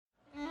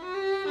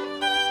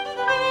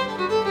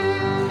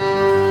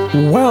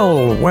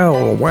Well,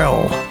 well,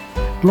 well.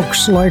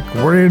 Looks like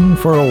we're in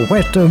for a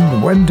wet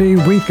and windy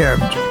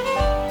weekend.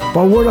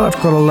 But we're not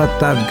going to let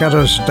that get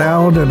us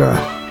down in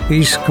a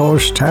East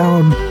Coast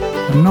town.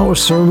 No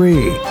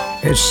siree.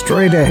 It's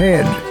straight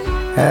ahead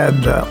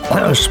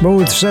and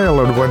smooth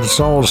sailing when it's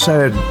all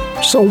said.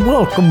 So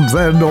welcome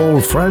then,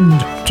 old friend,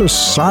 to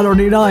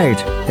Saturday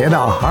night in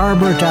a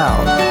harbor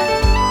town.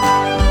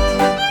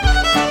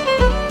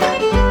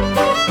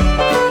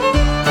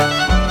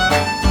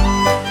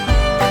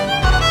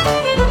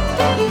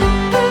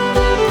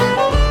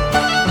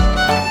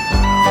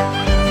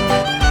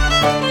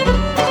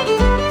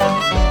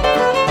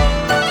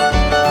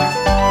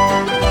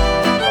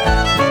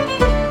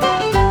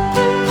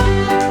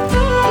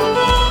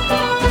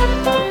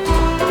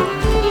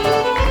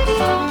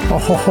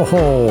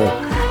 Ho,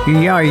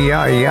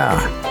 yeah.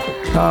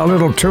 A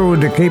little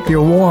tune to keep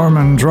you warm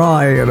and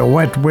dry in a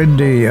wet,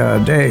 windy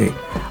day.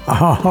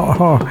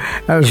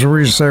 As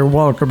we say,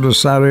 welcome to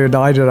Saturday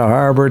night in a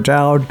harbor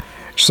town,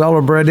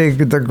 celebrating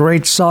the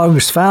great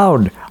songs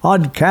found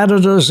on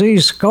Canada's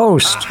East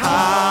Coast.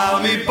 How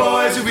many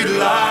boys will be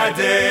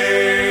lighting?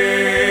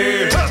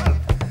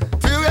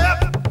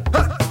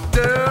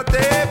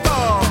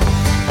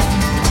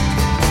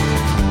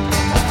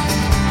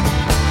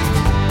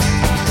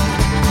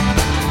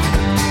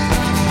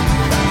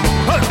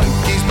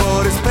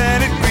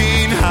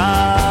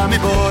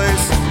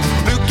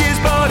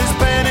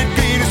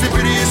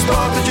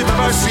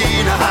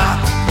 Seen,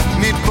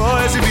 me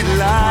boys will be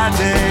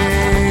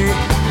lighting.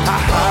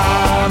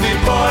 Me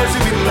boys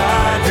will be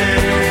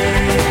lighting.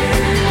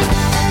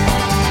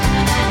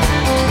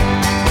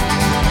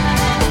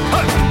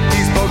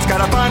 These boats got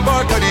a fine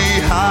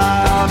barcuddy,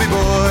 me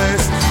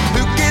boys.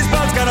 Lucas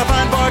boats got a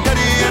fine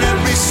barcuddy, and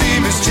every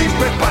seam is cheap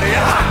with buddy.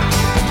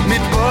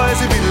 Me boys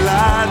will be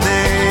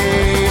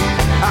lighting.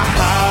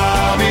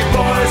 Me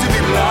boys will be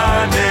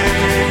lighting.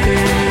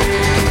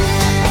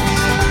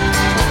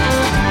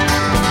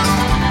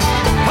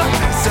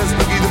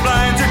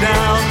 Blinds are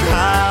down,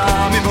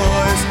 me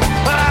boys.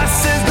 I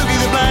says, looky,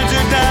 the blinds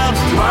are down.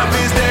 Wife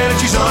is dead and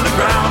she's on the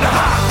ground.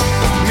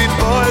 Me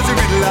boys are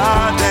be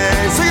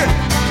lighting. Sing it.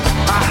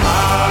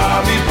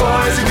 Me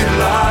boys are be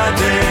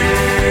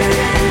lighting.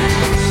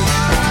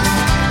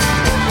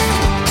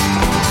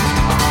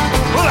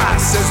 Well, I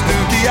says,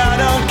 Lukey,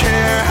 I don't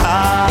care.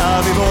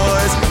 Me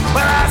boys.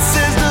 Well, I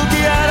says,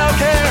 Lukey, I don't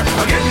care.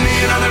 I'm getting me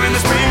another in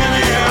the spring and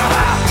the year.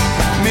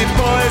 Me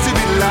boys are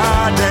be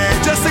lighting.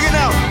 Just sing it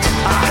now.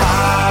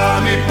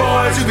 Me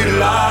boys will be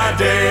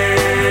lighting.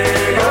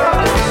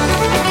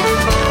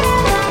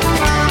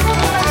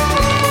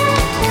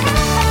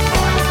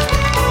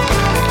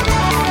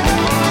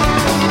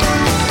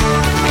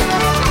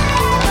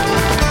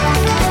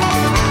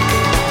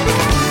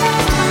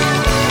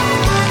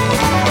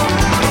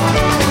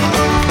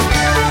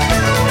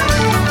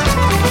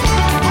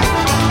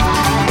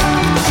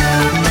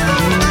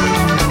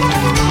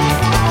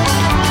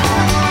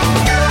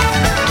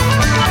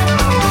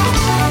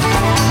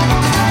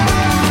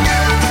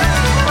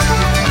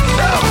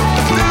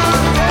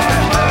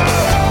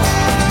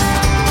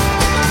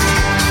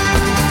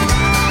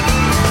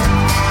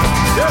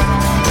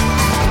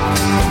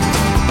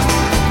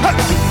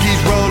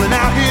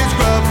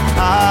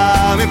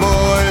 Me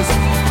boys,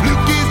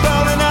 Lukey's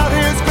rolling out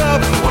his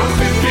grub.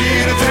 150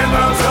 to 10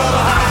 pounds of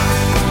high.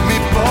 Me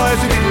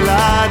boys will be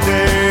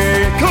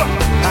lighting. Come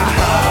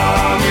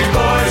on, me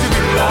boys will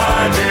be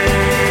lighting.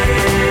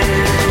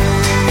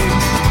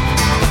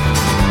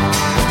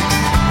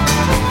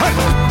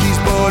 Lukey's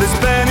board is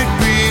planet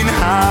green.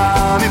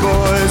 Me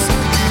boys,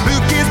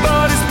 Lukey's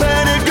board is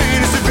planet green.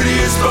 It's the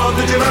prettiest boat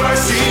that you've ever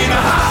seen.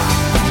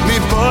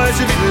 Me boys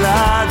will be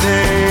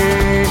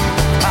lighting.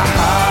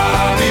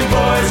 Me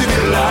boys will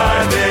be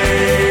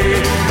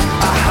lighting.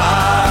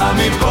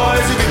 Me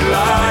boys will be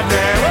lighting.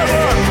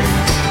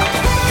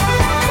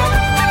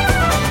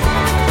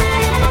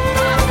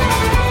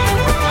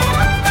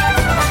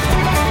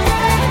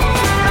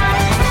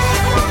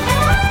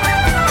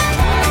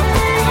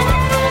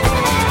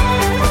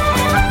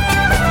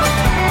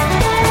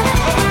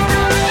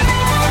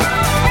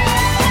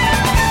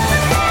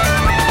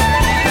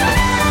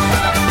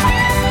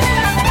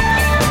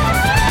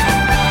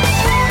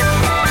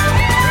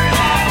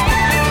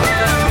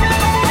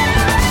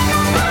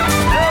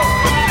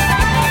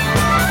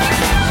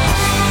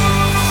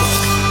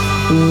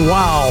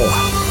 Wow.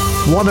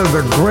 One of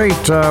the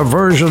great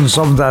versions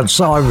of that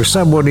song.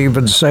 Some would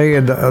even say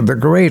the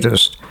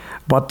greatest.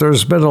 But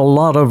there's been a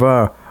lot of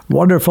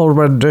wonderful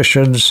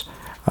renditions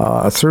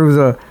through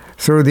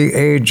the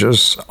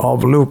ages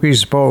of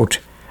Lukey's boat.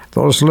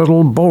 Those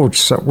little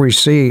boats that we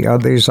see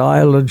on these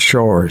island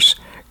shores,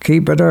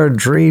 keeping our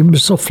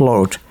dreams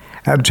afloat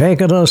and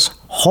taking us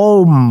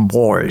home,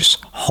 boys,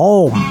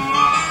 home.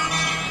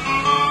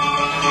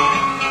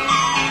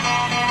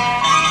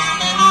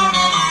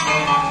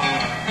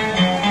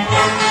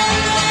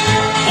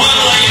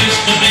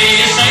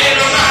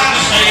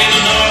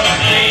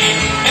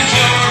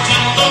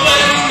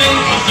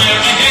 There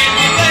again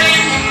again,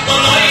 the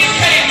light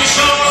came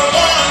ashore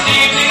one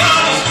evening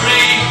on a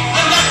spree.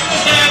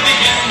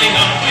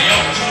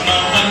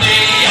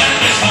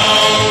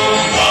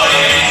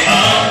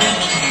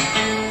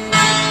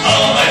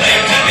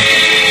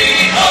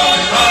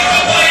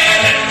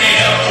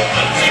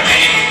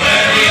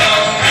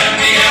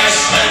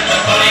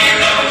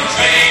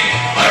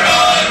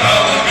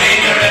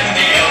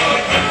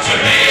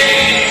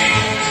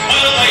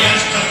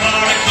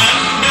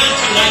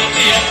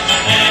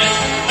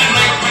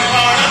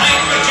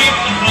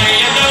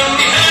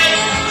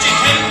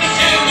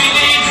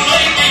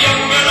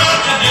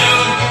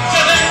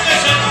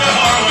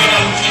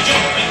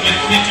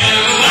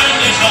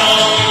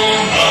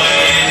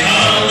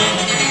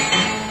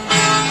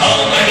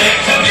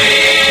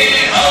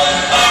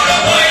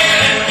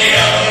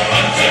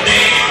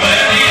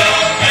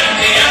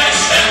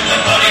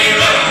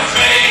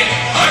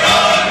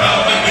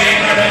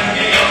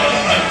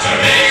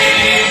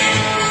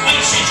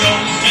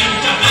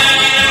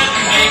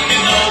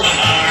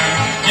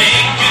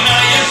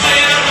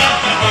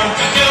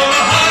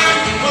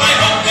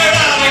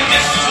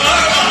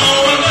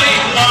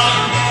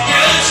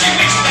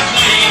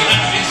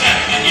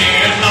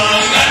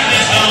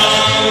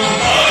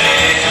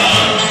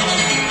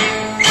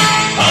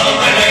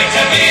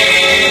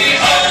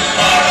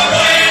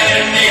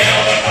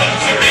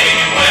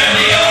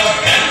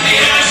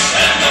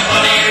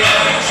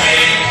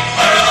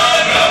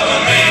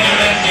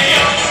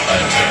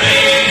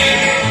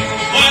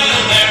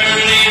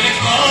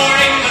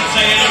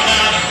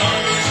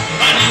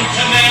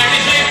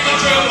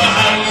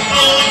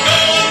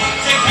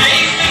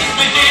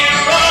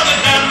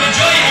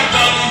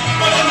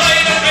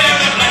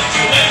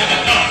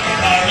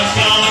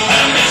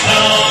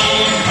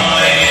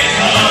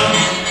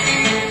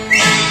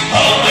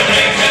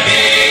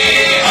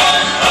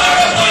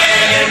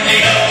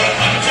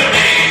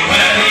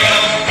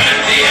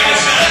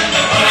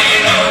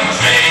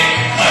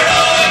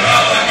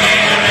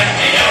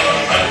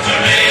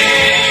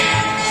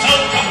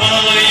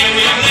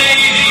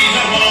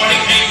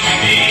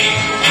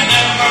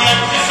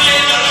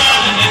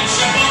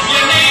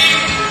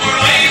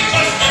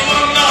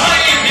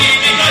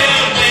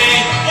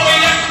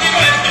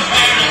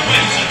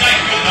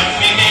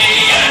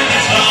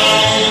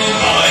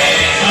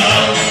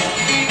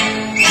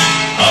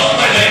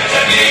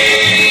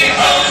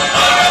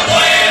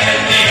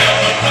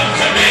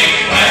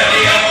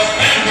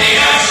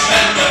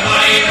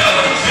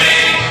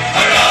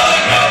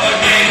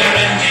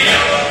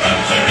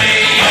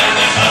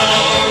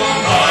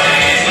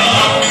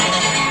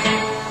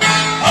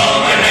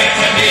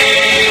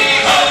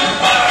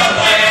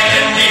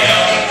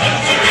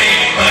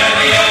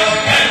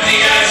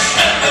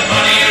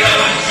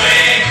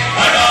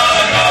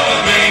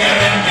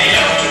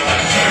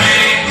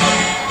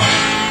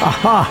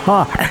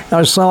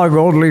 A song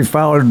only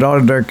found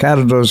on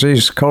Canada's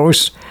East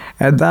Coast,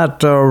 and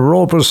that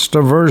robust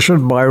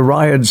version by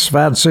Ryan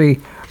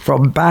Svancy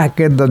from back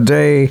in the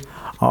day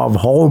of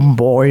Home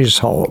Boys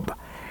Home.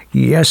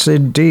 Yes,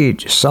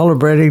 indeed,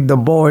 celebrating the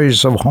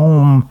boys of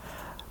home.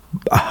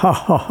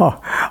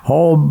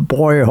 Home,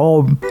 boy,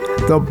 home.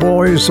 The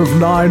boys of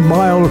 9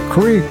 Mile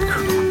Creek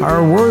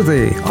are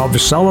worthy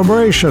of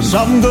celebration.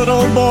 Some good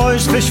old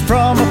boys fish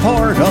from a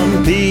port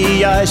on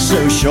the ice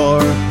so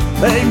shore.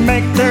 They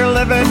make their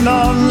living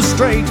on the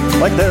strait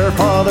like their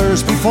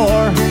fathers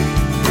before.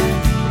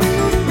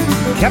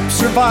 Kept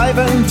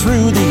surviving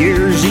through the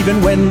years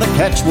even when the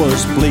catch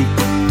was bleak.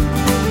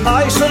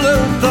 I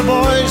salute the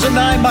boys of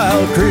 9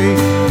 Mile Creek.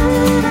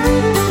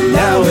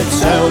 Now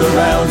it's out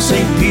around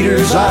St.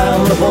 Peter's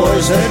Isle, the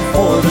boys head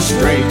for the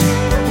strait.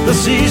 The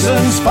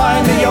season's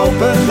finally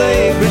open,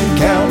 they've been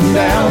counting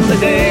down the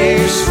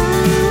days.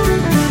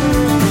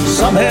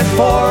 Some head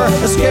for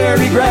a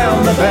scary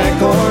ground, the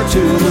bank or to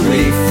the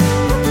reef.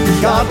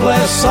 God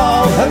bless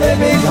all of the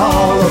big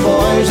haul, the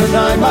boys of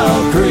 9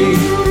 Mile Creek.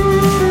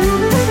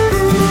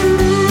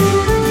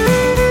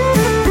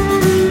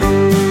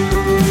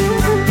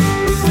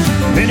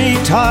 Many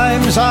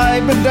times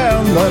I've been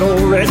down that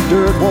old red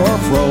dirt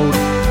wharf road.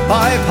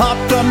 I've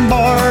hopped on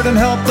board and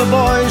helped the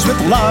boys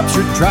with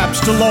lobster traps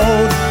to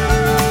load.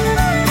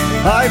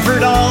 I've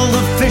heard all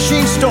the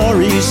fishing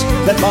stories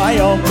that my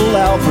Uncle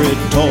Alfred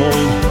told,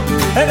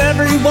 and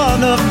every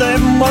one of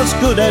them was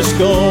good as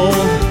gold.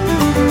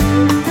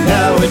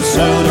 Now it's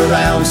out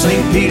around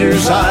St.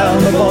 Peter's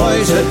Isle, the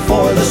boys head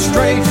for the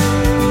strait.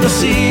 The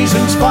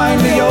season's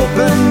finally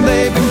open,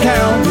 they've been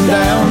counting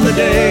down the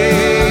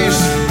days.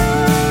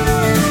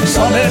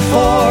 Some head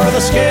for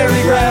the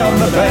scary ground,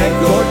 the bank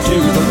or to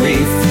the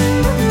reef.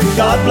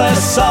 God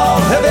bless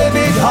all heavy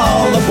big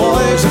haul, the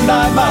boys of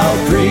 9 Mile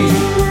Creek.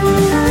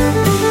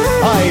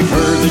 I've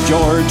heard the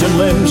George and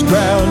Lim's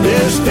ground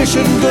is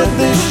fishing good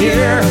this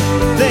year.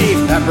 They've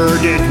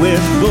peppered it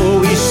with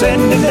buoys,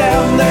 sending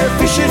down their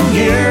fishing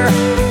gear.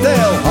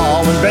 They'll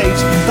haul and bait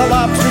the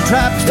lobster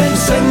traps, then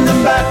send them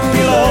back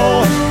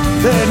below.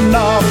 Then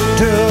off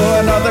to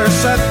another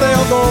set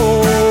they'll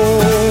go.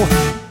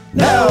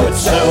 Now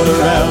it's out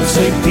around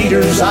St.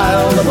 Peter's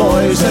Isle, the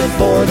boys head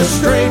for the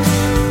strait.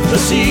 The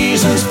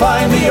season's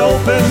finally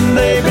open,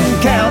 they've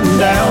been counting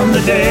down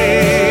the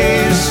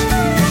days.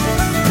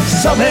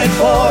 Some head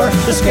for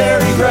the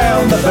scary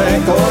ground, the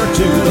bank or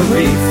to the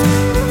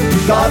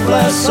reef. God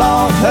bless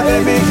all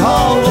heavy big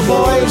haul, the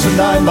boys of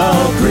 9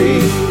 Mile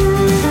Creek.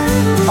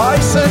 I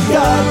said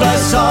God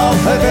bless all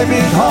heavy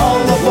big haul,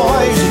 the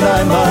boys of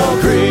 9 Mile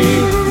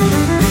Creek.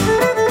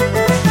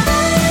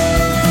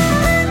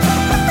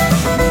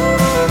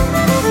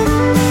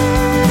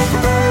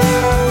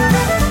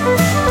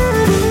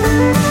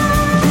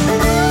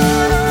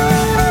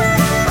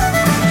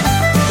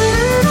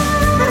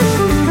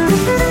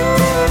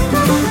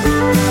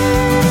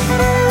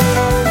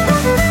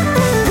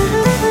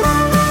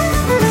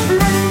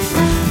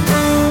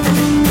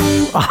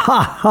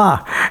 Ha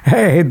ha!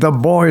 Hey, the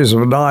boys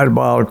of 9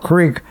 Mile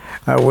Creek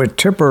with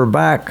Tipper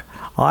Back,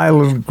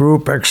 Island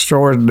Group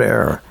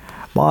Extraordinaire.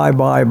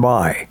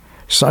 My.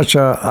 Such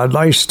a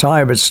nice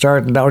time it's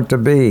starting out to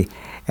be.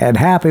 And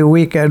happy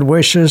weekend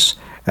wishes,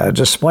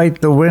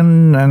 despite the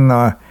wind and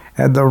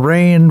the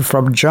rain,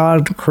 from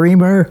John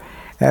Creamer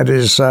and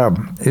his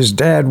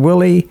dad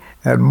Willie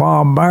and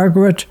Mom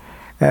Margaret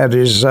and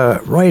his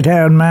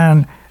right-hand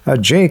man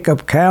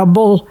Jacob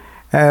Campbell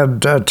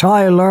and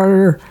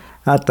Tyler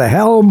at the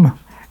helm,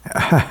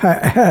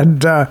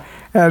 and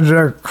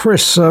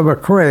Chris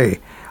McRae.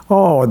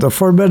 Oh, the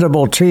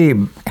formidable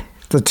team,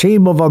 the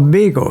team of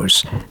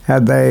amigos,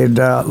 and they'd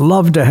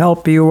love to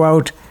help you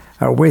out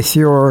with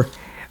your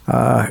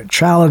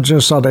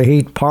challenges on a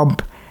heat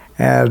pump,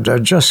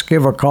 and just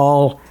give a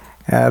call,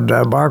 and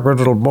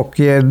Margaret will book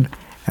you in,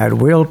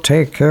 and we'll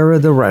take care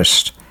of the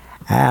rest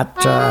at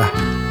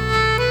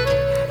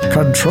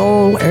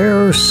Control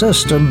Air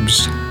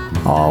Systems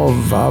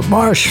of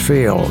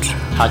Marshfield.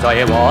 As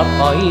I walk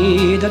by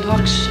the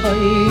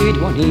dockside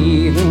one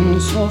evening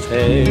so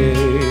fair,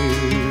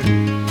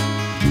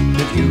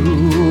 to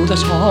view the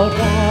salt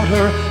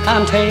water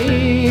and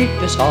take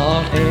the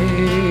salt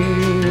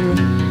air,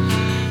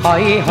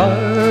 I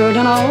heard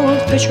an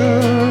old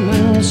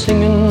fisherman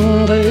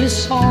singing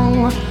this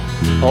song.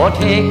 Oh,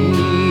 take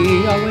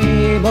me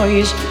away,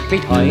 boys, my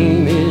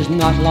time is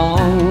not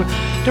long.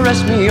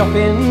 Dress me up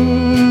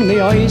in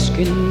the ice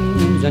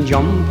skins and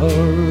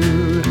jumper.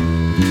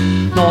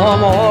 No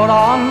more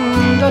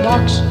on the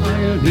docks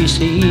I'll be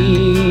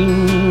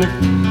seen.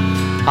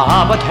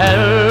 But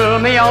tell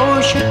me,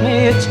 oh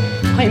shipmates,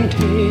 I'm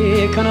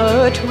taking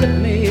a trip,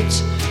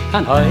 mates,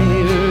 and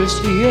I'll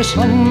see you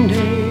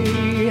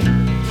someday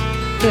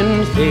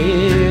in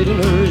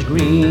Fiddler's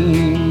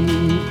Green.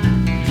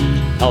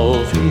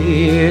 Now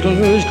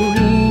Fiddler's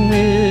Green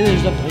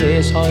is the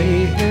place I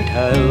hear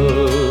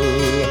tell,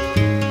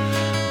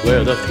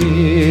 where the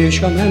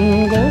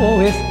fishermen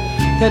go if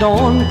they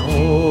don't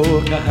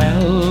go to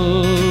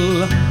hell,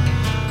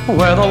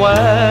 where the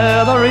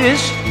weather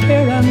is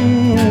clear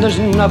and there's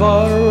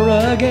never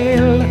a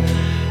gale,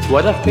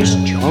 where the fish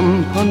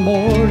jump on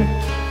board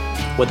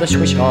with the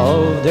swish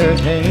of their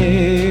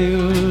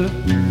tail.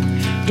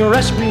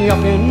 Dress me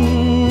up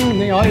in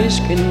me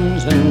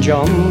oilskins and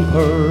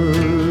jumper,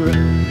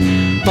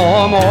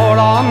 no more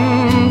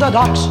on the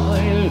docks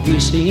I'll be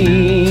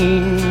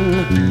seen.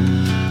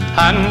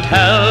 And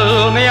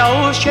tell me,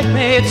 oh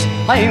shipmates,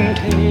 I'm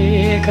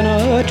taking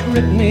a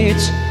trip,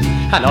 mates,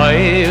 and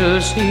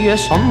I'll see you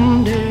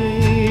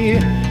someday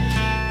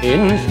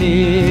in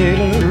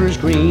Fiddler's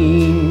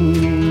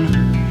Green.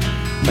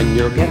 When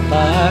you get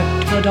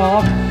back to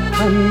dock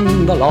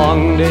and the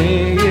long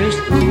day is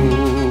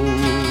through,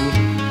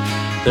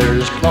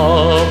 there's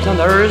clubs and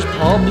there's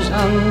pubs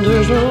and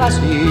there's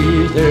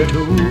lassies there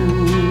too,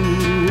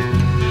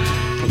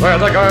 where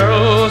the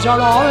girls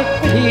are all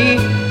pretty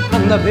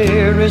and the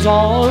beer is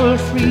all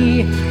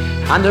free,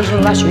 and there's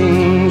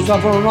lashings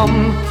of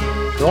rum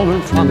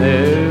growing from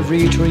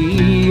every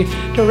tree.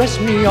 Dress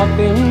me up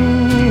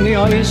in the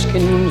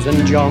oilskins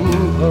and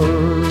jumper,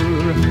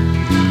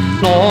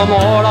 no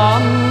more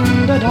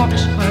on the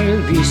docks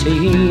I'll be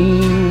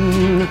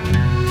seen.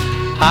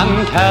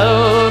 And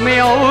tell me,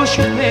 oh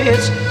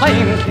shipmates,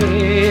 I'm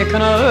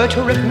taking a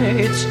trip,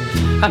 mates,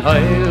 and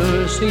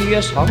I'll see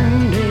you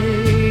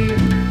someday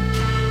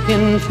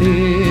in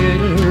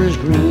Fiddler's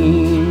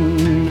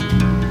Green.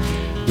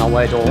 Now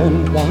I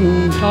don't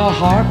want a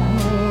harp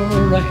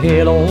nor a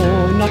halo,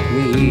 not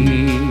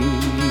me.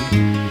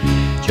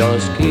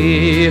 Just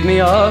give me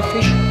a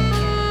fish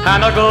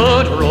and a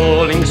good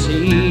rolling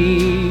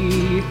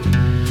sea.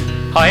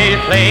 I'll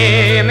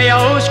play me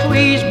old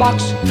squeeze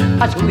box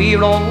as we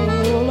roll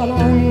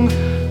along,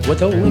 with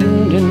the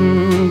wind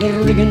in the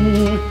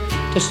rigging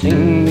to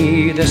sing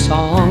me the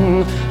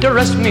song.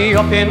 Dress me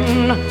up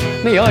in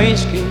me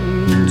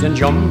oilskins and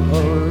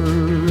jumper,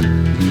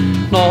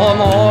 no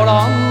more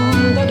on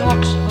the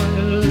docks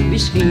I'll be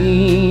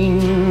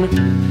seen.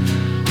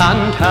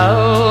 And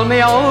tell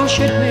me, oh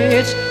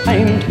shipmates,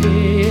 I'm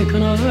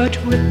taking a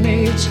trip,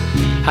 mates,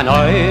 and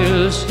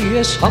I'll see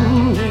you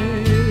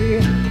someday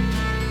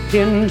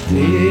in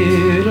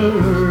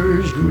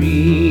Fiddler's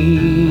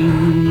Green.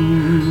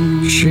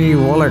 Gee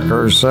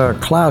Willikers,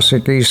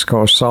 classic East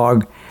Coast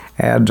song,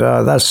 and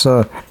that's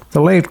the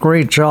late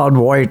great John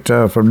White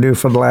from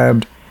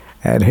Newfoundland,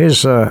 and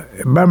his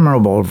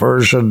memorable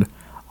version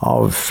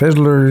of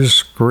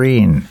Fiddler's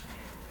Green.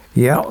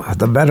 Yeah,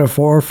 the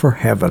metaphor for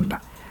heaven.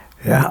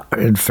 Yeah,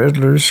 in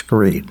Fiddler's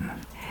Green.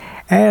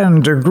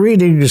 And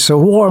greetings,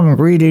 warm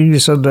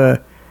greetings, and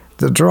the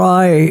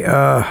dry,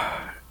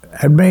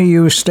 and may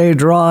you stay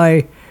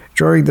dry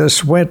during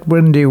this wet,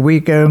 windy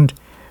weekend,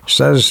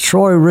 says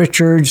Troy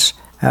Richards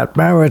at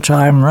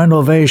Maritime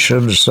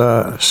Renovations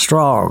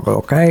Strong,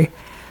 okay?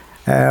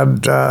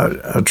 And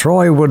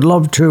Troy would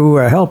love to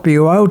help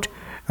you out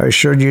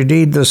should you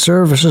need the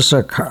services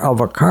of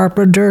a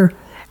carpenter,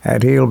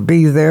 and he'll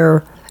be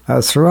there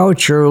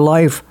throughout your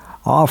life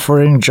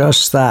offering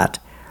just that.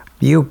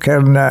 You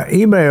can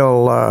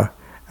email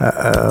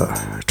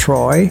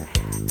Troy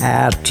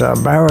at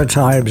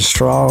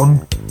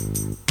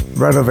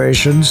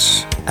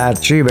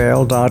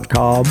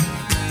maritimestrongrenovations@gmail.com,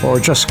 or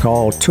just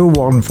call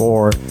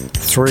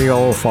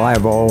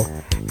 214-3050,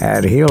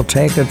 and he'll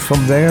take it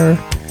from there,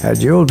 and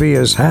you'll be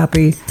as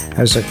happy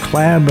as a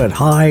clam at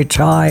high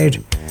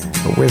tide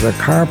with a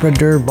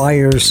carpenter by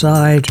your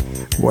side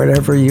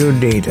whenever you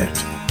need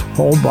it.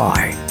 Oh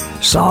my,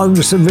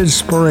 songs of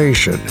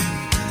inspiration,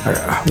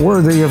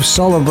 worthy of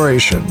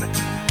celebration,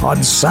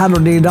 on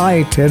Saturday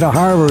night in a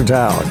harbour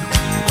town.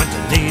 Went to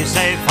the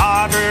safe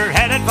harbour,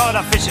 headed for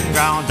the fishing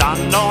grounds,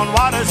 unknown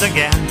waters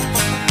again.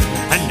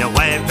 And you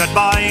wave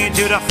goodbye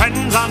to the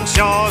friends on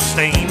shore,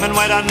 steaming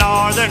with a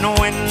northern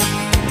wind.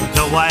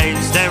 The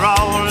waves they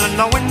roll and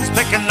the wind's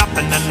picking up,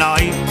 and the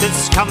night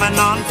is coming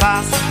on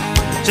fast.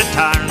 She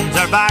turns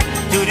her back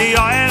to the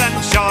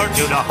island shore,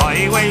 to the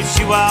highway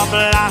she will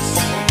blast.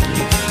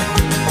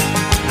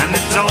 And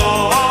it's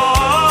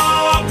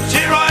up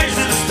she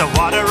rises, the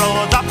water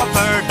rolls up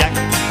her deck.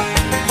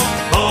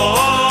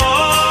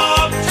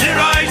 Up she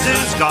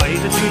rises,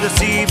 guided to the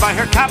sea by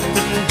her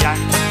Captain Jack.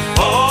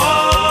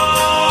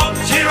 Up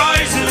she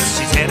rises,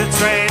 she's headed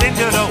straight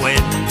into the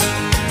wind.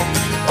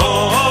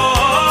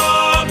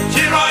 Up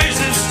she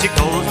rises, she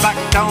goes back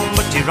down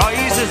but she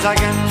rises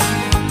again.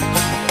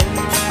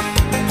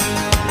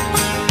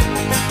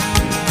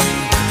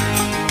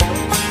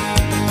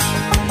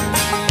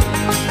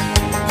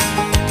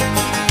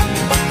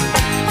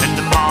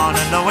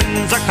 The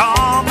winds are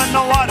calm and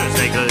the waters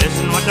they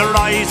glisten with the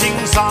rising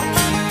sun.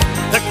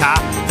 The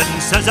captain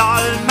says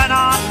all men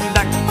on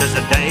deck, there's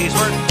a day's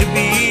work to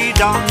be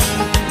done.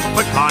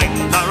 We climb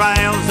the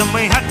rails and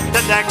we hit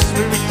the decks,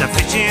 we reach the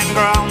fishing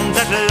grounds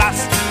at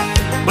last.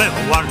 We've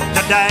worked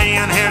a day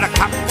and hear the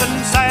captain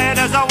say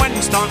there's a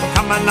windstorm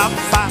coming up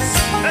fast.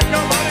 Let's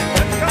go, buddy,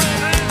 let's go,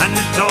 man. And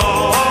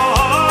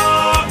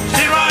up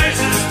she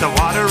rises, the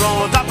water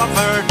rolls up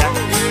her deck.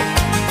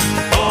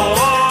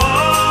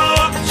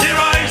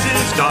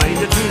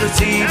 Guided to the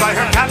sea by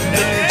her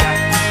Captain Jack.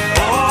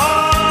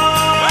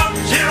 Oh,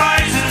 she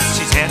rises,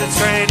 she's headed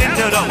straight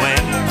into the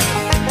wind.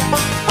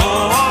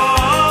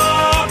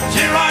 Oh,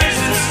 she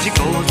rises, she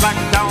goes back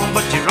down,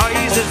 but she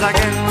rises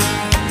again.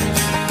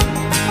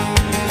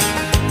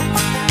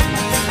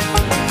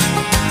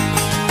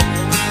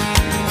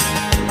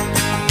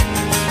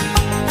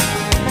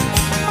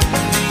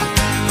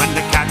 When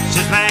the catch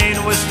is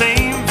made with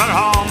steam for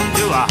home,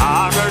 to a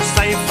harbour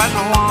safe and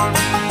warm,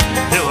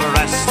 to a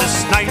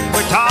restless night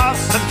we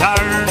toss and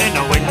turn in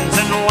the winds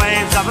and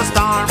waves of a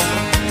storm.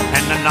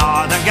 In the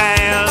northern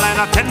gale and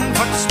a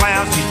 10-foot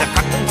swell, she's a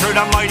cutting through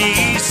the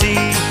mighty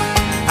sea.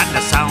 And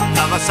the sound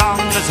of a song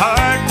is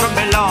heard from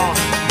below,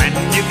 and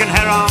you can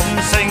hear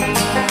 'em sing.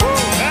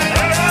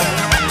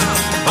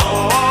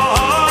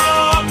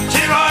 Oh,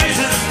 she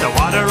rises, the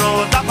water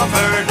rolls up of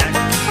her neck.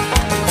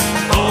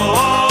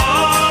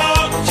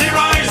 Oh, she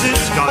rises,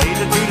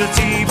 guided through the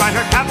sea by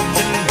her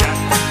captain Jack.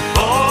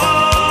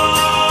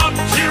 Oh,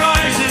 she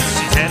rises,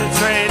 she's headed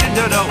straight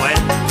into the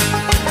wind.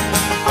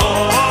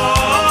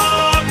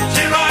 Oh,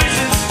 she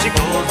rises, she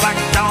goes back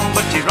down,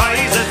 but she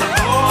rises.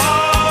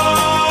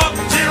 Oh,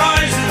 she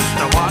rises,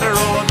 the water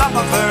rolls up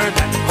of her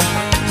deck.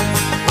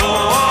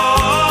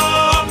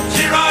 Oh,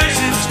 she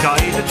rises,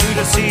 guided through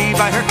the sea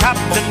by her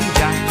captain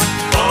Jack.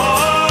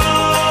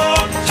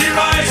 Oh, she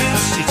rises,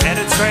 she's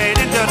headed straight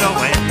into the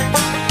wind.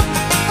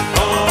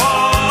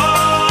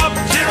 Oh,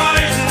 she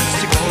rises,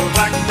 she goes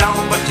back down,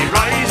 but she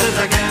rises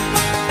again.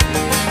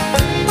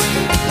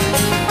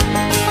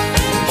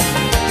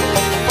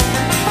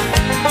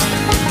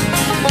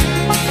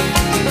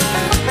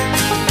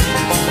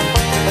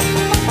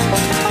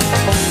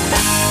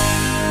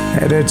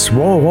 And it's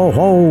whoa, whoa,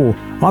 whoa,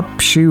 up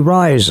she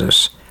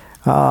rises.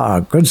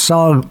 Good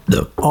song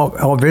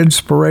of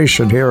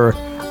inspiration here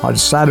on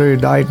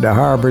Saturday night in the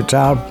Harbour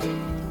Town,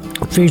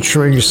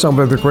 featuring some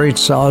of the great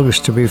songs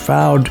to be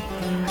found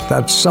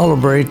that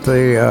celebrate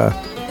the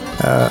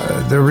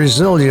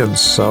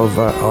resilience of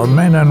our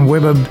men and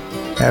women,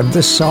 and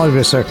this song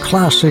is a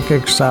classic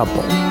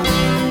example.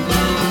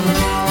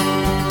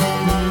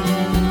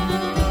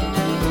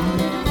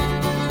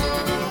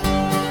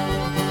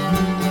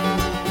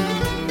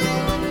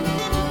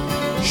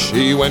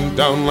 She went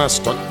down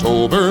last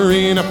October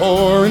in a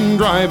pouring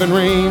driving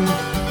rain.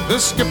 The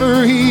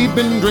skipper he'd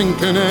been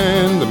drinking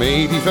and the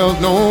mate he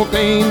felt no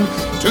pain.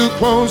 Too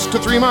close to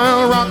 3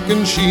 Mile Rock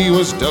and she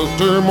was dealt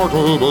her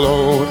mortal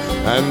blow,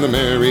 and the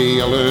Mary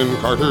Ellen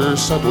Carter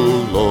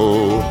settled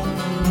low.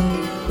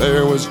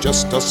 There was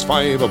just us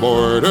 5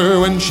 aboard her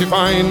when she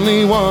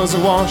finally was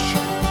awash.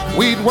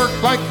 We'd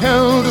worked like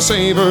hell to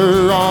save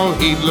her, all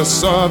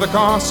heedless of the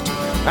cost.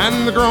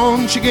 And the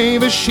groan she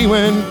gave as she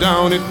went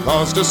down, it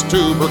caused us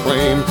to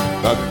proclaim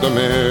that the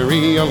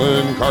Mary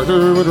Ellen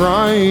Carter would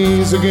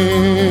rise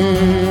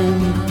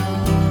again.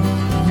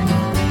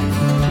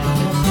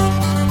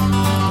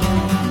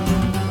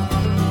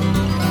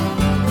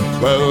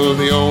 Well,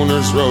 the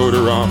owners rode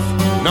her off,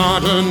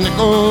 not a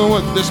nickel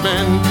would they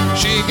spend.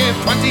 She gave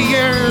 20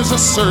 years of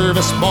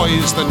service,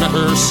 boys, that met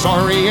her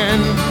sorry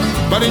end.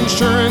 But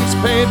insurance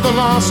paid the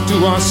loss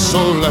to us,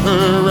 so let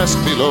her rest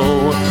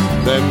below.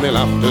 Then they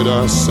laughed at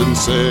us and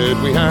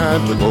said we had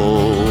to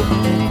go.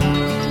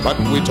 But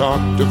we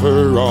talked of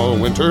her all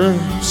winter,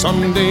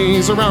 some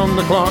days around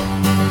the clock.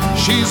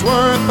 She's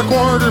worth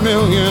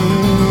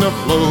 $250,000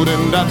 afloat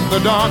and at the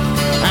dock.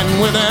 And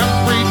with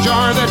every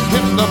jar that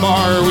hit the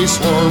bar, we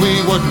swore we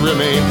would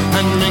remain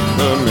and make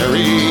the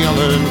Mary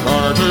Ellen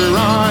Carter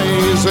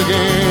rise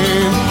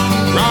again.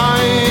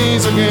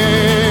 Rise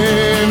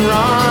again,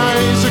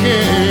 rise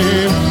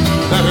again.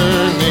 Let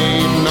her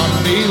name not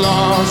be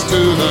lost to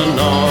the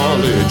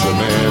knowledge of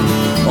men.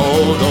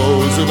 Oh,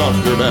 those who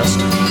loved her best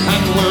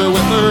and were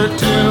with her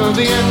till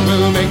the end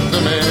will make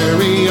the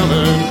Mary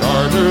Ellen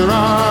Carter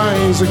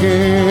rise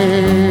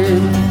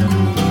again.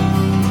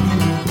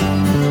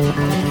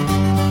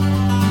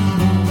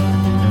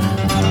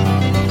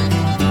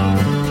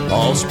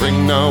 All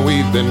spring now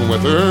we've been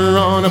with her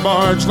on a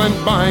barge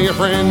lent by a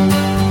friend.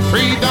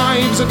 3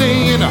 dives a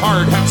day in a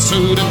hard hat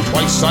suit and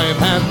twice I've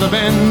had the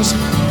bends.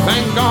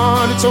 Thank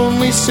God it's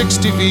only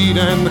 60 feet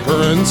and the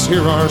currents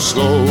here are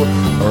slow,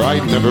 or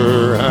I'd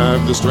never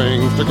have the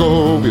strength to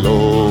go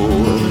below.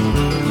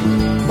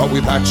 But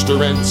we patched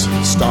her ends,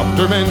 stopped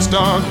her vents,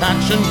 dog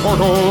hatch and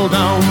porthole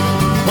down,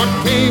 put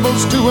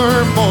cables to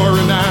her fore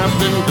and aft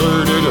and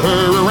girded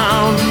her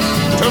around.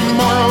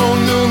 Tomorrow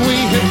noon we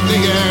hit the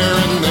air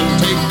and then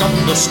take up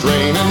the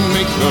strain and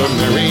make the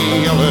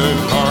Mary Ellen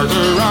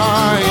Carter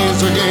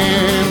rise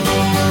again.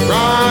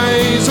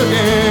 Rise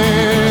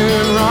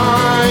again,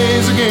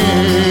 rise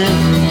again.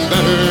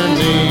 Let her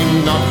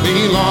name not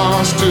be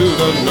lost to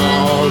the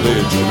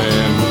knowledge of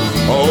men.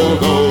 Oh,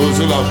 those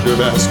who loved her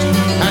best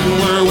and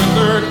were with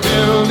her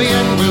till the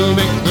end will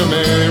make the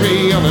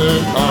Mary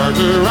Ellen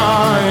Carter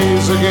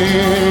rise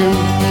again.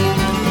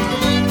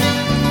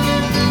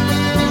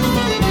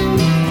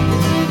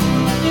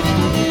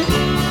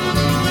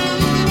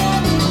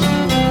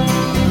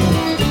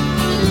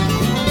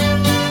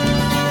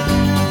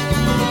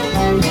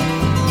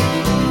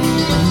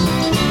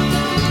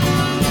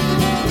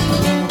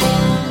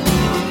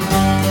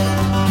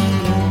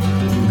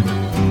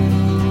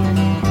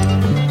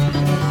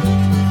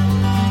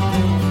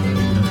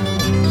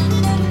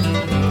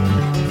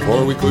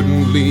 for we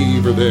couldn't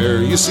leave her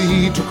there, you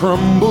see, to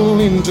crumble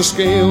into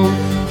scale.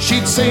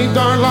 She'd saved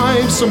our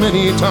lives so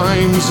many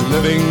times,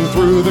 living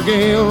through the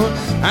gale,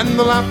 and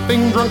the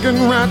laughing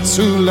drunken rats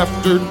who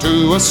left her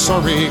to a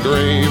sorry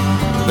grave,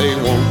 they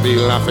won't be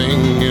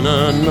laughing in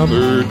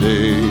another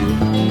day.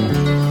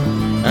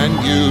 And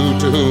you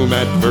to whom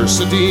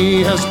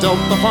adversity has dealt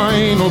the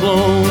final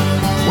blow,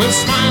 with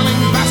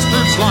smiling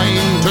bastards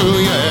lying to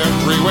you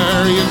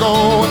everywhere you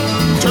go,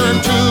 turn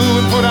to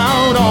and put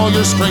out all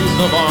your strength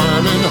of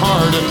arm and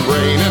heart and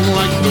brain, and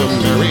like the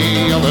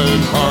Mary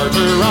Ellen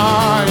Carter,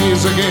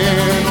 rise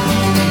again,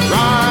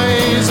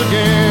 rise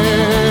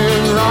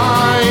again,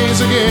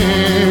 rise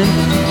again.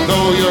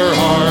 Though your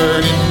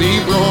heart it be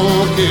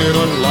broken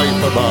on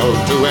life about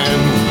to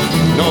end,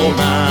 no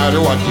matter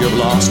what you've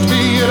lost,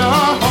 be it a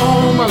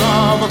home, a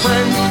love, a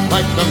friend,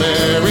 like the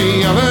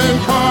Mary Ellen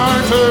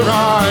Carter,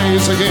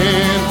 rise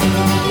again,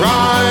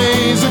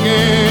 rise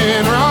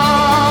again,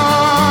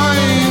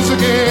 rise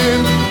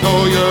again.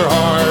 Though your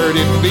heart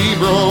it be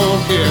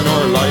broken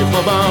or life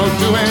about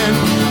to end,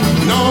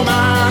 no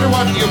matter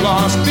what you've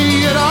lost,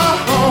 be it a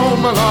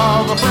home, a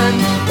love, a friend,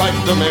 like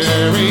the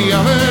Mary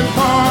Ellen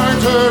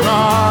Carter,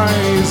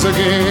 rise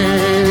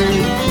again.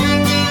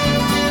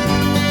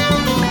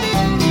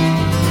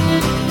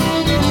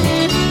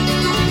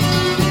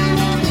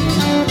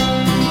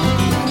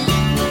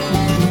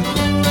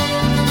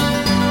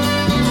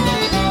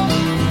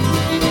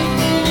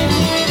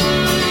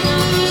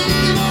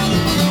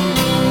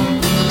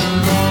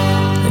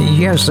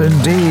 Yes,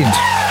 indeed.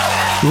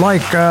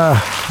 Like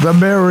the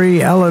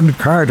Mary Ellen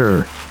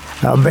Carter.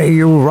 May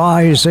you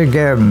rise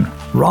again,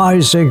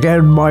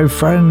 my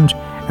friend,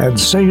 and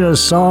sing a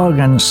song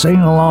and sing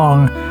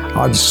along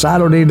on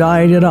Saturday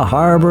night in a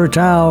harbor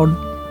town.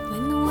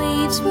 When the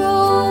waves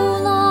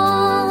roll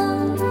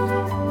on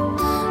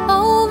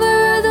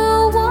over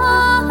the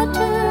waters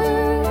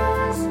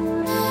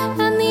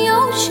and the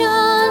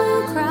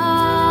ocean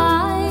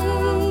cries,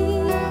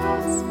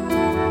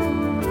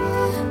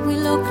 we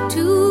look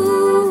to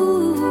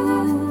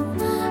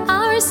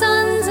our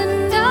sons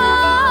and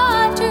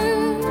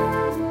daughters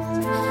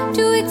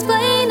to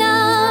explain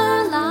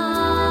our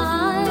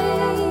lives,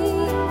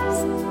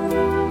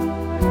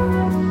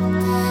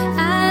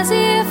 as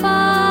if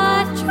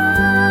our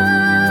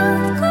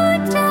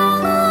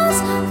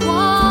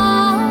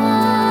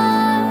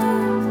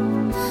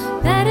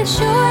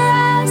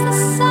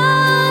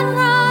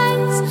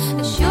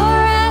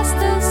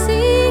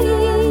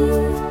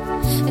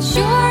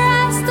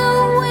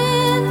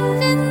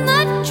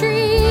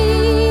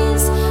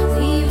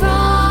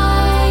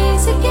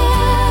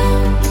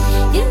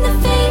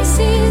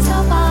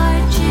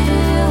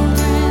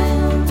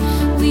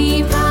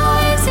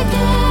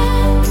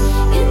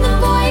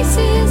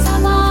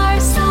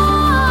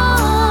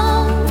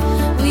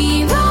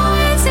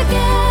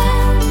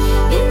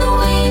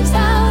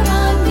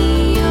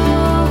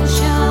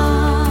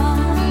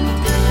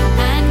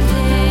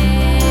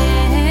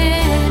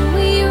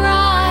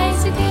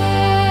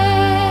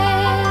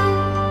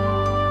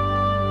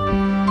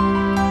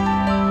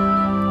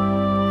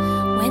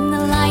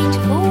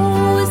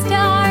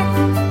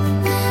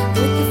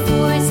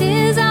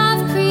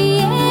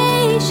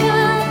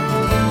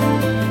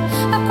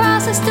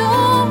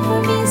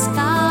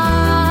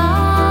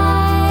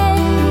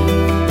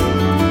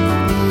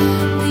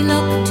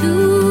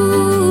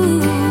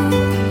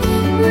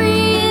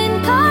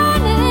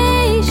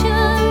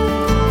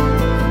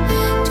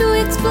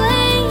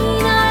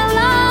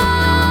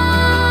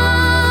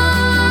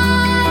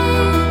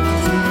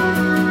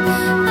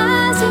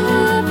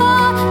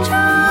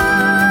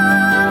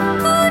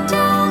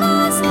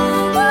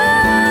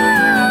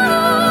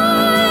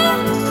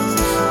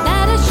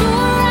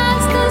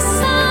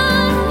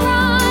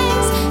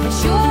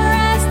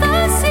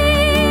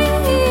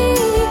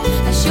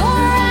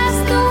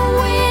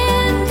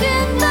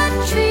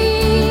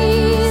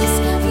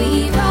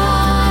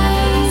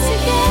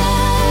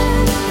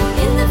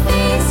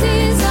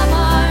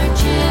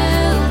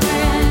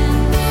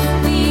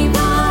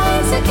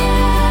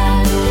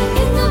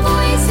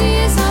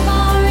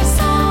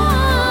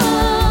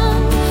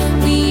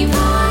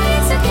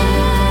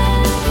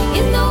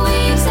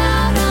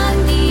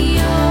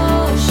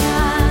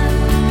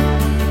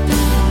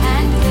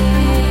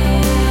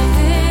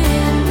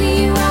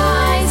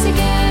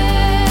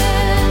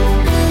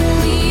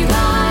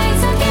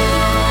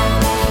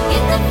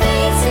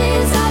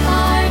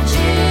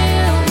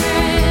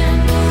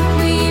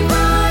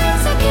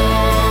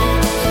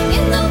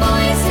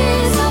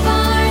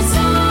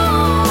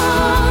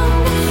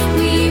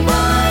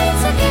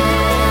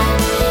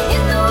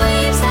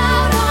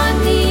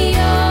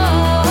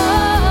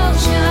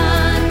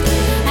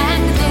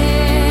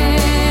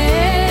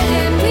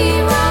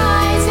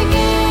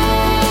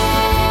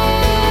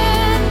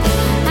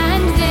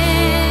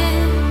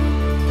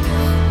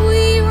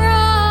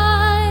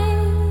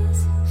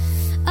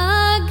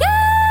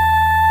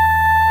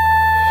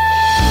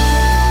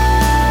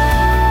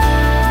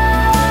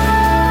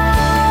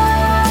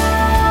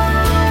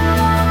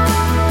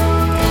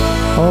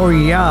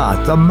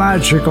yeah, the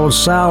magical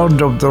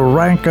sound of the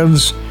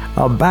Rankins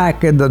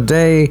back in the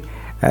day,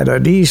 and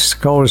an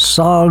East Coast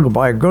song.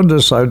 My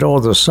goodness, I know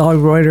the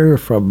songwriter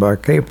from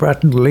Cape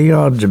Breton,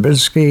 Leon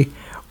Jaminski,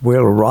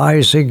 will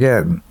rise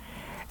again.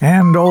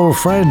 And old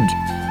friend,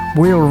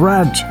 we'll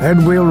rant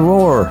and we'll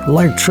roar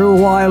like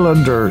true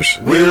islanders.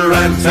 We'll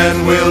rant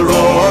and we'll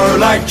roar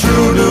like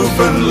true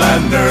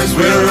Newfoundlanders.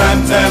 We'll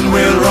rant and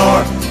we'll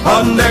roar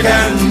on deck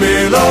and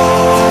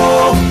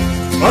below,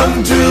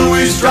 until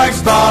we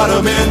strikes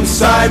bottom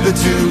inside the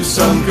two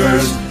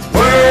sunkers,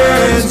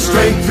 where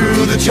straight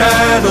through the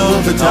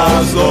channel to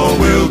Toslow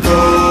we'll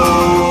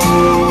go.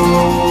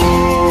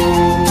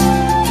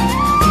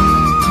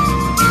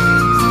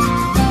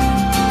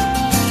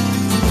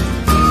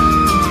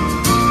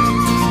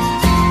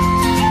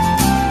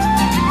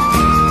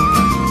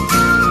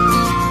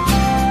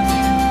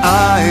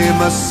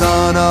 I'm a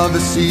son of a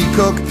sea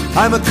cook,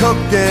 I'm a cook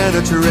and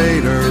a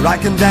trader. I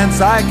can dance,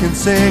 I can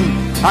sing,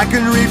 I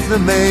can reef the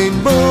main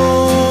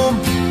boom,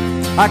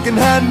 I can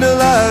handle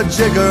a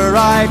jigger,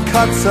 I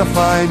cuts a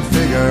fine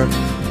figure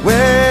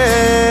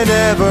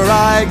whenever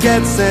I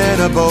gets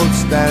in a boat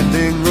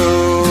standing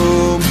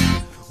room.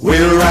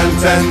 We'll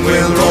rant and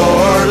we'll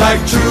roar like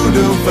true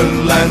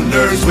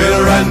Newfoundlanders.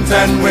 We'll rant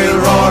and we'll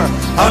roar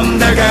on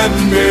deck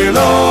and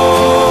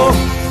below,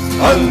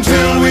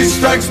 until we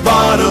strikes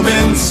bottom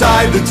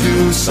inside the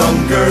two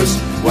sunkers,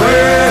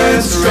 where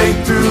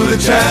straight through the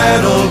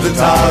channel to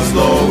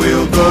Toslow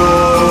we'll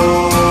go.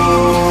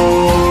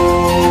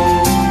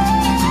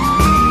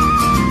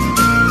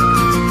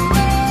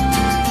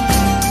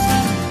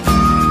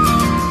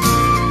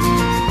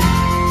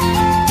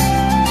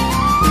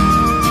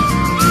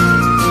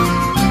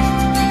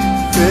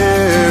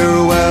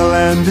 Farewell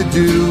and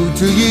adieu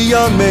to ye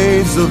young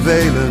maids of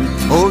Valen,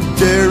 Old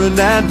Darren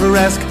and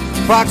Peresk,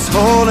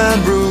 Foxhole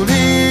and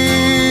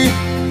Bruni.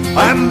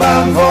 I'm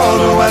bound for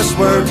the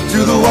westward to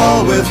the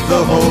wall with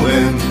the hole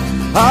in.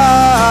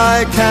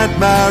 I can't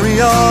marry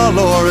all,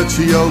 or a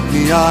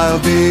Chioke I'll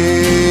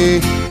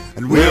be.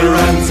 And we'll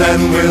rant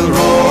and we'll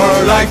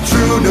roar like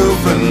true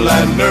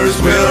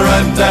Newfoundlanders. We'll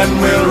rant and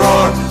we'll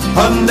roar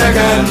on deck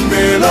and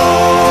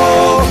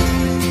below,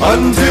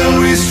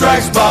 until we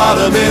strikes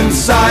bottom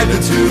inside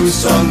the two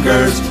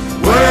sunkers,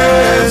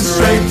 where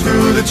straight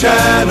through the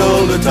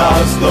channel to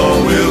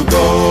Toslow we'll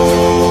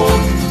go.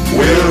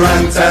 We'll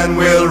rant and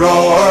we'll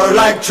roar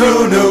like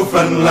true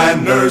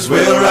Newfoundlanders.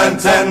 We'll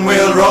rant and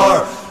we'll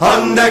roar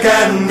on deck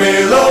and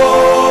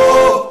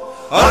below,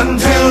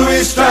 until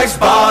we strikes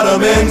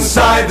bottom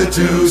inside the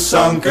two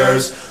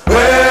sunkers,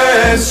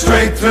 where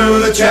straight through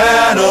the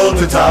channel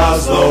to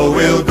Toslow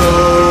we'll go.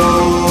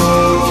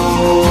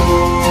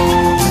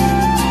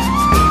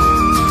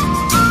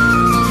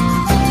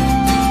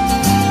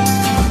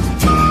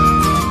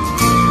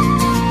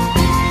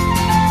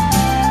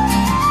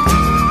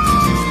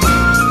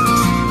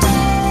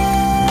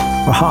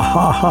 Ha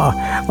ha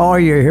ha. Oh,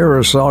 you hear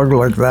a song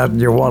like that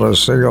and you want to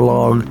sing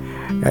along,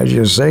 and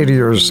you say to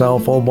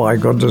yourself, oh my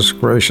goodness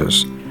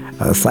gracious,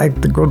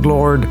 thank the good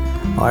Lord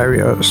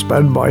I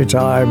spend my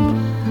time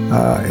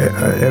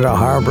in a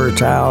harbor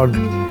town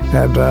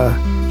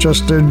and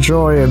just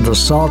enjoying the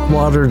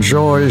saltwater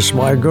joys.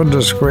 My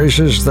goodness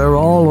gracious, they're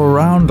all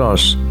around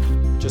us.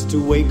 Just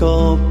to wake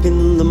up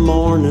in the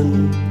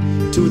morning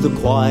to the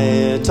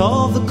quiet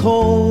of the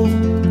cove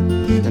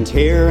and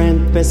hear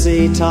Aunt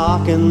Bessie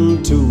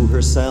talking to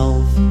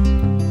herself,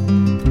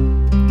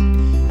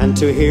 and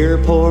to hear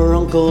poor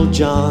Uncle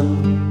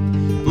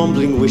John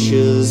mumbling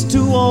wishes to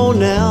old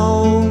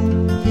Nell.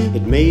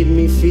 It made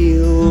me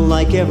feel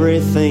like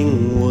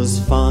everything was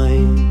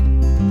fine.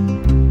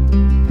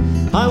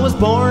 I was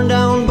born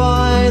down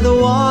by the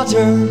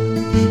water,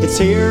 it's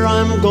here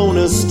I'm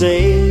gonna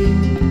stay.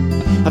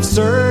 I've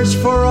searched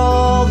for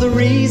all the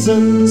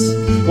reasons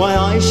why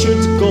I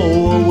should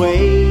go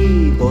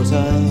away, but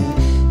I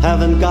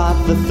haven't got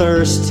the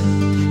thirst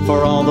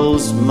for all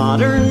those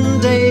modern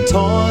day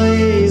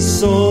toys,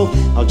 so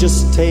I'll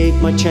just take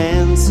my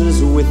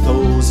chances with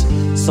those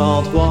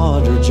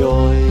saltwater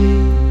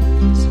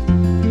joys.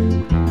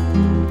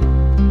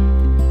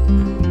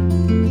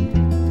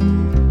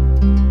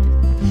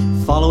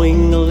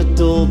 Following a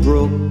little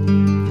brook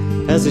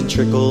as it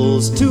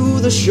trickles to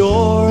the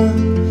shore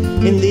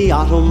in the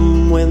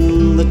autumn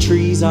when the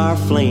trees are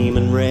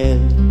flaming red,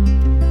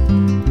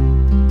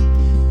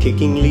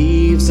 kicking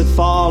leaves that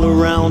fall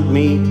around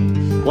me,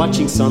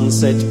 watching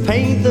sunset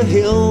paint the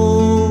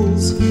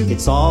hills.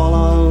 It's all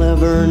I'll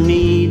ever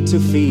need to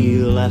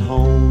feel at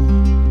home.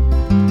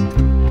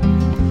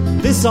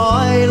 This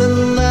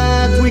island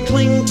that we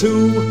cling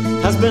to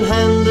has been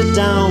handed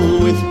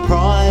down with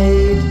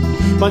pride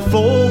by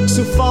folks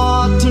who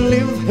fought to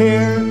live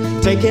here,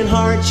 taking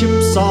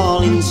hardships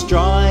all in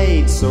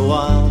stride. So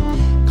I'll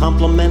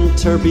compliment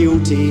her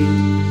beauty,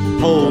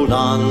 hold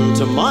on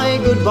to my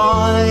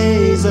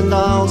goodbyes, and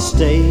I'll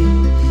stay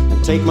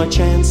and take my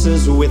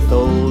chances with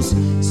those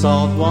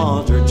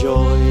saltwater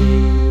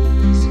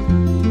joys.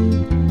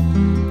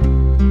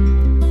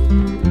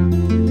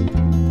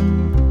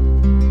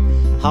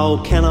 How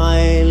can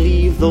I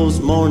leave those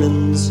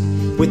mornings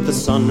with the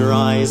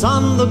sunrise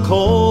on the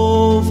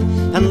cove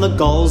and the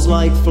gulls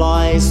like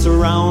flies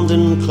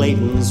surrounding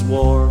Clayton's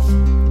wharf.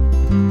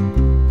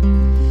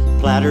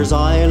 Platter's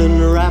Island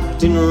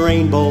wrapped in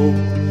rainbow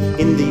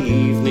in the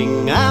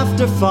evening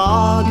after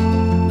fog.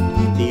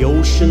 The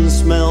ocean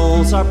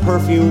smells are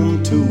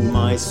perfume to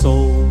my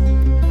soul.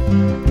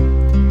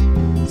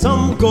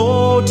 Some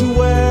go to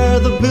where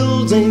the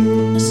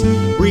buildings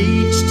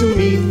reach to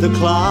meet the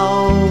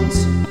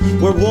clouds,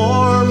 where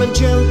warm and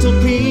gentle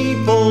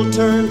people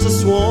turn to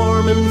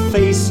swarming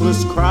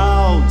faceless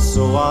crowds.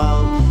 So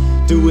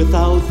I'll do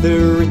without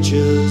their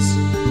riches,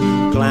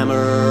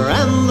 glamour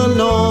and the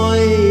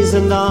noise,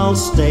 and I'll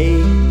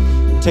stay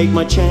and take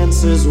my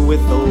chances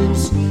with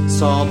those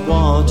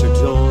saltwater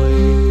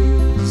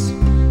joys.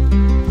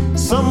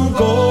 Some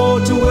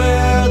go to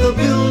where the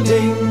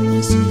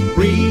buildings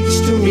reach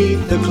to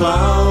meet the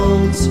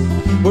clouds,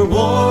 where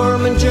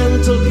warm and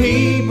gentle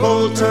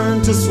people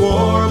turn to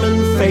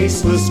swarming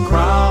faceless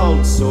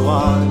crowds. So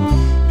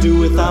I do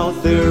without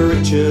their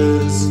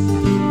riches,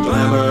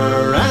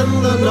 glamour and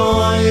the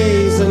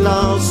noise, and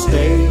I'll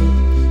stay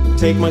and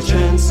take my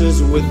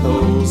chances with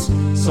those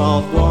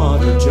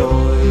saltwater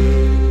joys.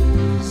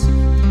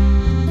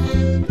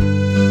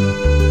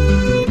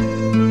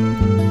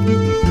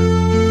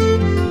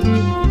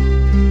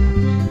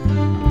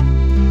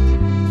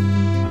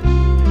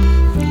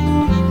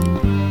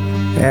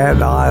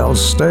 And I'll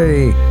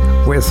stay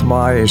with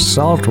my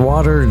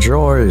saltwater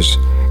joys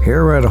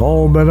here at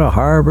home in a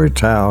harbor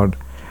town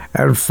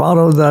and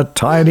follow that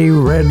tiny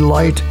red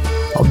light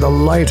of the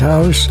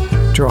lighthouse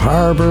to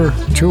harbor,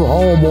 to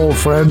home, old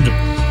friend.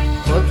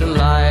 Put the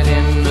light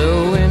in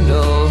the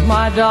window,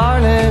 my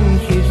darling,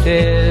 she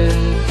said,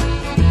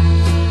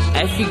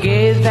 as she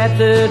gazed at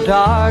the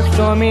dark,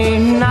 stormy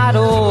night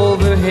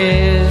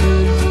overhead.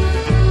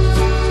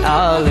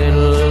 A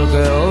little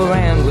girl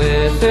ran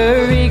with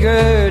her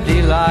eager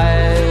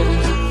delight,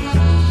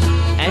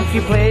 and she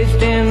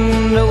placed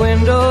in the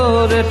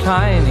window the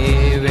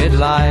tiny red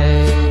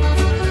light.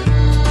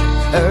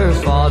 Her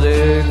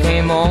father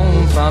came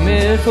home from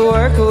his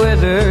work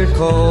withered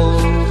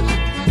cold,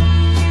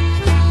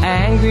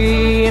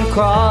 angry and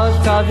cross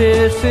 'cause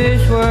his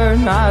fish were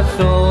not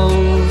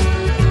sold.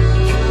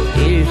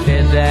 He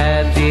said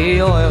that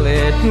the oil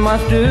it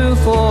must do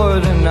for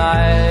the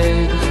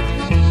night,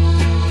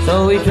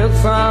 so he took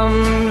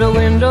from the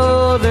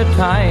window the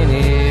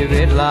tiny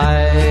red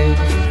light.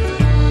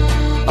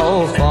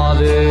 Oh,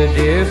 Father,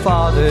 dear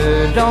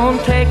Father,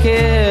 don't take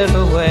it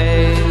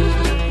away.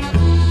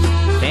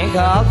 Think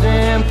of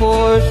them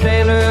poor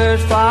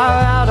sailors far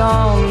out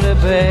on the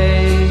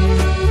bay.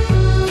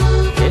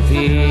 If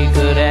he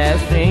could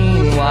have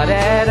seen what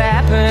had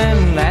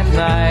happened that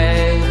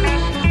night,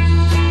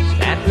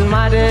 that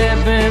might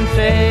have been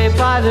saved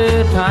by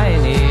the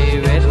tiny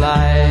red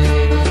light.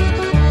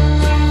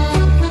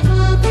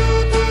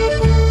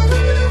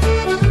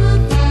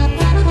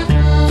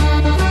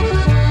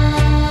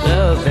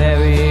 The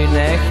very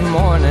next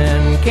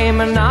morning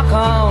came a knock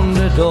on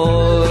the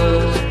door.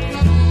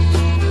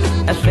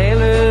 A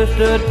sailor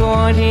stood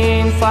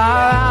pointing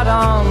far out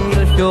on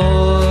the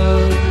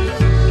shore.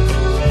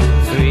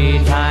 3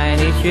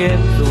 tiny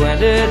ships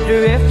went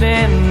adrift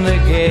in the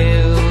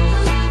gale.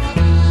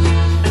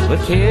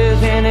 With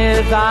tears in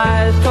his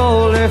eyes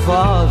told her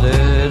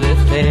father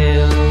this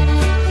tale.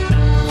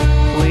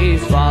 We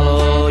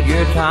followed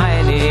your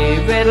tiny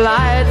red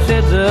light,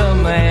 said the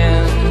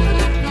man,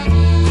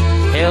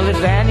 till it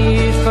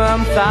vanished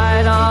from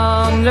sight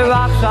on the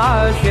rocks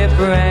our ship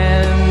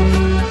ran.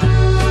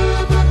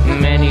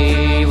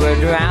 Many were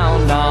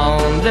drowned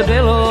on the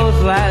billows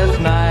last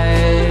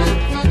night,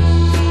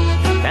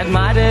 that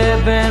might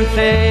have been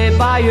saved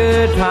by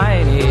your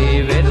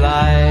tiny red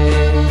light.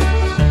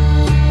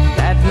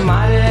 That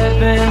might have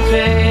been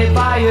saved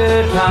by your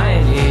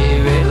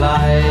tiny red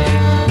light.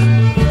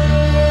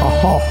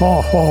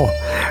 Oh,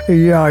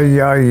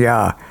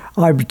 yeah.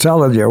 I'm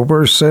telling you,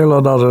 we're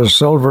sailing on a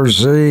silver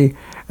sea.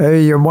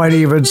 You might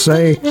even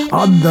say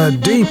on the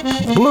deep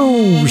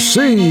blue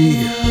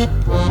sea.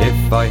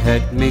 If I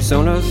had me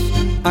sonas,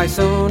 I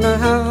sooner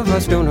have a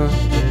schooner.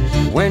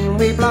 When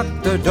we block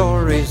the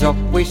dories up,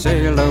 we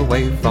sail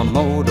away from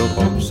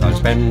motorboats. I'll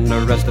spend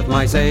the rest of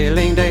my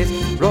sailing days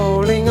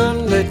rolling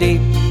on the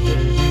deep,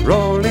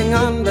 rolling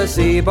on the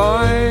sea,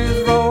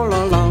 boys, roll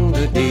along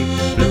the deep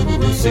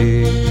blue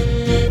sea.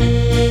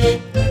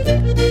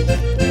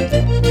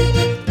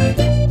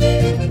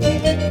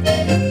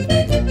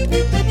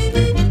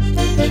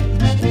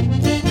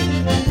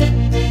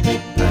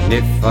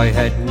 If I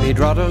had me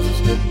druthers,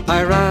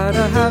 I'd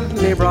rather have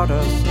me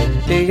brothers,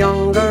 the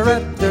younger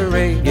at the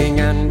rigging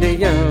and the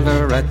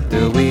elder at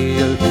the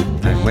wheel.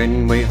 And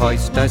when we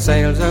hoist our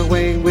sails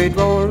away, we'd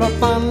roll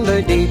up on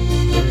the deep,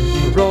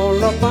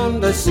 roll up on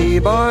the sea,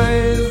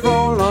 boys,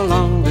 roll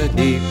along the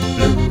deep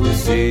blue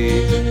sea.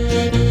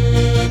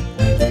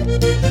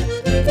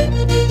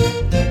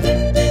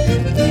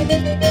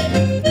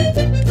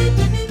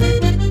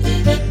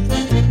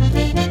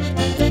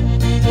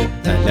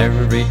 And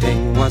everything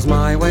was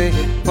my way,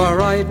 for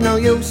I'd no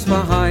use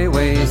for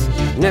highways.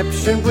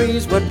 Neptune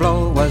breeze would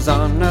blow us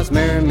on as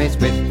mermaids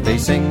witly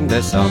sing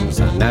the songs,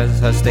 and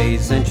as her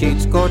stays and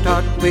sheets go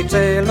taut, we'd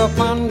sail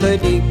upon the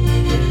deep.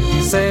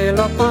 Sail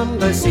up on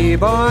the sea,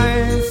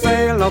 boys,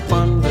 sail up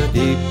on the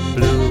deep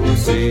blue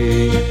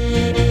sea.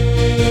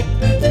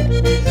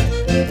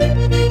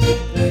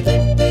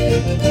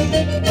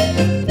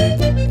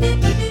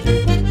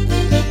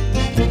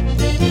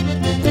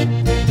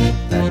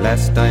 At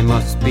last I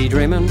must be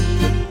dreaming,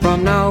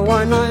 from now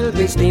on I'll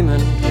be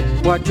steaming.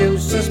 What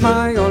use is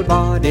my old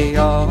body,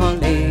 oh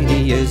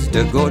lady, is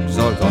the goods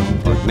all gone.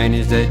 But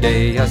many's the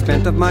day I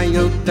spent of my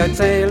youth that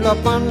sail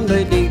up on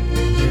the deep.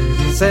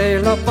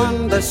 Sail up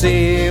on the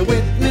sea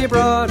with me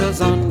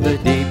brothers on the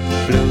deep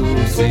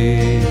blue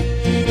sea.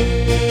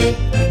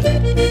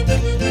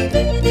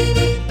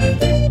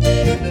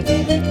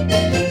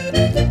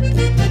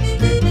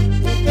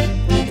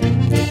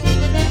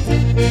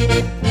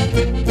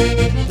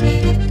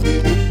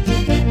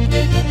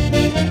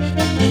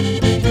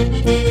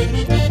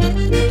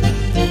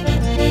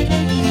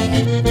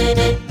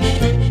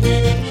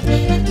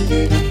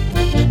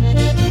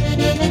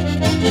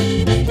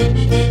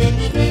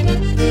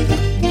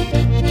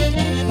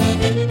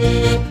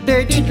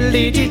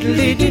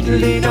 Diddly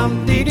diddly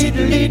dum,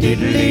 diddly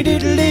diddly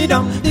diddly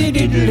dum,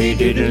 diddly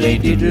diddly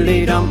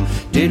diddly dum,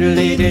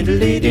 diddly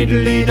diddly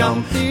diddly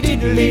dum,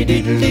 diddly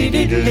diddly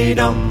diddly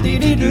dum,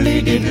 diddly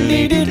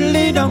diddly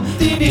diddly dum,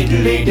 diddly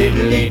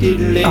diddly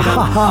diddly dum,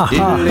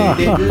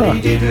 diddly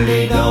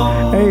diddly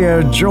dum.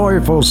 A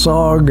joyful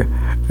song,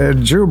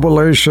 and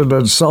jubilation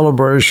and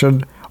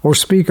celebration. Oh,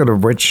 speaking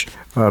of which,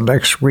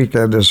 next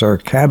weekend is our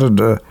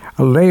Canada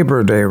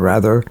Labor Day,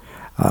 rather.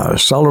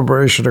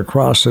 Celebration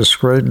across this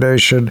great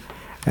nation,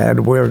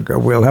 and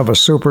we'll have a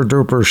super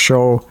duper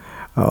show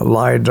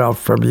lined up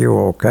from you,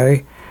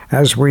 okay?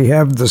 As we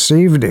have this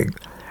evening,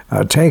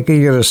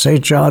 taking you to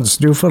St. John's,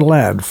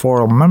 Newfoundland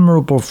for a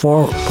memorable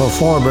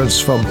performance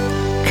from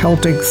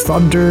Celtic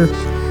Thunder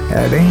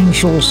and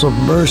Angels of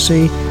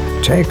Mercy.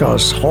 Take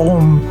us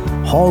home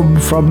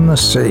from the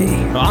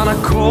sea. On a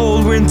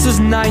cold winter's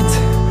night,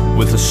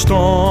 with a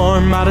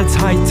storm at its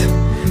height,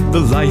 the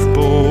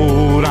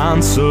lifeboat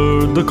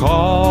answered the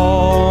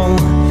call.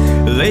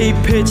 They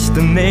pitched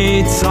and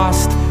they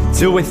tossed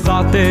till we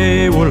thought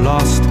they were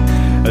lost,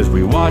 as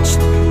we watched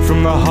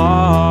from the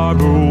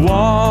harbor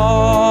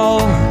wall.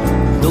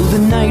 Though the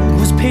night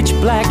was pitch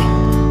black,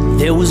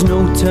 there was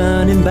no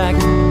turning back,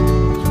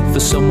 for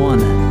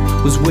someone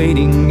was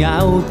waiting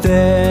out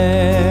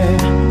there.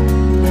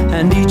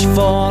 And each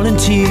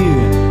volunteer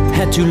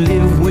had to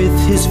live with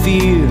his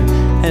fear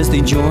as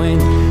they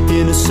joined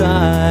in a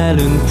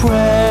silent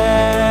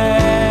prayer.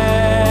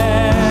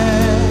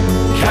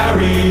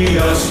 Carry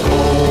us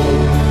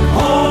home,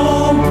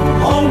 home,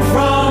 home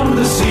from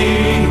the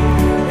sea.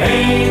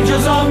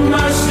 Angels of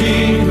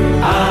mercy,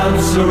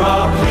 answer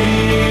our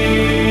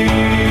plea.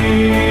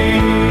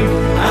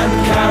 And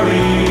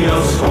carry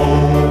us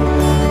home,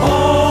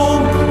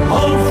 home,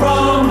 home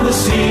from the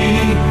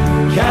sea.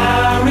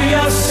 Carry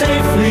us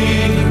safely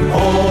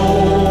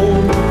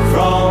home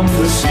from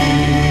the sea.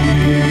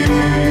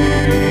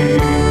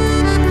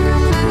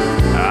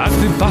 As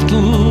they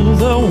battled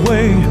their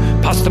way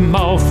past the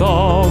mouth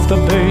of the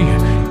bay,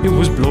 it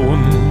was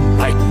blowing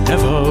like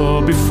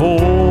never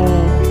before.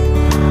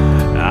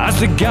 As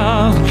they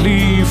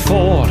gallantly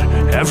fought,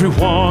 every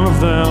one of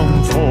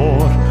them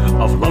thought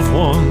of loved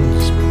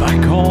ones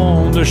back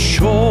on the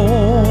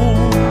shore.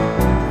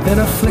 Then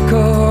a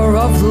flicker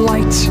of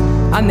light,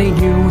 and they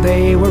knew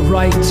they were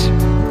right.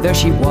 There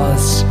she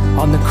was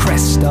on the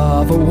crest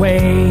of a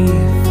wave.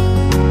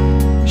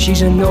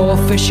 She's in no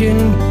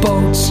fishing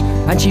boat,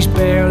 and she's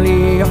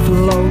barely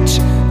afloat.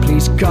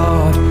 Please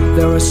God,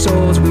 there are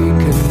souls we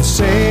can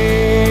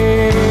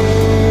save.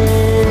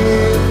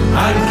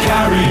 And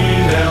carry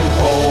them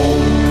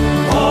home,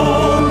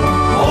 home,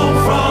 home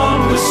from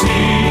the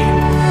sea.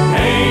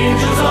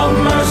 Angels of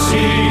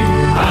mercy,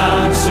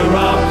 answer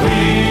our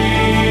plea.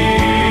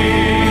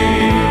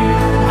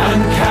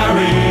 And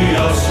carry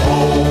us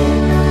home,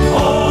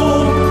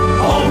 home,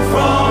 home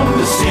from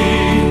the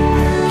sea.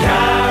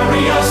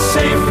 Carry us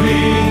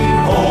safely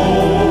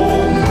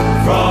home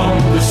from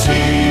the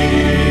sea.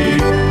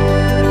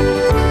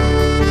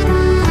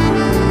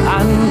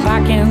 And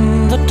back in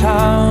the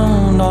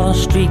town, on a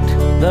street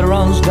that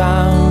runs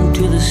down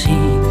to the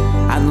sea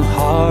and the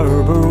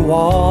harbor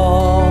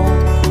wall,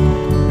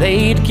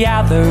 they'd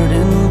gathered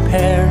in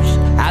pairs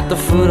at the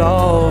foot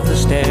of the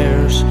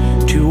stairs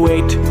to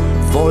wait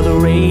for the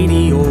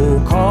radio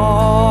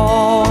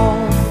call.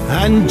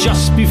 And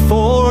just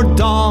before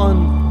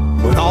dawn,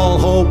 when all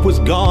hope was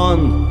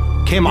gone,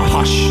 came a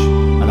hush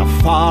and a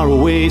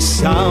faraway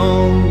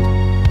sound.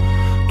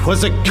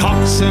 'Twas a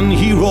coxswain,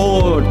 he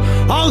roared,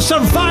 "All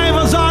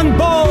survivors on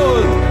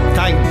board!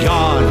 Thank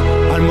God,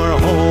 and we're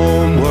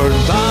homeward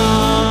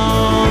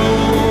bound."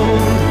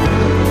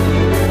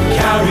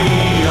 Carry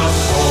us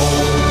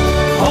home,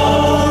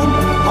 home,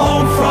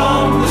 home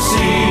from the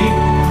sea.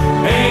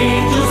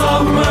 Angels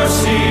of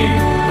mercy,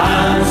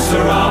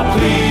 answer our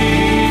plea.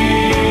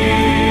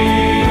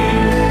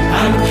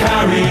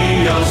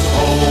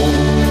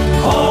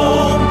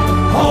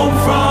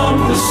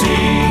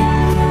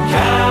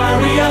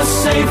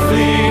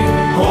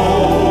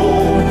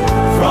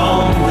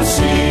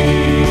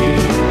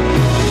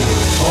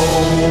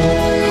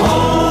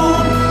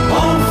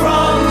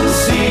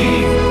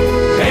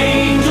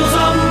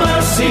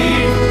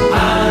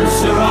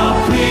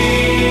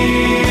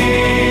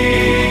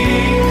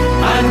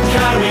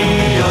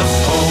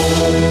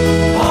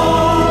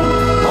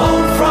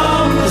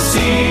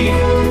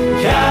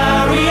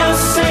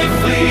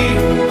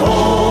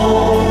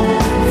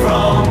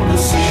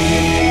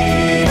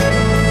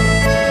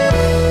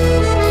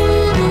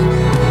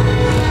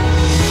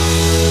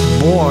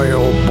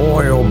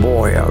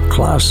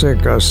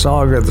 classic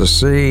Song of the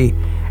Sea,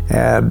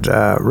 and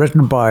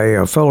written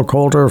by Phil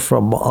Coulter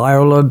from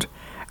Ireland.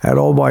 And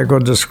oh my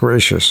goodness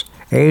gracious,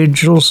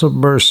 Angels of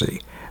Mercy,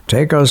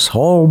 take us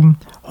home,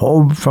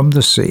 home from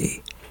the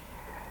sea,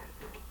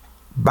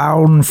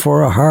 bound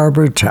for a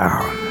harbor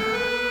town,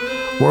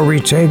 where we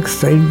take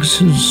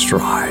things in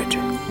stride.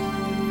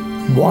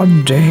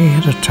 One day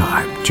at a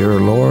time, dear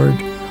Lord,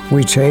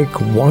 we take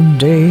one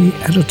day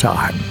at a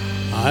time.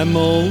 I'm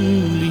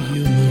only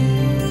human.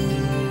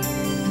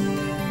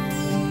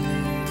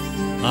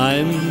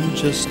 I'm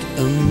just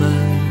a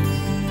man.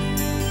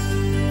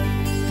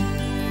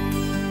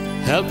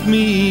 Help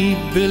me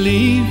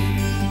believe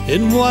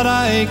in what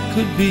I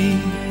could be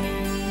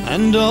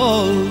and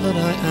all that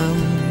I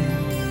am.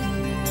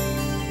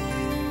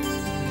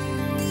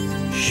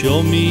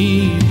 Show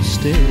me the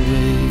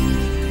stairway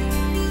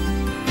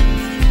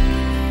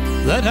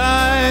that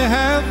I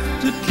have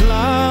to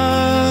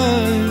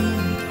climb.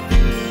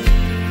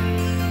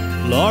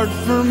 Lord,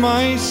 for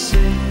my sake,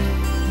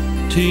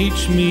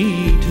 teach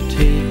me to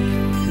take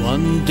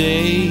one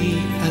day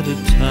at a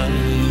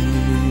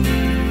time.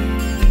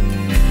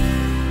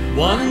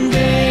 One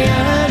day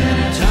at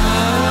a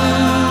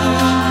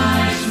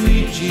time,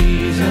 sweet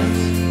Jesus,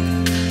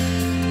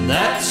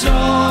 that's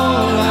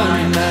all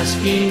I'm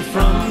asking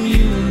from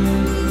you.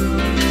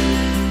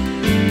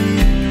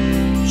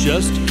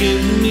 Just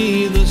give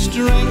me the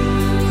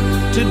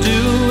strength to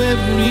do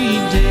every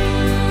day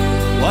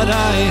what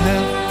I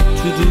have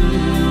to do.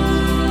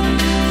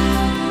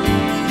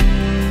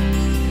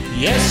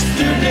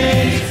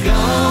 Yesterday's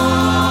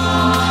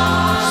gone,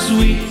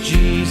 sweet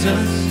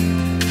Jesus,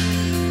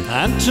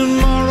 and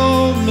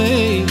tomorrow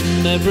may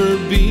never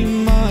be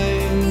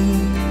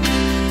mine.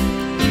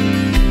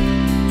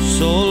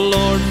 So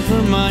Lord,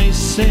 for my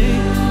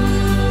sake,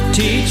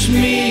 teach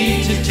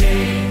me to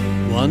take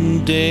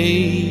one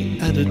day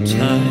at a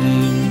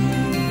time.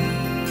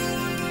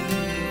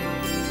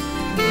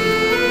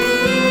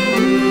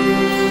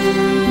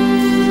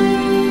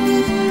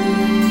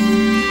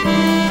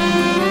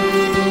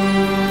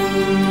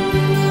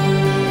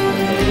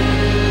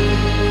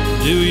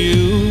 Do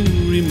you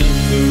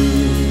remember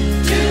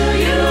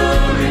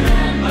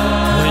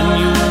when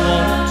you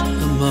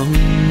walked among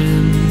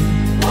men?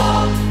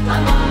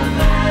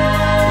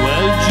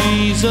 Well,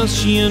 Jesus,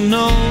 you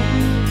know,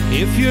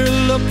 if you're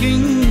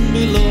looking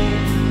below,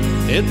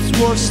 it's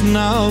worse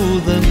now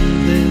than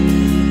then.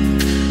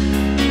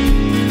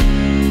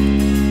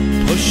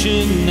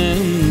 Pushing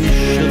and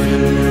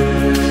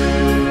shoving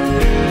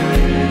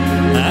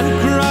and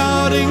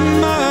crowding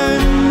my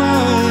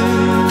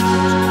mind.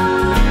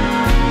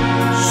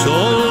 So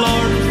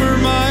Lord, for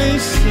my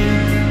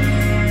sake,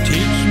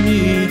 teach me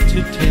to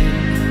take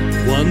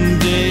one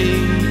day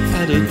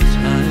at a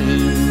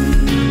time.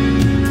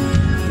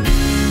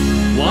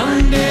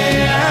 One day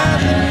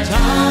at a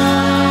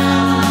time,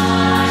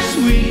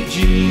 sweet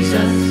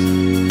Jesus,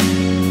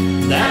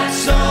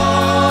 that's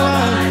all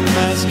I'm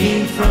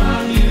asking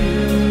from you.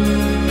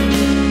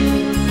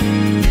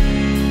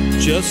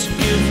 Just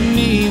give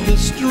me the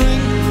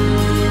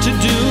strength to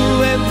do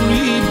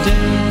every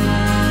day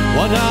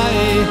what I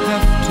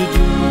have to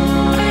do.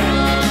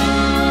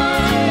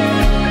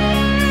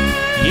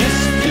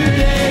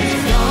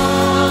 Yesterday's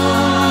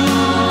gone,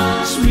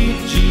 sweet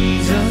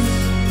Jesus,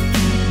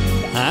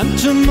 and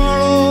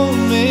tomorrow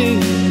may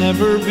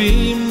never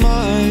be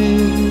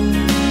mine.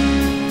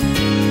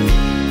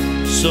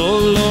 So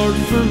Lord,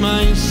 for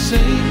my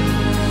sake,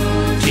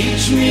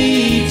 teach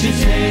me to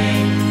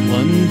take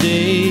one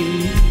day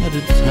at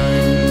a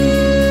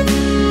time.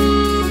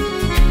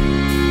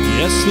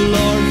 Yes,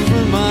 Lord,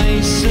 for my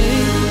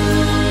sake,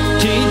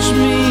 teach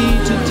me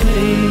to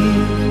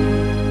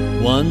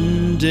take one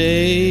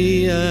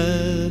day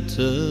at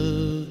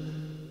a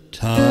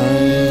time.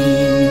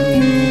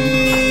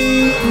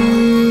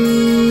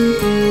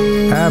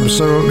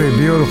 Absolutely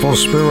beautiful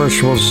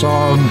spiritual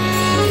song.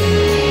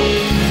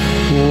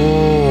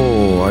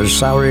 Oh, a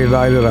Saturday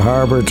night at a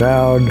harbor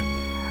town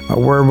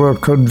where we'll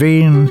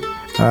convene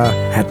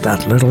at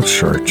that little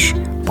church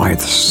by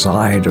the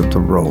side of the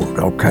road,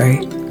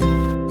 okay?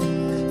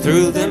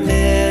 Through the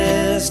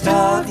mist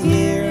of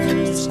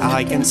years,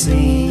 I can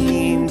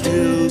seem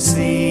to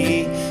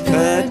see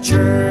the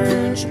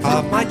church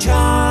of my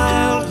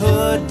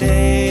childhood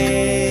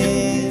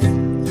days,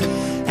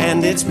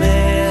 and its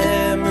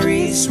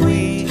memories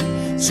sweet,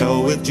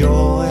 so with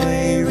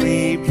joy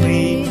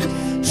replete,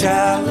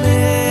 shall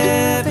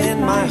live in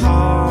my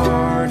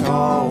heart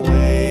always.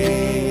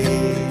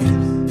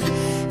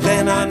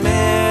 Then on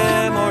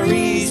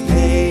memory's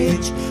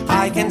page,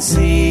 I can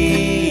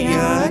see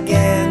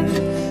again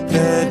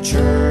the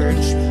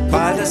church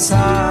by the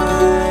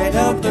side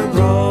of the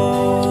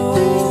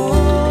road,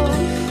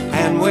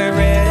 and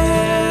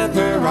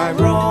wherever I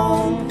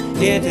roam,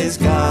 it is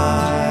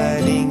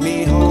guiding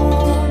me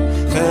home.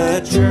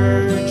 The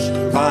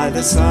church by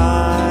the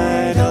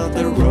side of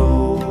the road.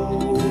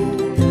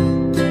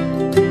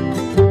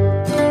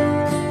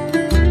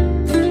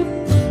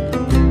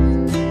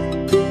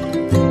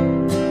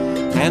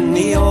 And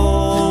the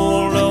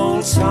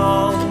old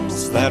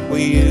songs that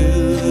we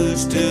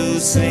used to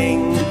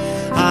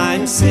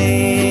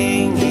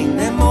singing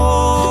them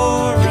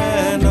o'er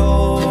and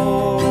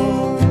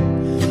o'er.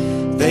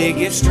 They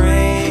give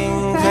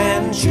strength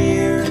and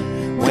cheer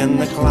when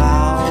the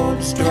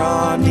clouds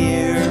draw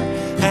near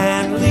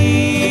and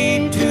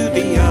lead to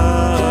the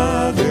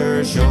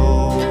other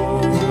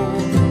shore.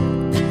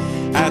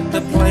 At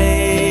the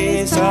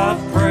place of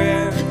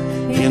prayer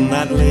in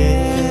that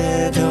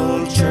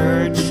little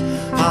church,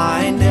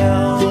 I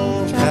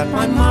knelt at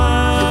my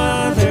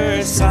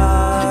mother's side.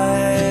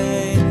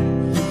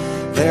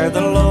 There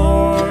the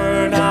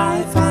Lord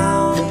I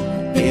found,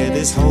 it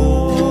is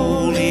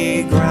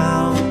holy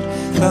ground,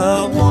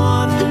 the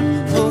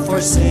one who for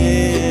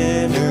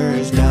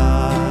sinners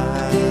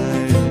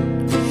died.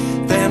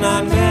 Then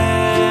on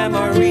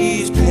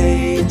memory's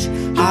page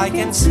I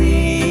can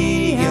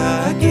see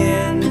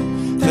again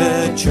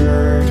the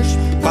church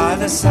by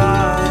the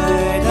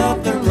side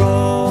of the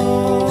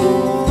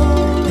road.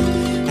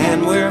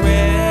 And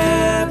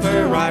wherever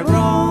I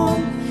roam,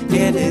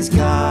 it is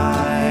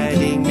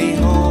guiding me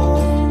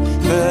home,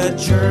 the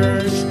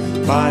church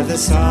by the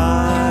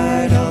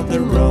side of the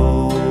road.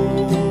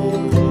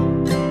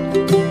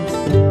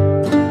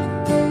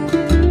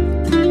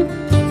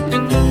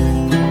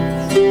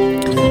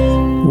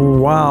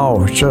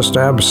 Wow, just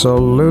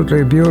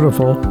absolutely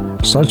beautiful.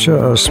 Such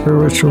a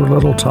spiritual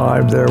little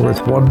time there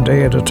with One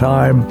Day at a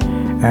Time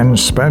and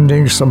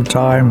spending some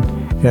time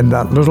in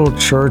that little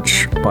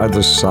church by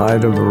the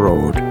side of the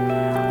road.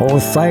 Oh,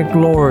 thank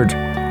Lord,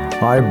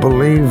 I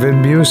believe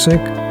in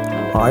music,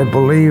 I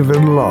believe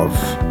in love,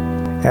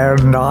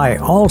 and I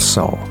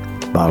also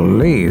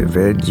believe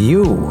in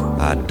you.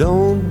 I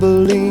don't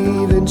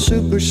believe in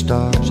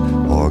superstars,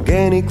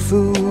 organic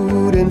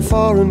food and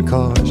foreign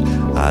cars.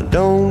 I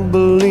don't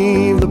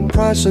believe the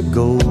price of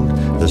gold,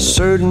 the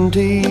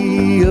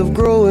certainty of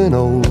growing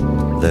old,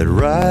 that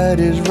right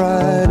is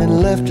right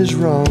and left is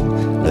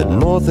wrong, that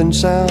north and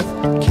south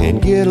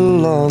can't get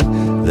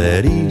along,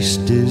 that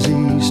east is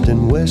east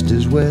and west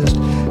is west,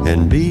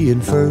 and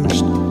being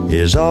first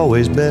is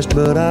always best.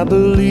 But I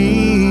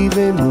believe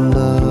in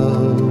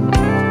love,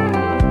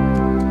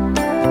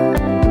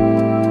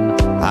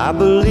 I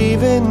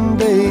believe in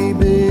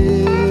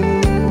babies,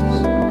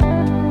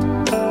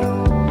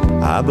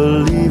 I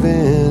believe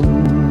in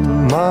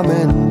mom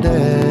and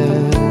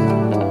dad,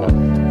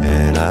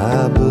 and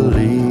I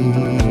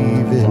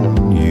believe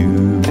in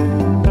you.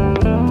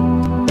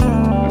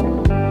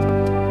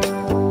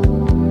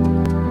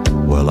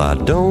 Well, I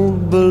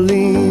don't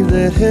believe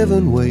that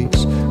heaven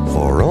waits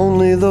for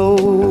only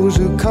those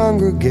who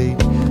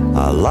congregate.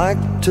 I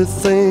like to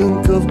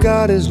think of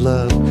God as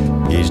love.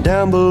 He's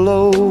down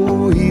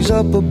below, He's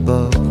up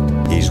above.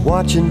 He's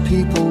watching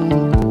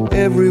people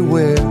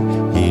everywhere.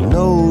 He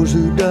knows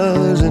who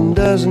does and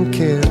doesn't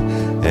care.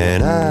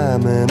 And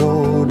I'm an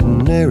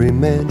ordinary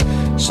man.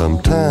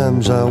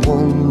 Sometimes I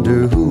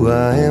wonder who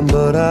I am,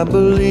 but I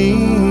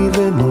believe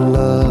in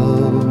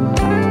love.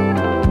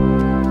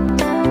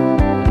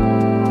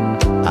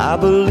 I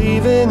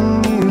believe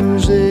in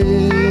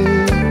music,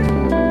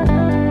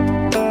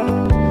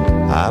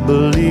 I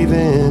believe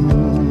in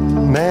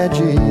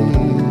magic,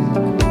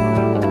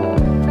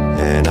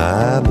 and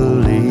I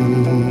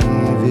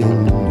believe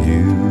in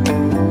you.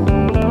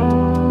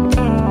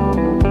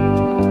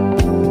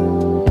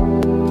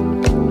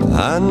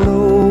 I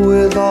know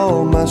with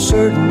all my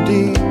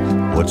certainty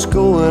what's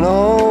going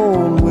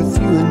on with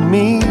you and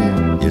me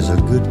is a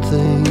good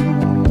thing.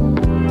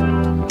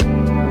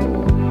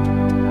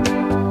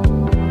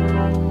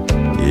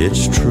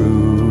 It's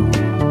true,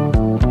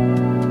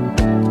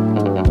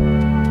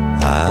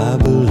 I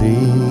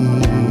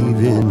believe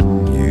in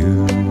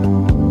you.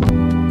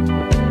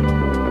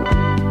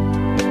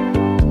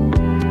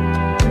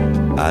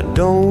 I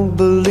don't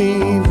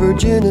believe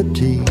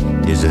virginity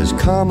is as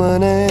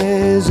common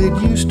as it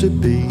used to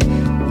be.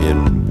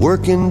 In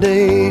working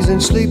days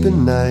and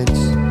sleeping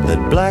nights,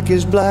 that black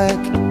is black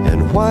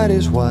and white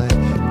is white,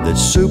 that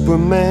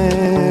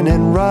Superman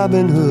and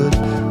Robin Hood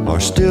are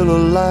still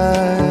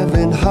alive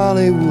in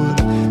Hollywood,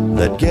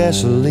 that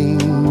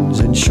gasoline's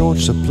in short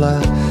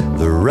supply,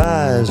 the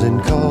rising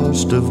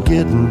cost of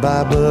getting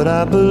by. But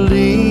I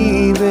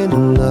believe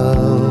in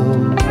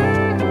love,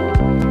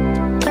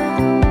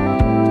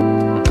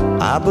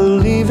 I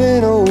believe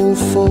in old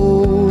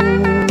folks,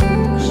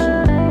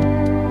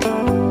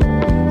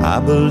 I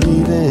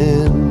believe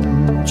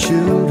in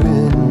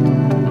children,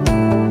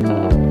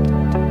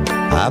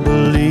 I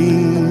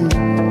believe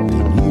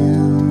in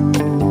you,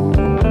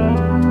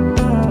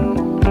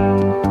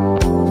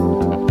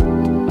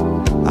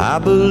 I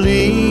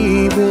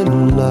believe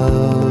in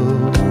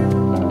love,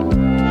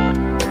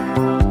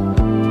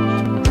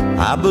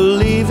 I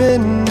believe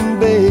in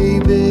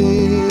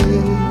babies,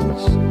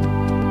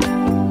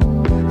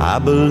 I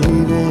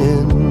believe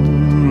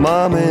in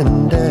mom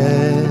and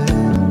dad,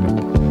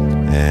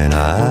 and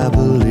I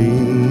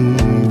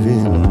believe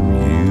in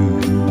you.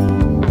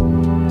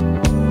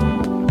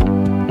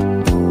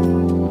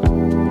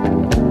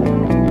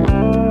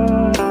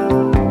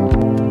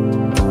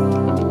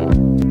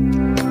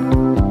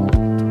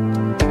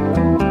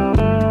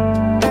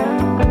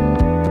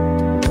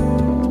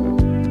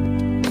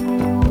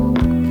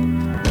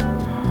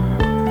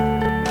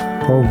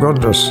 Oh,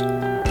 goodness.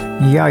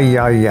 Yeah,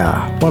 yeah,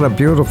 yeah. What a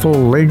beautiful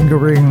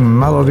lingering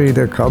melody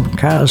to come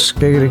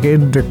cascading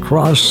in to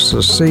cross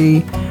the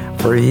sea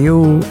for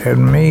you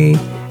and me,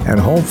 and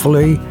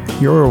hopefully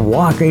you're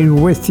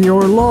walking with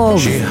your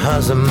love. She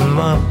has a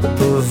mop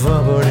of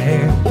auburn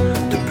hair,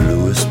 the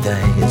bluest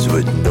eyes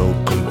with no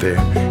compare,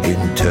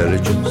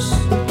 intelligence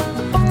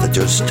that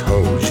just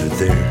holds you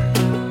there.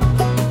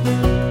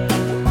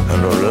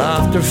 And her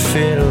laughter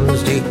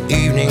fills the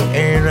evening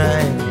air.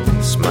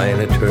 I smile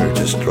at her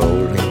just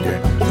strolling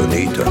there. No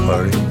need to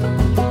hurry,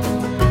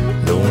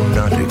 no,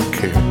 not to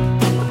care.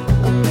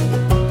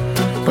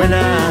 When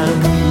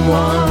I'm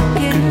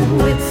walking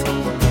with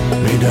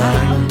me,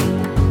 darling,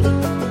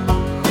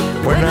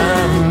 when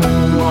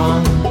I'm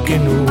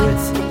walking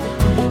with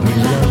me,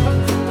 love,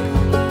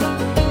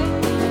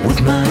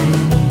 with my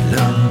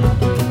love.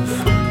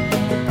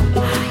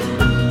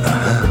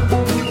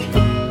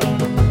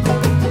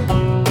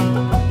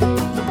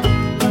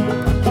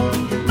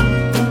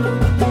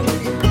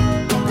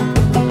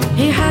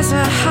 He has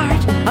a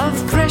heart of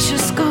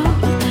precious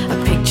gold, a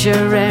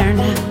picture rare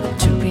now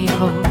to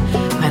behold.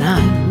 When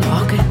I'm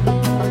walking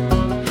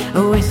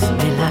with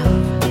me,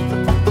 love,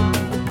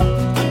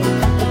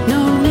 no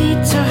need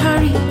to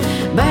hurry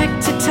back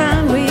to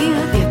town.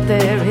 We'll get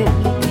there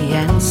in the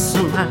end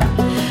somehow.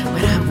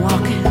 When I'm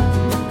walking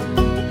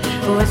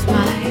with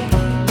my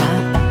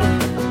love,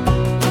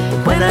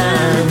 when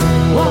I'm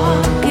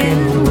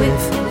walking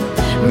with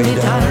me,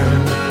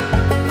 darling,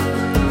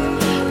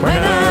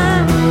 when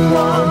I'm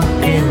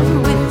walking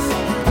with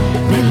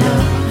me,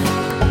 love,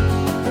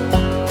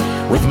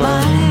 with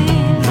my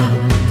love.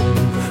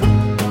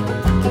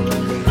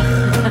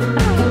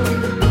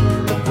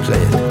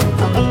 Play it.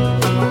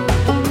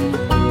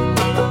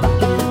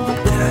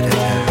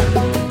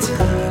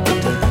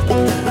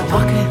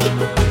 Walking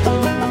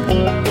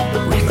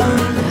with my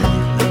love.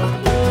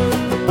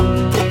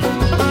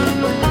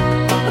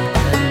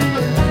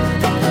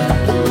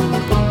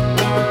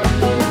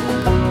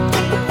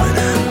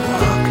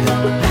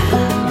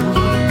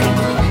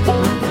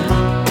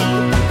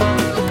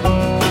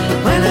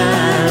 When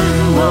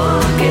I'm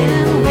walking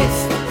with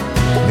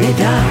me,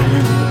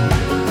 darling,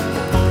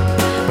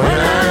 when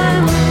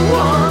I'm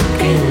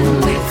walking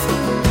with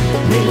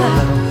me,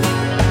 love,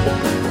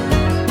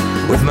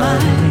 with my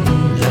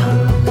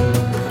love.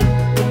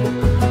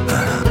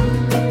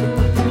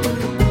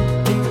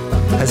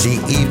 As the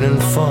evening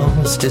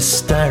falls to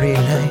starry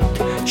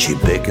night, she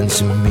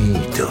beckons me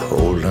to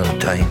hold on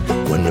tight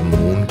when the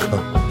moon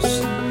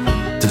comes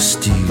to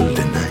steal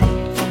the night.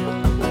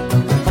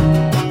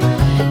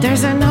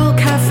 There's an old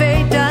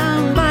cafe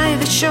down by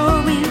the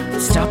shore. We'll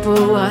stop a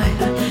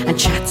while and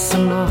chat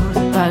some more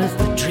about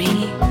the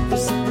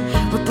dreams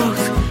we're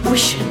both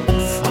wishing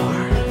for.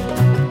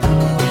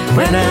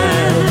 When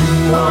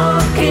I'm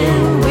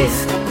walking with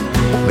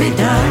me,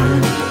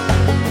 darling,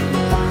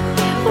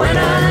 when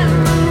I'm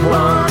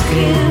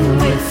walking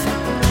with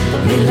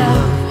me,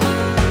 love,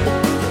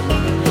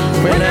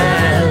 when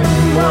I'm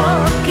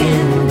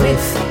walking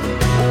with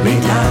me,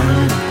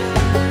 darling,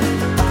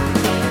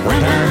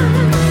 when I'm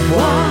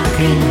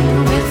walking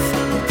with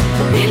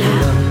me,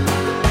 love,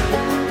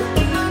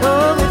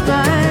 oh, with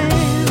my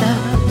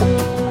love,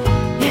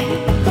 yeah.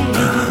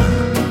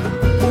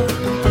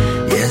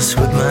 Yes,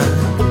 with my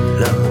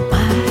love.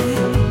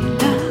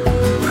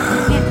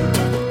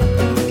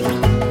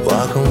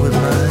 Walking with my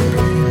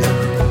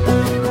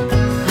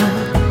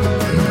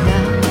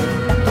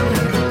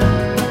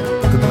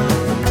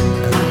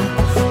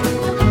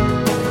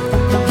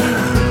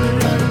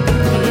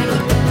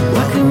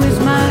Walking with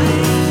my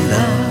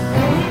love.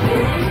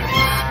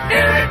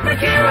 Eric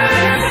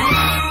MacEwen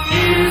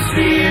is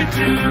here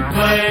to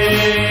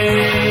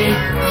play.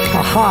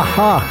 Ha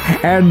ha!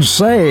 And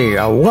say,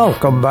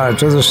 welcome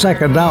to the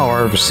second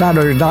hour of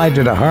Saturday Night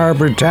in a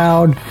Harbor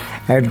Town,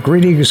 and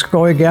greetings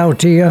going out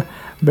to you.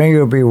 May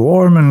you be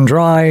warm and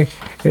dry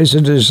is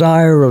a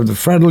desire of the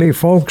friendly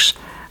folks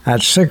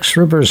at Six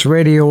Rivers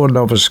Radio in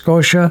Nova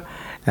Scotia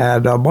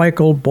and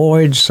Michael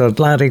Boyd's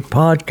Atlantic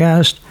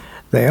Podcast.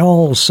 They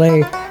all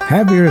say,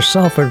 have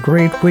yourself a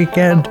great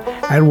weekend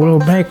and we'll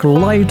make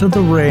light of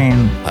the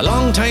rain. A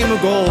long time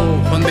ago,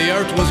 when the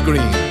earth was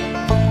green,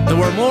 there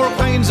were more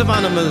kinds of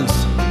animals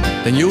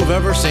than you've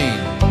ever seen.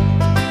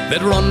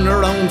 They'd run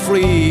around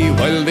free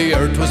while the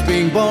earth was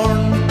being born,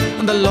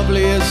 and the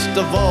loveliest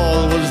of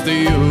all was the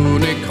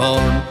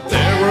unicorn.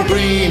 There were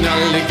green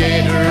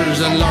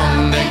alligators and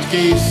long-necked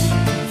geese,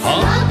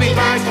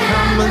 humpy-backed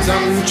camels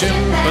and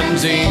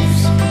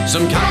chimpanzees,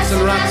 some cats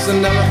and rats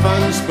and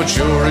elephants, but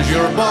sure as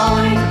you're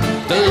born,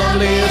 the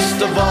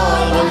loveliest of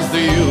all was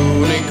the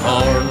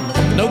unicorn.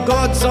 Now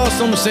God saw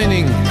some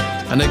sinning,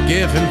 and it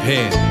gave him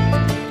pain.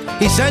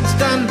 He said,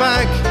 stand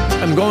back,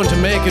 I'm going to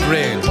make it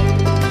rain.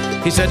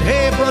 He said,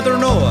 hey brother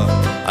Noah,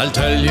 I'll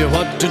tell you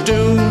what to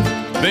do.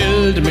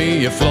 Build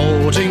me a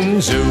floating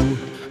zoo,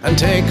 and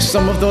take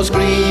some of those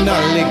green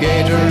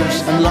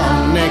alligators and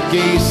long-necked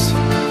geese,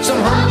 some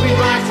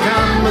humpy-backed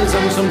camels camels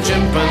and some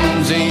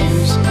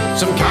chimpanzees,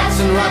 some cats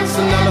and rats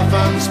and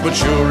elephants, but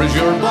sure as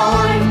you're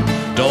born,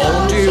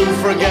 don't you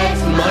forget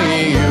my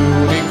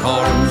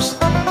unicorns.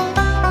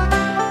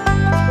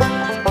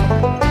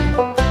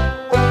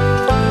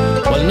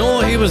 Well,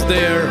 Noah, he was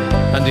there,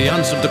 and he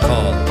answered the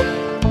call,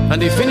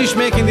 and he finished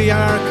making the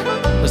ark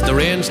as the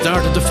rain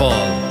started to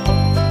fall.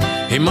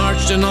 He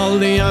marched in all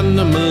the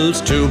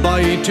animals 2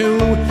 by 2,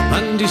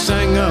 and he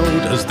sang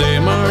out as they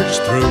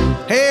marched through.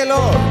 Hey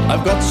Lord,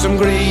 I've got some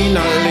green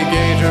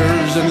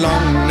alligators and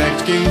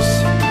long-necked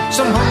geese,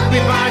 some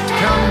humpy-backed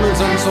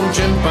camels and some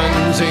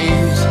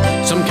chimpanzees,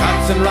 some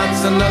cats and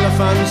rats and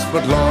elephants,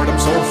 but Lord, I'm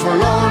so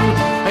forlorn,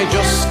 I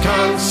just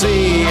can't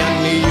see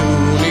any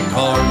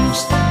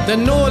unicorns.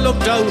 Then Noah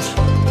looked out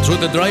through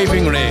the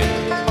driving rain.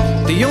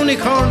 The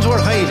unicorns were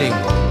hiding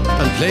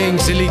and playing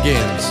silly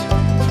games.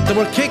 They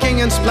were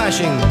kicking and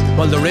splashing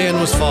while the rain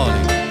was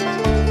falling.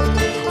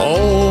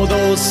 Oh,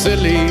 those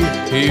silly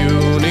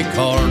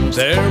unicorns.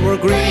 There were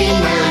green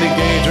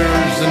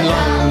alligators and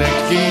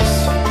long-necked geese,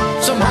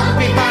 some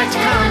humpy-backed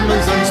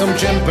camels and some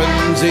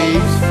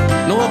chimpanzees.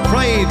 Noah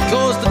cried,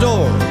 close the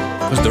door,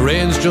 'cause the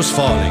rain's just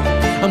falling,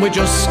 and we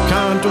just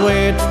can't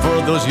wait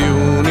for those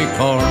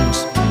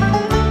unicorns.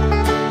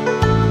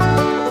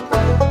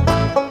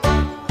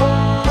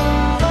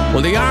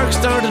 Well, the ark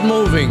started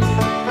moving,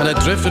 and it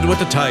drifted with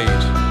the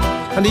tide.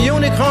 And the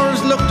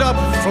unicorns looked up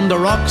from the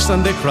rocks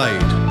and they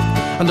cried.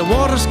 And the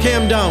waters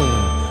came down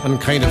and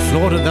kind of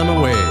floated them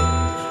away.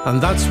 And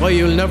that's why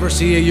you'll never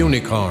see a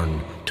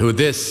unicorn to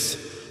this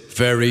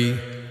very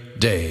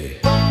day.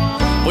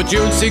 But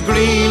you'll see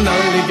green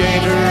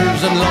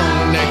alligators and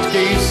long-necked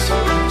geese,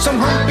 some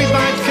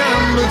humpy-backed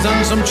camels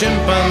and some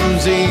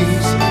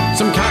chimpanzees,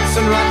 some cats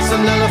and rats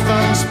and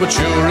elephants, but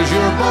sure as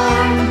you're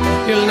born,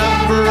 you'll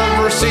never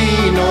ever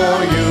see no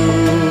unicorn.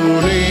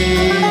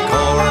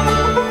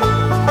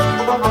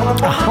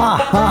 Ha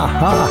ha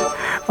ha!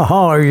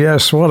 Oh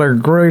yes, what a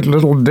great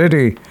little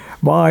ditty.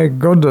 My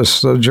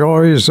goodness, the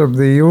joys of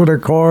the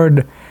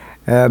unicorn.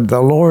 And the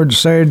Lord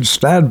said,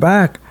 stand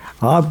back,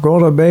 I'm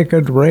going to make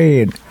it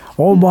rain.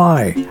 Oh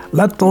my,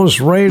 let those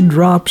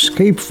raindrops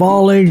keep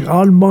falling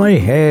on my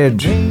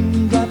head.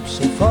 Raindrops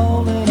are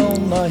falling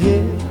on my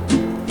head,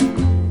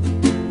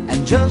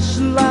 and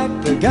just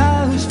like the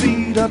guy whose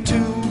feet are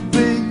too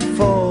big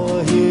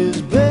for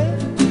his bed,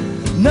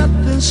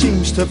 nothing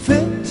seems to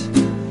fit.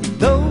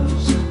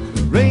 Those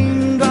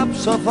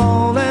raindrops are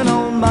falling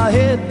on my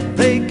head,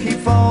 they keep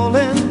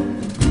falling.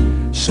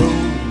 So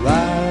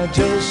I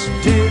just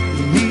did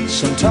me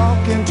some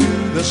talking to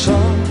the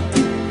sun,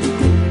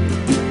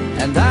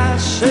 and I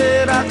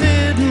said I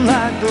didn't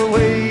like the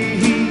way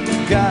he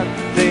got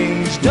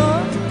things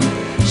done,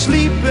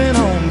 sleeping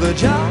on the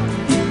job.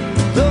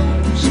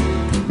 Those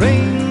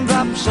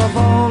raindrops are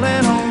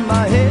falling on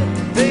my head,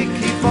 they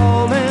keep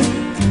falling.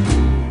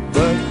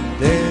 But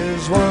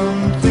there's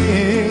one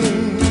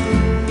thing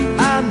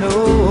I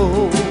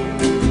know,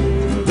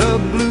 the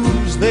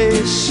blues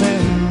they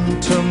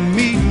send to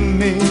meet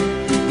me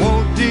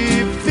won't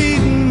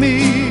defeat me.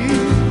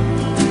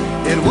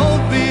 It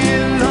won't be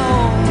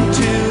long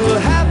till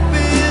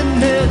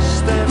happiness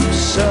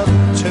steps up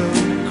to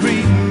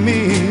greet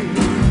me.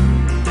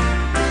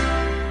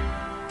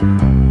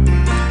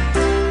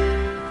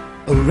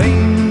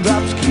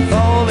 Raindrops keep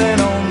falling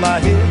on my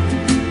head,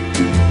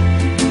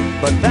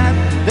 but that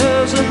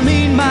doesn't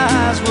mean my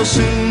eyes will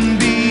soon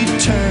be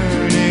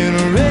turning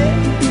red.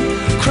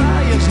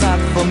 Crying's not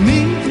for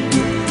me,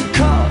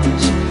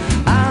 'cause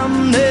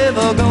I'm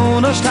never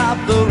gonna stop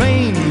the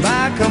rain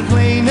by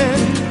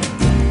complaining,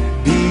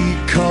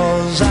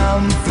 because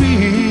I'm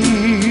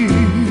free.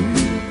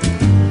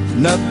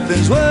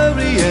 Nothing's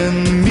worrying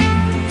me.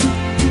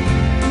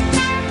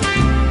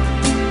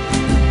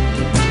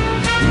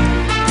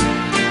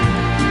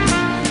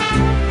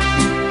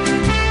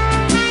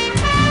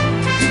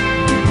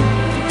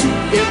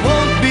 It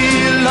won't be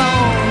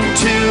long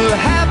till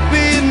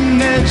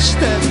happiness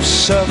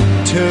steps up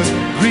to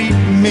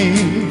greet me.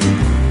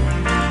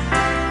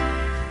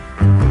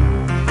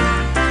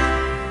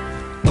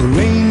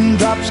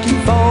 Raindrops keep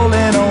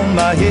falling on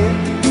my head,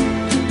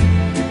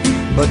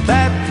 but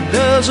that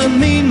doesn't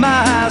mean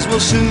my eyes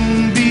will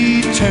soon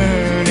be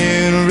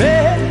turning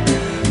red.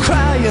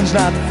 Crying's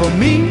not for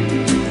me,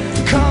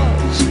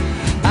 'cause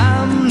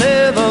I'm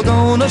never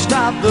gonna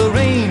stop the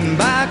rain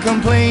by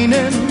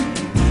complaining,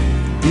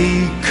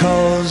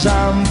 because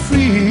I'm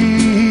free.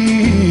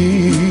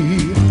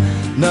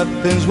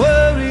 Nothing's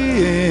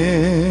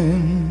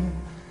worrying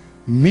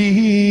me.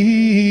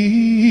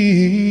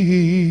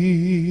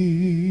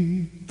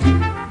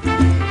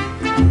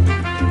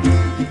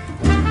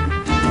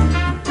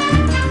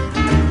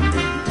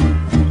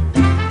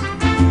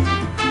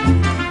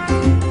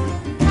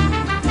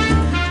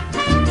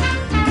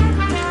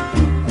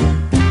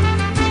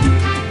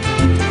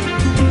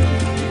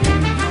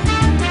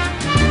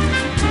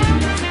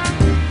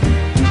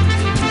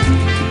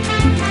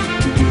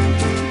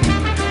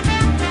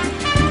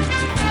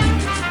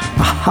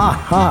 Ha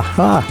ha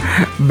ha!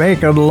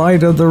 Making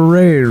light of the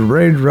rain.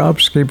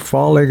 Raindrops keep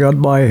falling on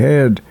my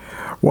head.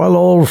 Well,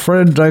 old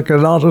friend, I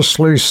can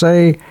honestly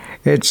say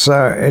it's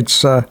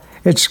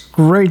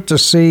great to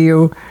see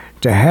you,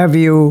 to have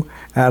you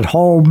at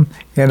home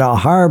in a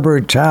harbor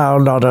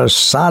town on a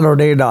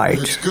Saturday night.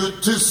 It's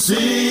good to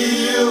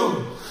see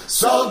you,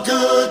 so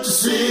good to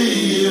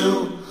see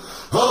you.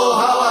 Oh,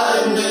 how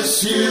I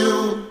miss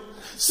you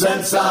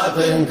since I've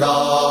been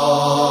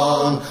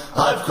gone.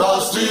 I've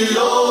crossed the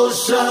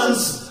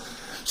oceans,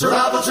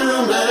 traveled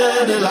through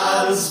many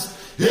lands.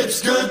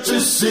 It's good to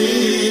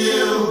see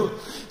you,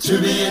 to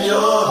be in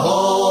your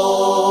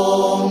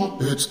home.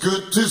 It's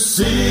good to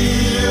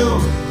see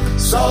you,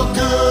 so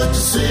good to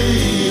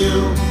see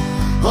you.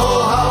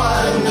 Oh, how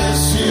I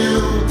miss you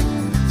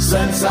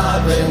since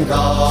I've been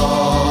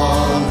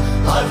gone.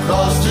 I've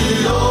crossed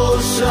the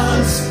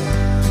oceans,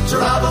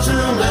 traveled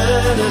through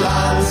many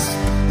lands.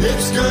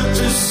 It's good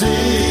to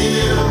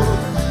see you,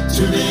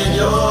 to be in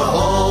your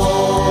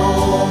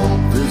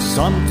home. There's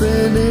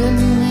something in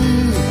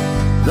me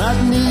that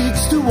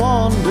needs to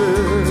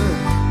wander.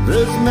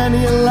 There's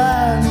many a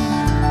land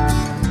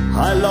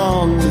I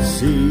long to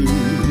see.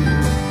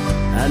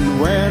 And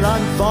when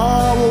I'm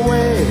far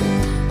away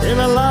in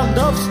a land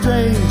of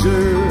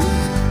strangers,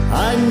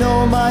 I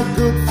know my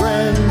good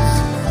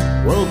friends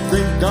will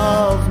think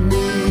of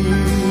me.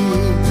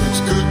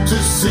 It's good to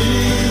see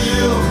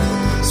you,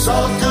 so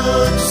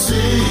good to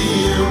see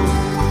you.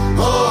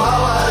 Oh,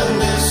 how I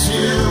miss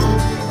you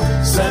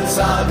since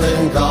I've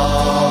been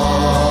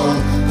gone.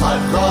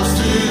 I've crossed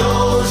the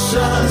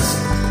oceans,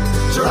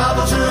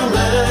 traveled through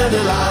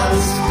many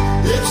lands.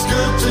 It's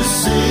good to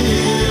see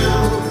you,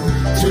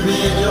 to be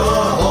in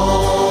your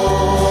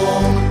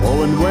home.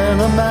 Oh, and when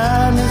a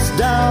man is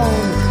down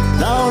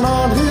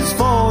on his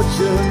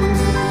fortune,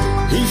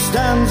 he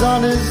stands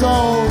on his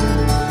own,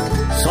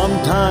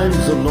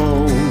 sometimes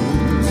alone.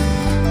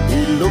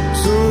 He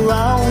looks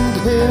around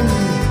him,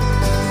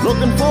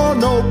 looking for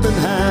an open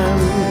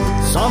hand.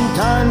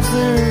 Sometimes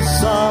there's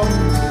some,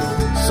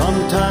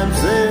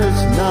 sometimes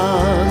there's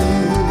none.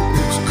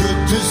 It's good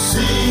to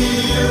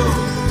see you,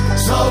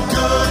 so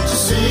good to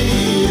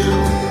see you.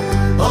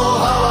 Oh,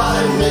 how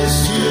I miss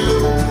you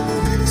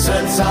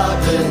since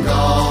I've been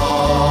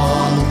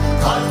gone.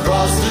 I've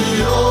crossed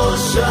the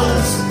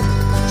oceans,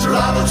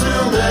 traveled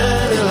through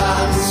many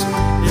lands.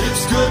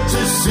 It's good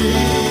to see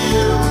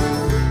you,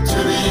 to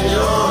be in your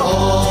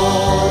home.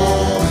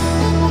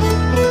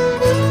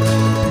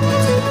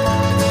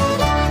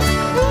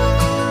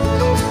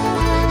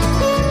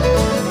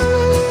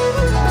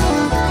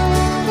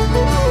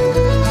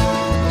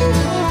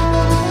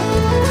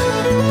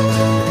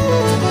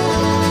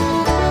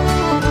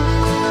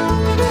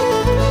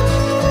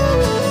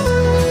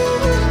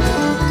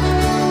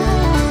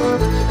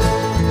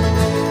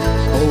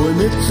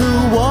 It's a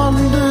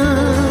wonder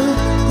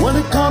when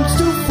it comes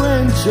to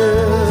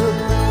friendship.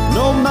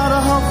 No matter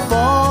how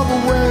far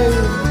away,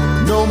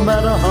 no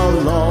matter how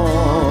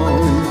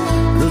long,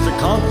 there's a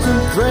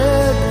constant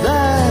thread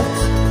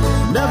that's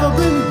never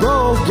been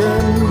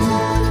broken.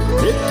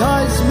 It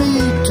ties me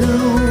to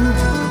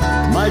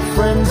my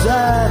friends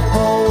at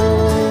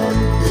home.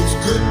 It's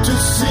good to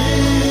see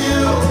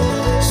you,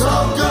 so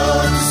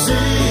good to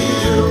see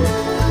you.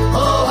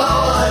 Oh, how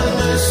I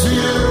miss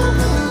you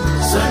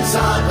since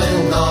I've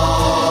been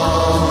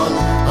gone.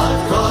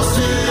 I've crossed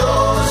the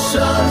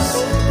oceans,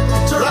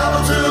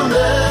 traveled through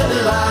many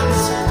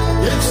lands.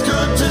 It's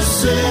good to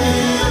see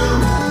you,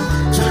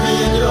 to be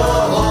in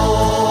your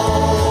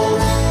home.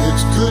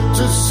 It's good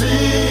to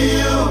see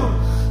you,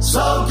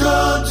 so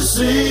good to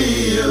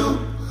see you.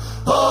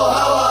 Oh,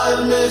 how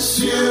I miss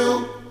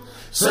you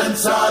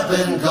since I've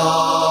been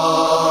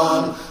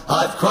gone.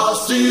 I've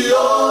crossed the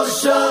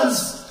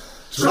oceans,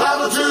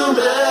 traveled through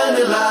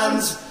many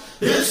lands.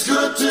 It's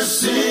good to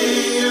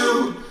see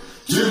you,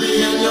 to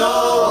be in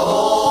your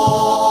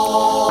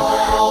home.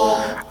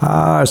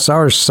 Ah, it's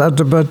our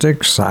sentiment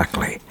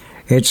exactly.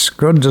 It's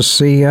good to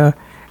see you,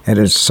 and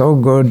it's so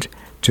good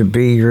to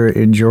be here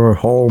in your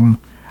home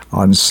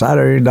on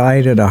Saturday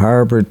night in a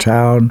harbor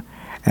town.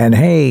 And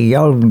hey,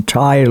 young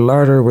Ty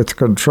Larder with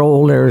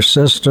Control Air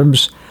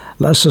Systems,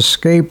 let's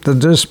escape the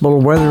dismal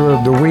weather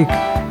of the week,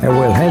 and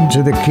we'll head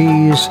to the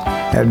Keys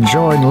and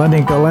join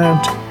Lenny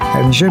Gallant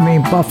and Jimmy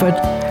Buffett,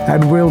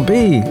 and we'll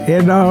be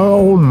in our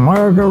own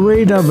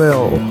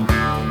Margaritaville.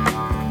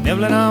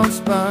 Nibbling on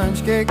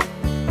sponge cake,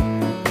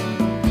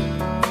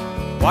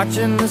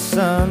 watching the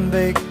sun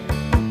bake.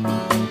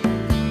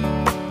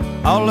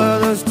 All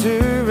of those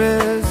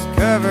tourists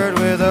covered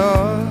with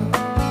oil,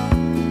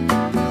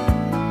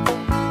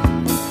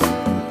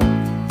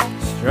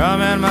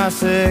 strumming my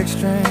six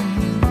string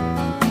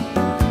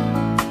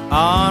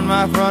on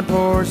my front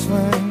porch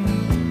swing.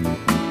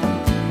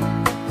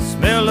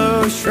 Smell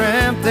those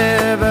shrimp,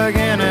 they're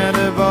beginning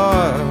to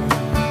boil.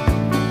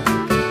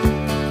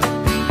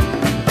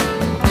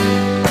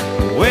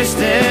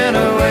 Wasting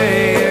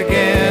away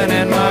again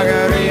in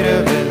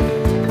Margaritaville,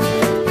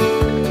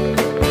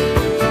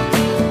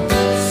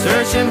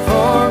 searching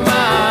for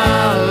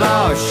my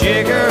lost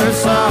sugar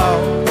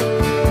salt.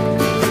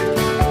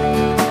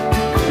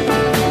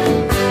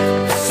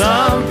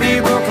 Some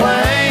people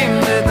claim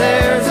that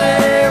there's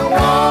a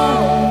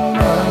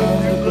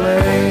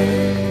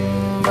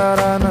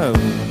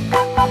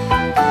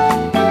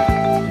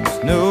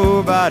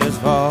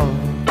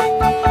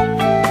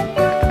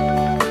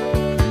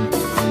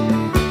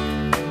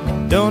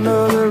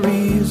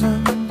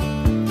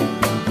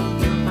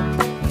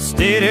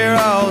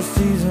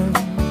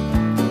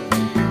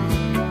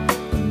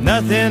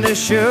nothing to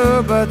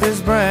show but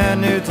this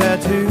brand new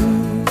tattoo.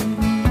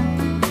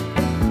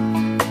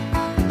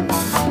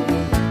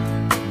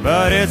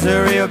 But it's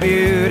a real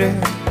beauty,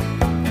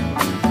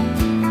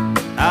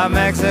 a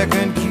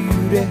Mexican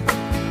cutie.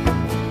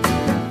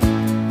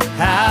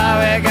 How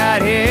it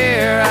got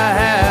here, I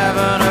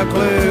haven't a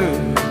clue.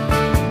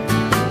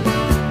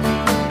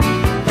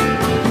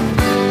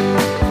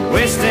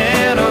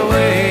 Wasting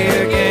away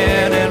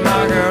again in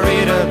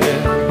Margaritaville,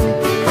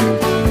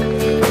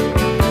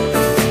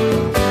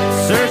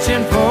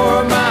 searching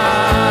for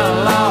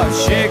my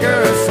lost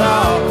sugar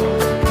salt.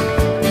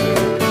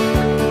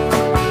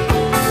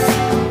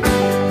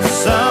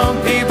 Some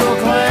people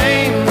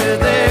claim that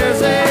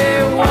there's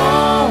a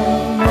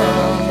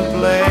woman to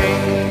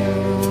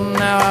blame.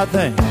 Now I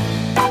think,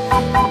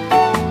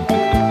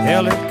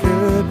 hell, it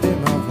could be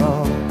my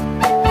fault.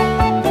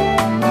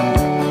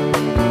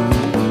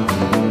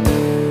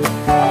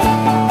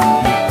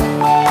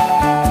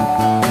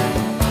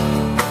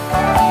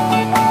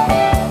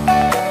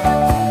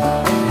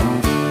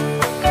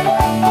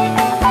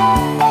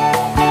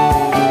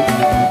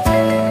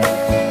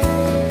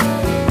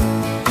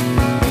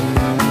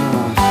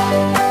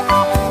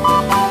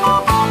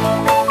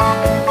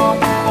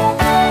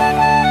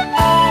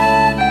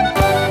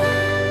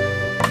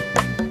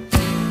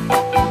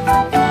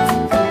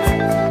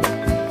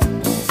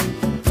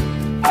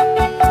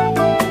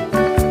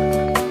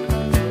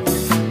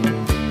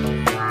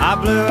 I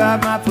blew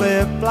out my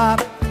flip-flop,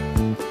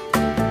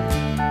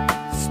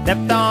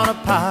 stepped on a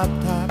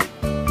pop-top,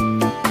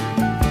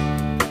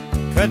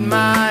 cut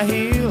my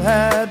heel,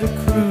 had to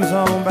cruise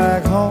on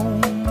back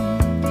home.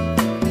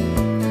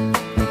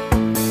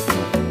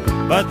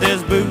 But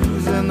there's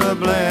booze in the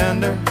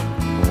blender,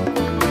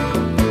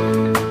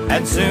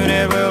 and soon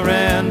it will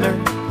render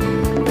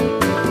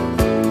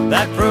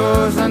that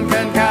frozen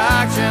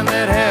concoction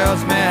that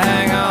helps me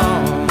hang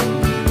on.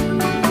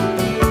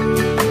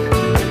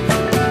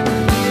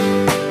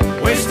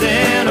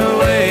 Wasting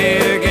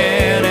away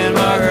again in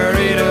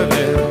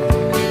Margaritaville,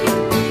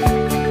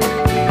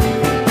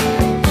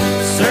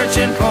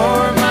 searching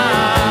for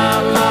my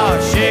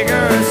lost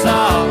sugar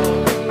salt.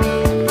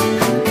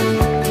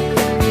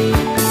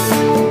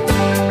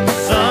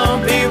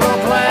 Some people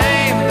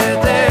claim that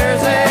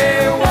there's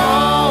a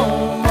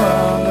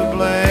woman to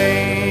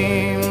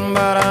blame,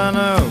 but I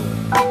know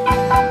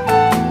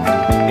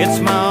it's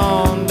my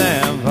own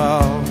damn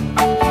fault.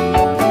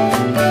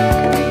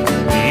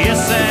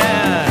 Yes,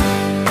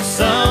 and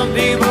some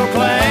people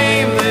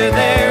claim that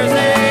there's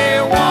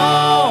a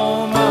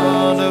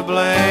woman to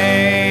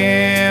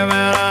blame,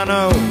 and I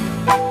know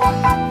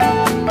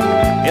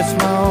it's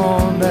my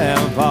own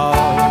damn fault.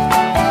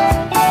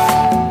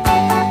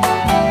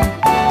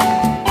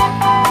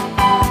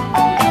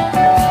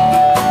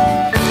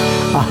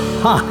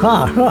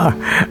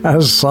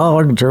 A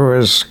song to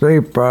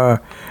escape the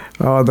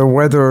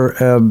weather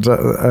and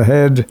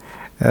ahead,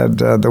 and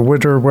the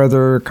winter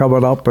weather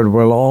coming up, and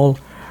we'll all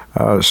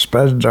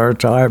spend our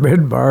time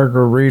in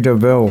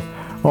Margaritaville.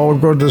 Oh,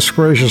 goodness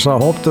gracious, I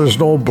hope there's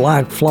no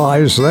black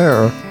flies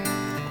there.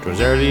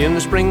 'Twas early in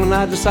the spring when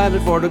I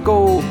decided for to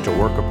go to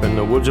work up in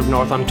the woods of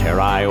North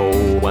Ontario.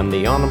 When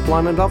the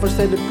unemployment office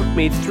said they put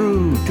me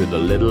through to the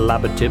little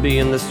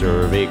Abitibi and the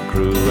survey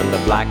crew. And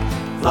the black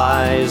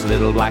flies,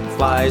 little black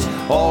flies,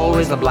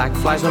 always the black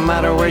flies no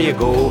matter where you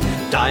go.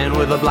 Dying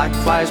with the black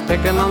flies,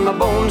 picking on the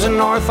bones in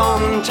North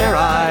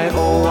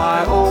Ontario.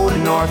 I-O,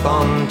 in North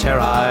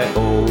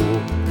Ontario.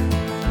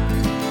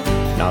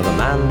 Now the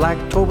man Black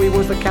Toby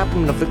was the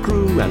captain of the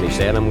crew, and he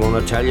said, I'm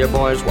gonna tell you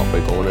boys what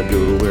we're gonna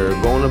do.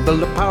 We're gonna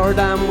build a power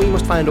dam, we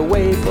must find a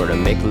way for to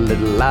make a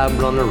little lab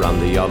run around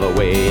the other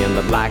way. And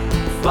the black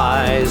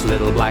flies,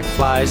 little black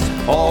flies,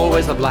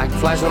 always the black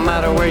flies no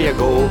matter where you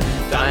go.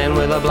 Dying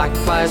with the black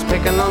flies,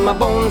 picking on my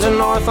bones in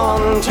North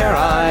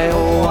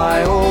Ontario.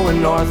 I-O,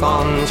 in North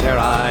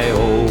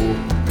Ontario.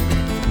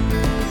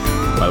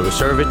 Well, we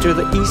serve it to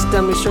the east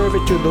and we serve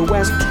it to the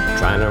west,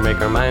 trying to make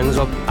our minds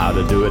up how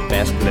to do it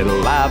best. Little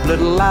lab,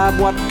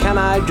 what can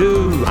I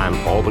do? I'm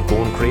all but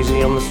going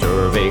crazy on the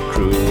survey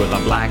crew. With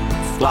the black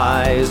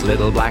flies,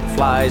 little black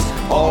flies,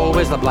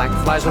 always the black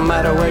flies no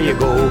matter where you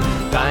go.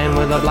 Dying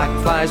with the black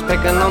flies,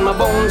 picking on my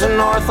bones in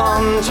North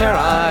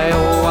Ontario.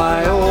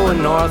 I-O,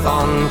 in North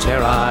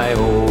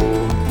Ontario.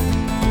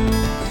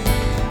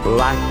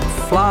 Black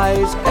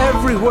flies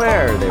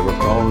everywhere. They were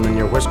crawling in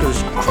your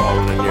whiskers,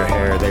 crawling in your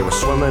hair. They were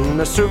swimming in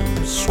the soup,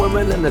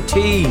 swimming in the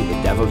tea.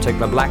 The devil take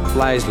the black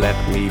flies, let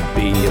me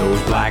be. Those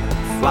black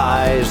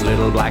flies,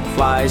 little black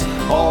flies,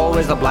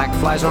 always the black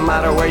flies no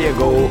matter where you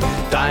go.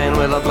 Dying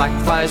with the black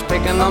flies,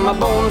 picking on my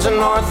bones in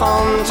North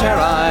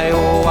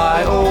Ontario.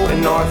 I-O,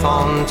 in North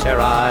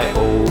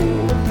Ontario.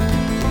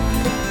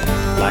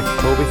 Black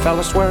Toby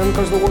fella swearing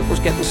cause the work was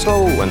getting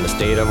slow, and the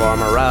state of our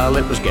morale,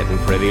 it was getting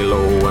pretty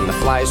low. And the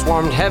flies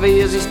swarmed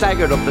heavy as he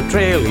staggered up the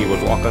trail. He was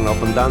walking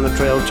up and down the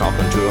trail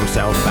talking to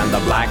himself. And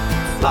the black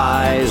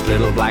flies,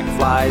 little black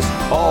flies,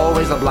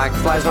 always the black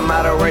flies no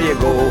matter where you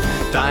go.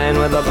 Dying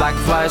with the black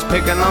flies,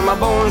 picking on my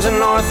bones in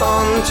North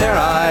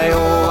Ontario.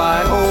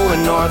 I-O,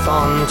 in North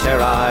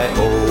Ontario.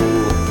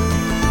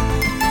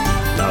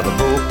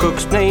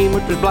 crook's name,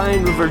 it was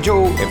Blind River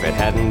Joe. If it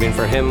hadn't been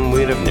for him,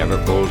 we'd have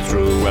never pulled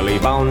through. Well, he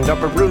bound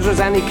up our bruises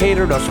and he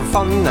catered us for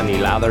fun, and he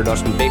lathered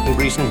us in bacon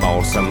grease and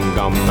balsam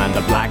gum. And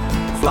the black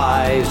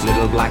flies,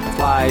 little black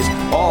flies,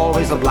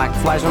 always the black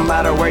flies, no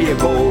matter where you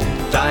go.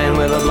 Dying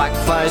with the black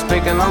flies,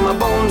 picking on the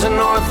bones in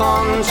North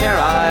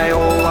Ontario,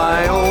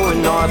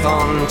 in North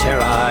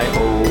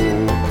Ontario.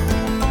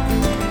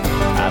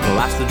 At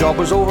last the job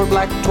was over,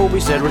 Black Toby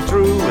said we're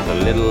through, with a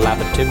little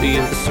Abitibi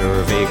and the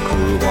survey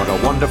crew. What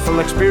a wonderful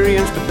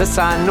experience, but this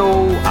I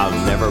know,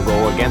 I'll never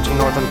row against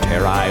North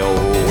Ontario.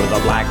 With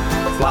the black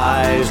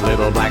flies,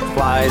 little black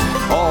flies,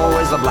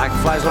 always the black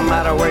flies, no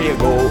matter where you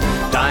go.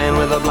 Dying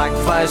with the black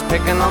flies,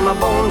 picking on the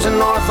bones in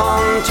North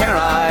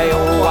Ontario,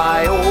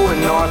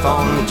 in North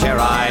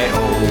Ontario.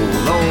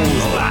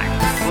 Those black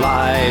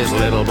flies,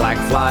 little black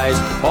flies,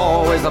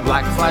 always the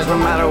black flies, no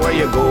matter where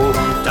you go.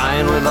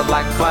 Dying with the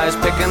black flies,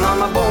 picking on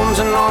the bones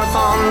in North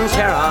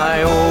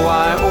Ontario,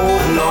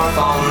 North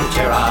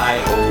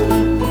Ontario.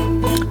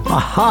 Ha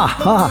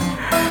ha!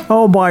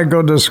 Oh my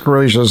goodness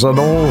gracious, an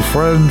old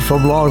friend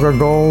from long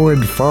ago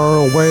and far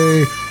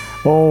away.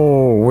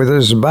 Oh, with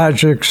his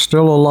magic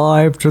still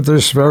alive to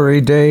this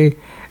very day,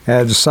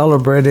 and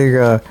celebrating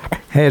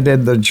and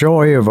in the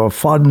joy of a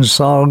fun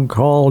song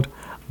called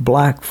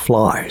Black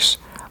Flies.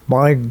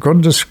 My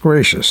goodness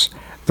gracious,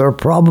 they're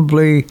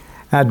probably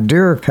at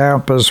deer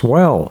camp as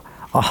well.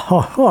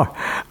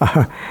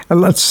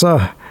 Let's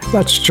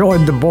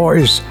join the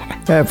boys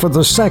for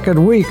the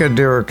second week of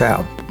deer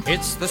camp.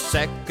 It's the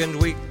second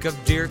week of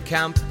deer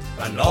camp,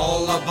 and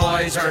all the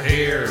boys are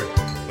here.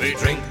 We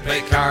drink,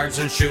 play cards,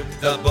 and shoot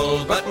the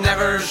bull, but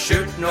never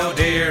shoot no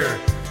deer.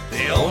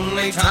 The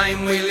only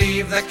time we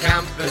leave the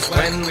camp is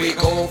when we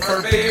go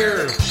for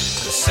beer.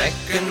 The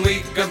second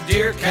week of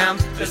deer camp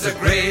is the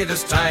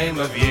greatest time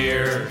of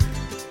year.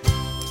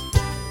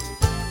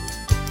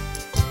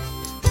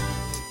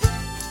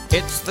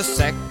 It's the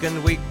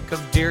second week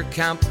of deer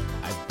camp.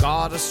 I've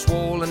got a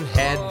swollen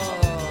head.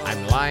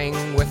 I'm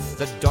lying with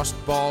the dust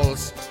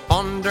balls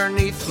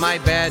underneath my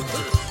bed.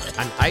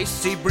 An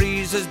icy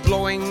breeze is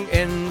blowing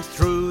in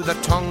through the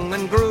tongue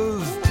and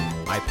groove.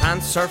 My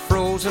pants are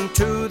frozen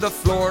to the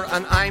floor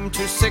and I'm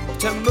too sick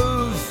to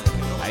move.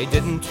 I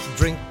didn't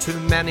drink too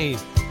many,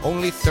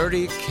 only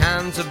 30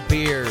 cans of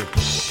beer.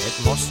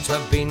 It must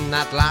have been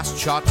that last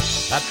shot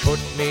that put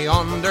me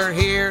under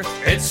here.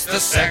 It's the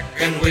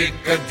second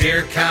week of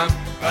deer camp,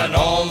 and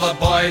all the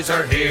boys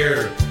are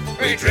here.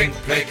 We drink,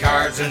 play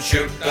cards, and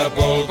shoot the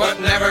bull, but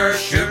never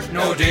shoot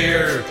no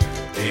deer.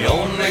 The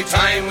only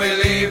time we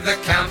leave the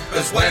camp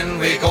is when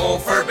we go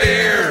for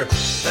beer.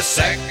 The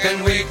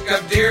second week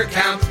of deer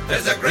camp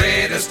is the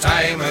greatest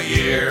time of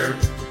year.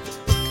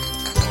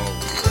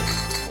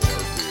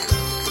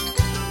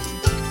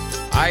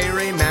 I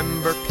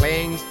remember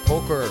playing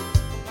poker.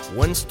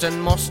 Winston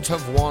must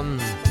have won.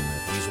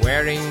 He's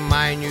wearing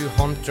my new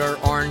Hunter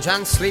orange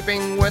and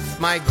sleeping with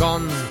my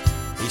gun.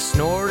 He's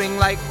snoring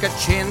like a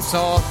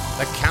chainsaw.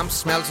 The camp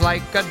smells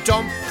like a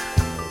dump.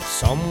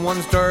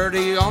 Someone's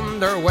dirty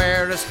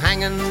underwear is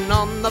hanging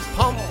on the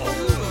pump.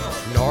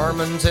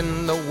 Norman's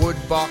in the wood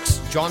box.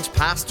 John's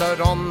passed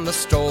out on the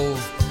stove.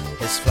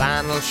 His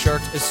flannel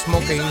shirt is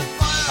smoking.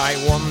 I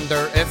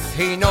wonder if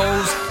he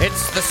knows.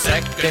 It's the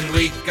second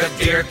week of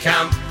deer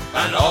camp,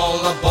 and all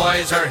the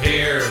boys are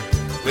here.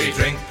 We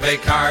drink, play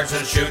cards,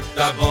 and shoot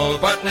the bull,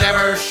 but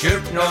never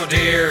shoot no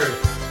deer.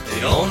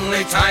 The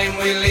only time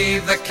we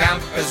leave the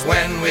camp is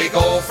when we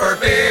go for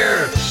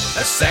beer.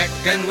 The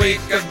second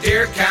week of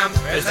deer camp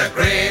is the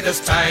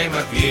greatest time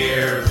of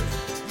year.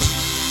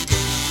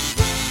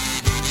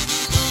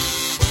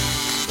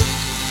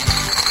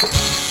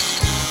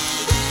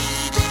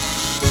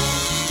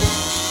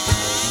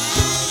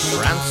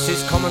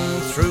 Francie's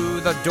coming through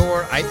the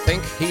door. I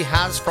think he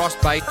has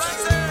frostbite.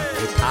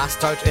 He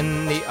passed out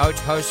in the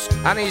outhouse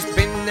and he's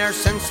been there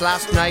since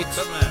last night.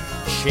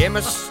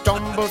 Seamus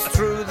stumbles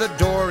through the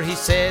door. He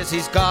says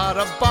he's got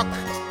a buck.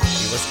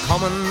 He was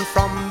coming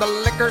from the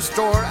liquor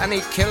store and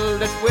he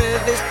killed it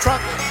with his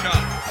truck.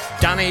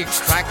 Danny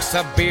extracts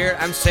a beer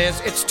and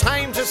says it's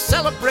time to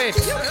celebrate.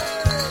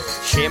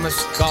 Seamus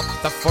got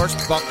the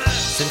first buck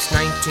since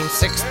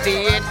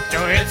 1968.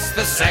 It's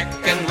the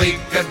second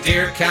week of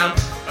deer camp,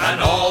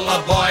 and all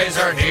the boys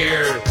are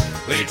here.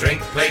 We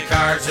drink, play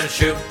cards, and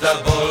shoot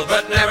the bull,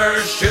 but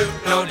never shoot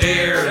no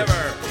deer.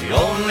 The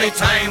only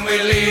time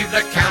we leave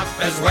the camp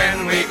is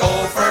when we go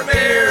for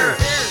beer.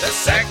 The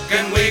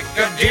second week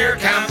of deer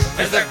camp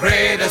is the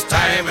greatest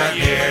time of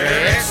year.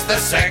 It's the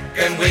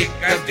second week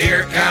of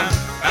deer camp,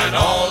 and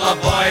all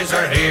the boys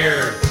are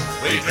here.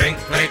 We drink,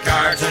 play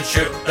cards, and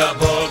shoot the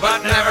bull,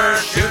 but never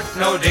shoot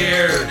no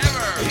deer.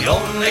 The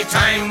only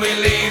time we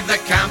leave the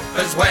camp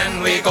is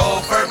when we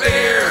go for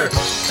beer.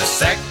 The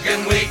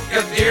second week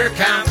of deer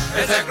camp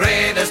is the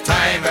greatest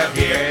time of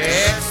year.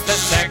 It's the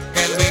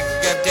second week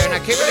of deer. Now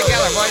keep it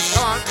together, boys.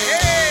 Come on.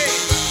 Hey!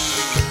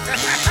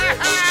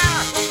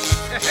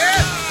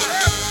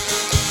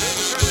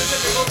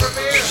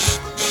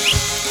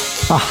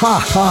 Ha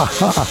ha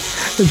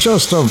ha!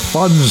 Just a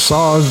fun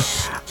song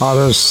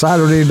on a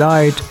Saturday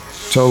night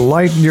to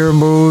lighten your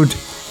mood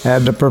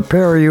and to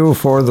prepare you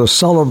for the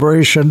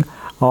celebration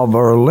of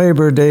our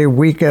Labor Day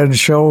weekend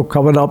show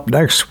coming up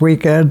next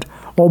weekend.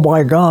 Oh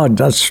my God,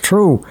 that's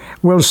true.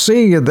 We'll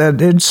see you then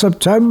in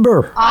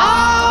September.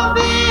 I'll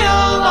be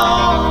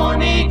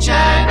alone each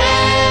and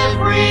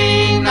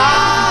every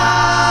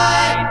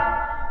night.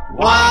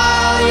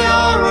 While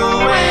you're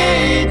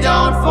away,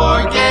 don't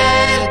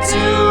forget to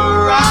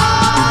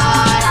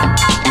write.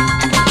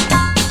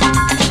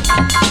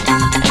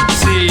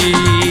 See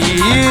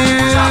you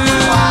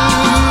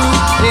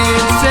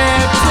in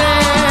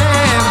September.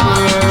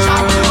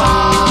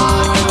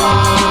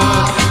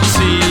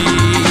 See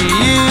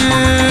you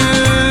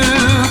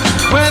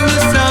when the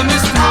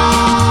summer's through.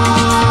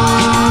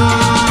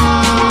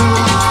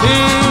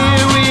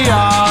 Here we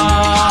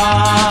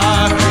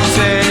are,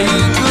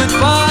 saying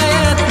goodbye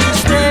at the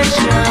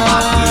station.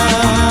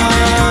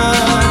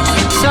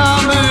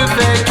 Summer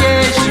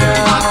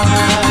vacation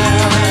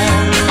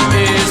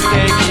is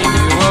taking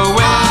you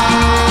away.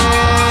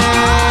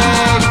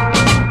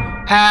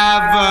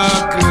 Have a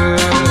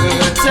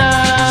good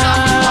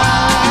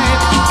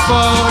time,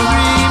 for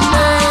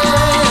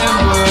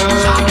remember,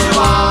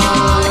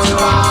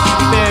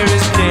 there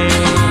is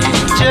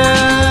danger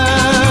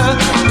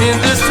in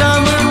the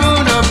summer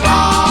moon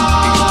above.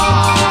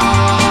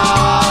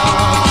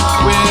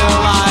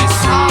 Will I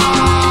see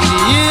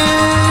you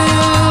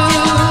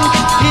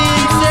in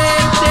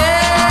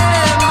September,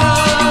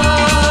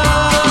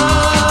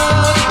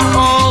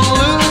 or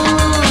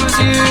lose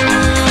you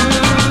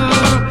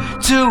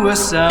to a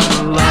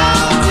summer love?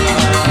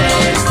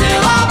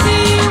 Still I'll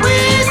be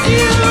with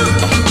you,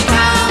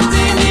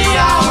 counting the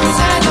hours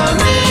and the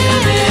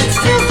minutes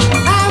to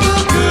have a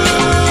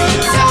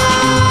good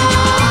time.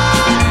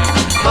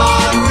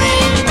 But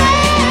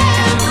remember,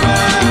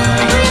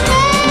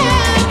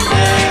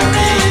 there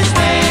is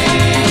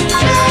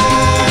danger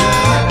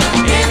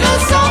in the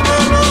summer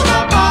moon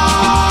above.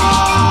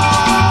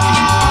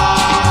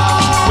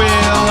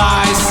 Will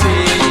I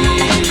see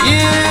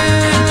you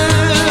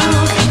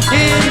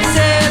in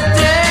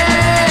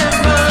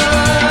September,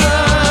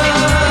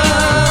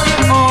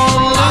 or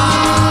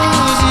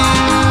lose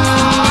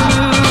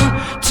you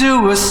to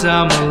a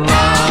summer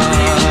love?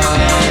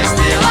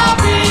 Still I'll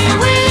be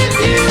with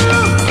you,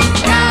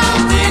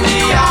 counting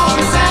the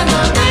hours and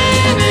the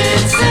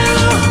minutes too,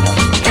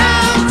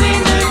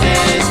 counting the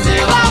days.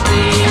 Still I'll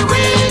be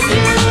with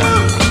you,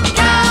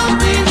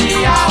 counting the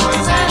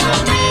hours and the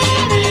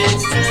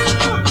minutes too,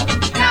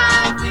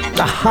 counting.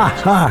 Ha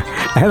ha!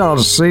 And I'll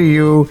see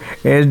you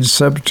in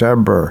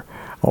September.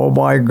 Oh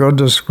my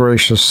goodness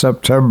gracious,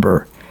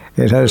 September.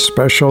 It has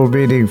special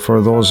meaning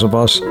for those of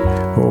us who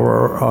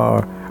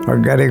are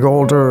getting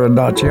older and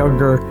not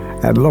younger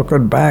and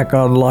looking back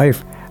on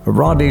life.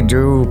 Ronnie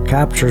Dew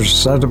captures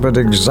sentiment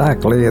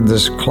exactly in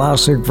this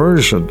classic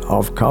version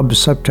of Come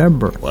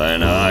September.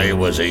 When I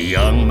was a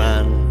young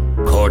man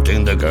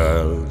courting the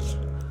girls,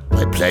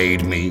 I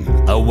played me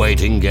a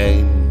waiting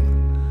game.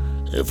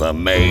 If a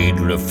maid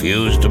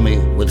refused me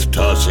with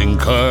tossing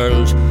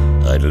curls,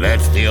 I'd let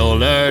the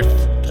old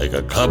earth take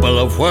a couple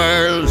of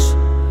whirls,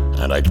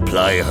 and I'd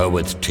ply her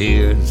with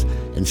tears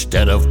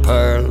instead of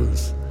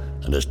pearls.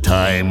 And as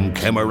time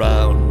came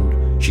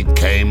around, she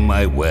came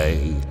my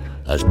way.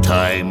 As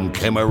time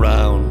came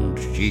around,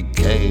 she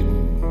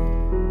came.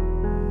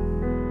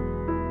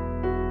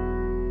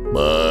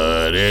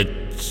 But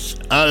it's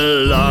a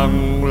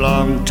long,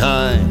 long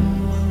time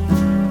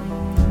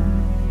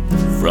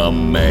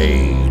from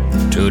May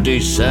to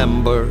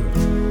December.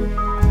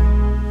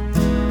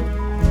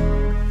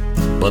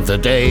 But the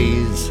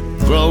days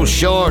grow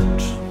short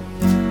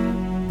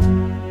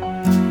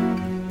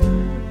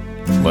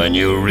when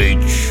you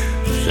reach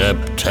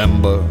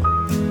September,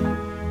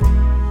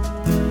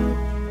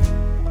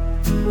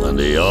 when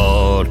the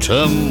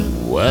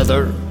autumn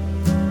weather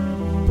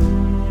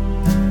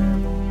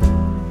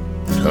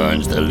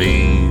turns the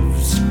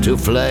leaves to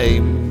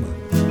flame.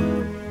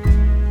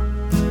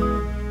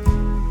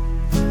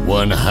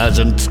 One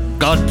hasn't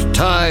got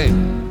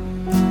time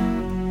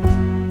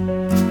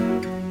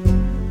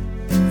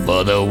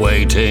for the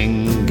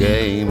waiting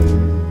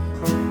game.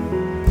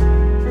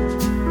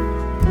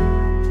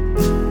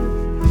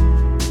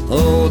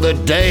 Oh, the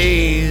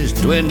days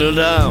dwindle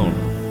down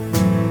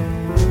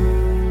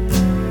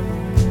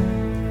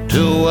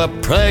to a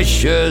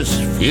precious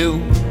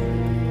few.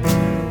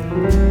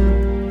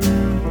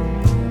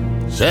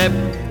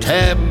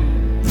 September,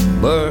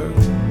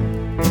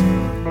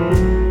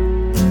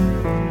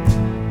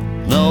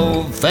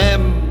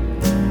 November,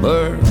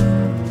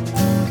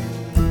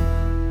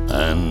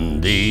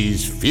 and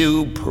these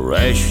few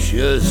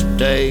precious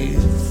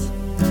days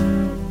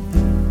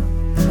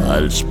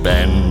I'll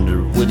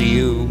spend with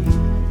you.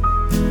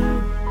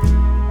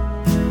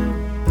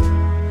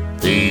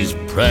 These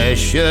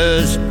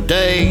precious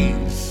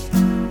days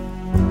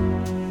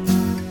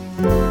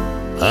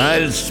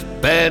I'll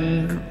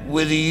spend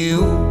with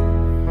you.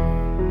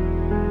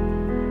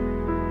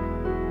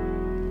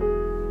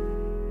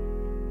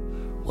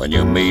 When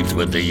you meet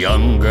with the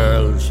young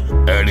girls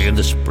early in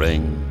the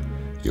spring,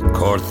 You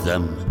court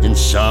them in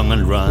song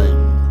and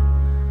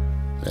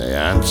rhyme. They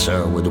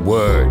answer with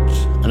words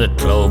and a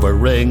clover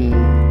ring.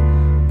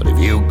 But if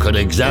you could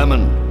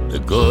examine the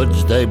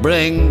goods they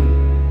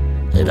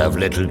bring, they'd have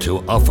little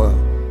to offer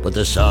but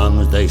the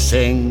songs they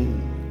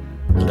sing,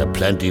 and a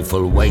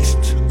plentiful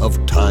waste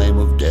of time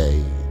of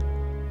day,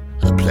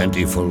 a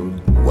plentiful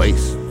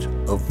waste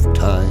of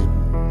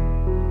time.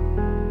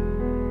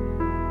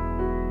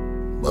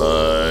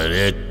 But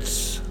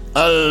it's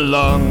a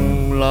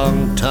long,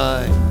 long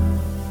time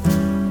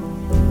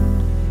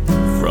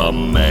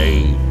from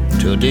May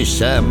to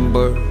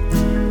December,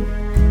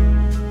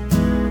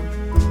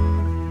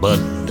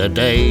 but the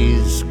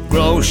days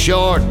grow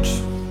short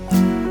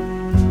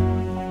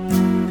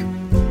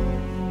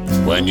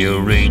when you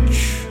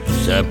reach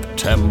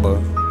September,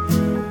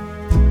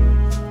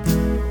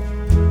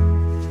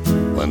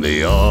 when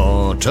the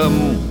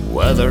autumn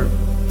weather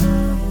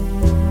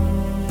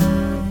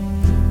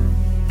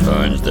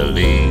turns the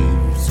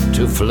leaves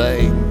to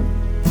flame.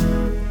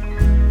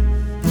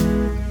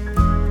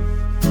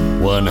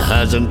 One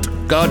hasn't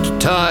got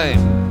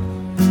time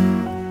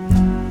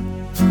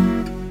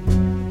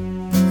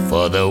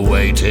for the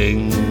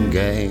waiting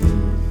game.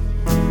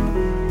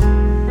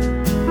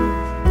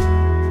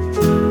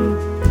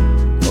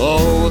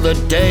 Oh, the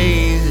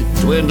days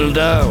dwindle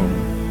down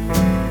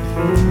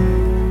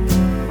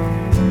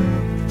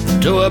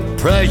to a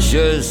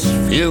precious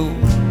few.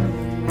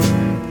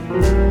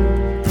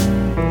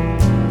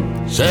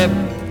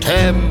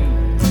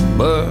 September,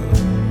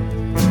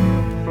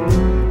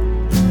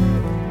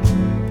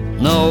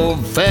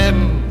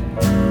 November,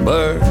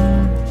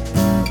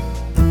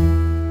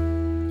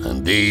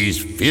 and these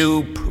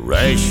few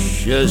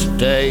precious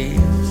days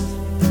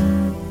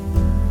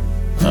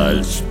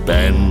I'll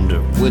spend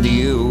with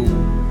you.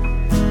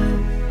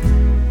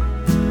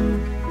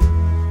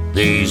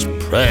 These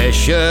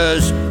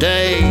precious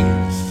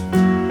days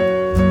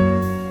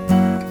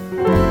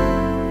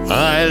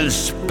I'll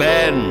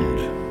spend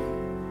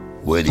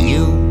with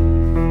you.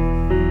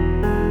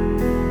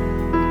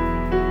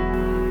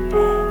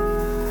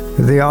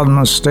 The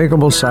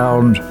unmistakable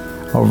sound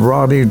of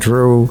Ronnie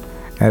Drew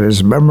and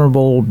his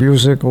memorable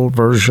musical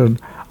version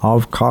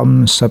of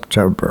Come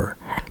September.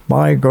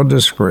 My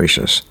goodness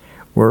gracious.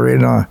 We're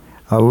in a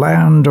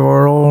land of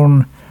our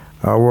own,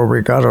 where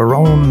we got our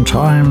own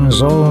time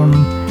zone,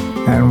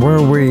 and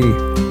where we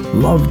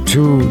love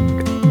to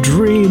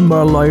dream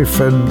a life,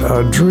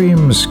 and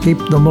dreams keep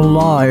them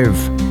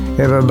alive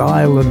in an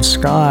island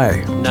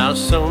sky. Now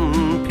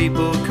some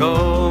people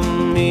call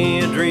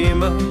me a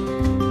dreamer,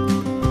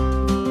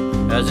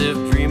 as if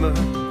dreamer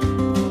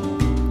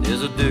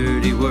is a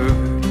dirty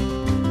word.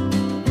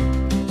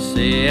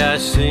 Say I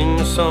sing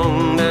a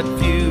song that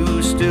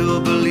few still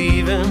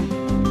believe in,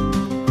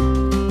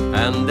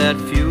 and that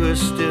fewer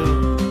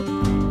still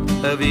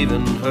have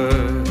even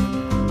heard.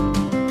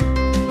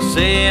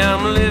 Say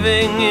I'm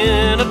living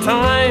in a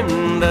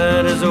time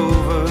that is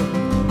over,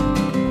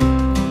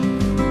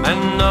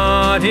 and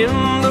not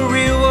in the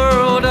real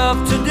world of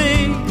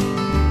today.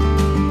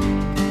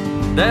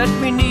 That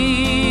we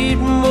need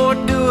more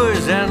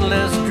doers and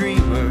less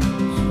dreamers,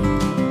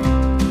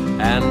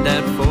 and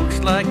that folks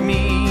like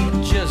me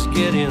just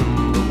get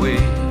in the way.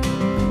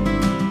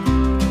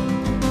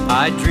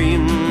 I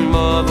dream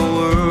of a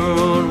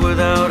world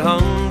without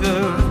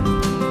hunger.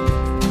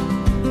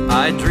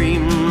 I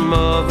dream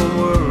of a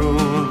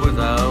world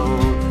without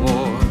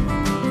war,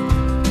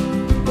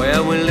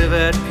 where we live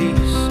at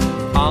peace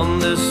on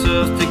this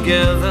earth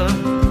together,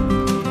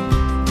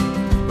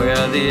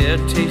 where the air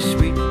tastes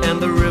sweet and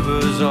the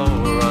rivers all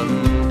run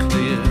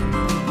clear.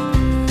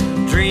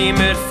 Dream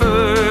it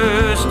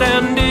first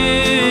and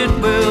it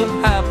will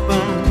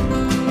happen,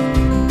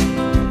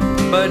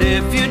 but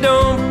if you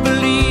don't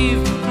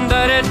believe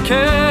that it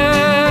can,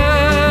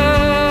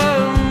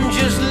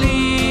 just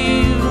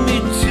leave me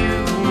to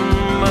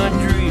my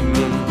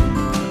dreaming,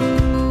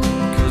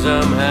 'cause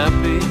I'm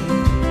happy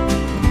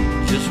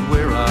just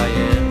where I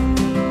am.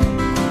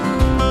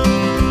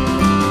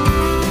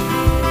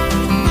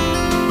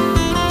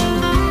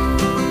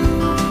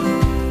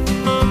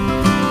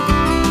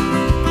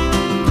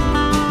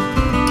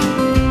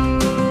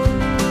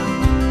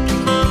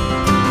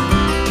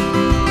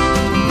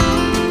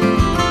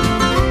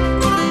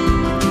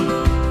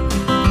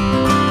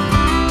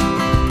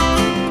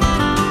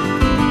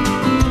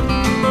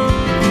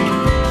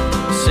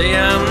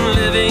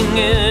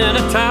 In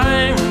a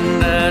time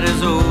that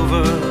is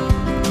over,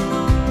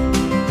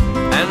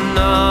 and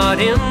not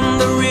in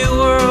the real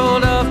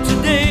world of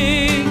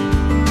today.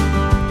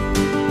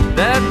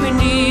 That we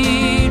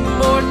need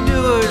more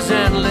doers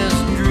and less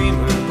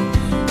dreamers,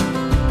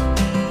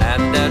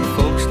 and that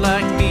folks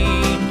like me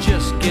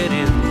just get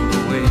in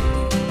the way.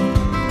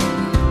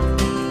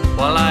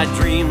 While I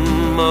dream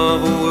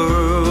of a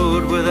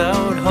world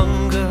without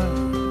hunger,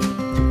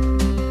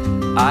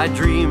 I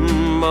dream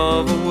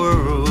of a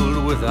world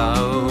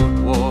without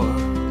war,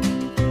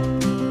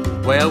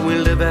 where we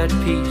live at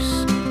peace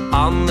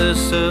on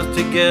this earth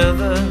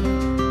together,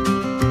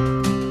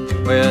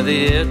 where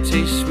the air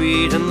tastes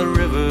sweet and the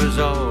rivers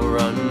all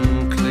run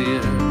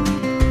clear.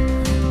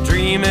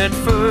 dream it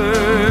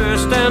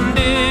first and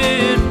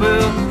it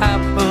will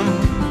happen.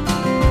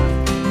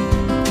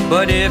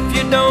 But if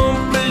you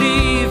don't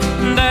believe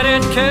that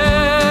it can,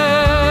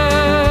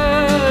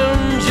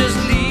 just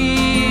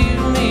leave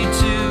me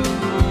to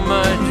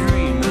my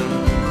dreaming.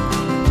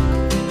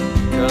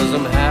 'Cause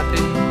I'm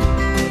happy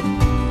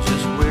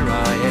just where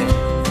I am.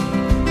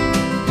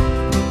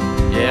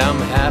 Yeah,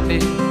 I'm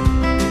happy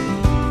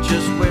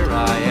just where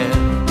I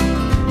am.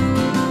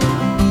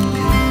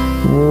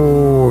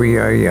 Oh, yeah.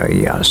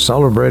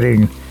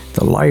 Celebrating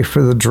the life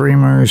of the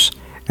dreamers,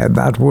 and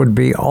that would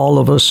be all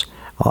of us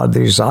on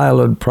these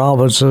island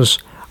provinces,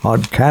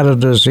 on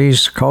Canada's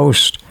east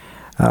coast,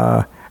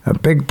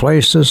 big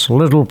places,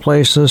 little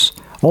places.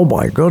 Oh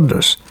my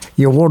goodness,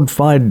 you won't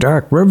find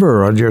Dark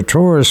River on your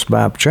tourist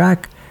map,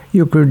 Jack.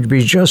 You could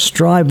be just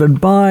driving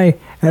by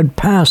and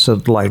pass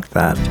it like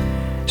that.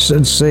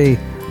 Since they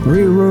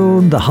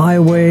reruined the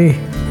highway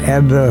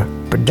and the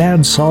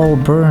dance hall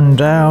burned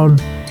down,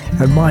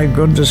 and my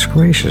goodness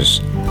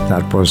gracious,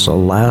 that was the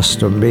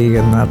last of me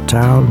in that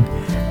town,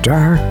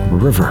 Dark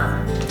River.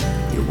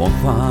 You won't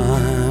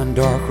find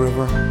Dark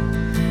River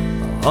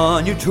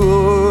on your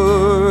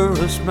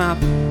tourist map.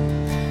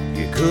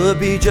 You could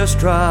be just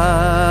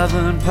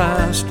driving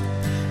past,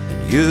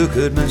 and you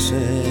could miss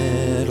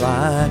it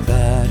like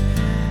that.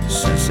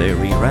 Since they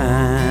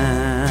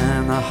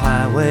reran the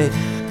highway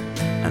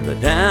and the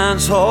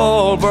dance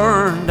hall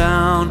burned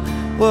down,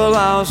 well,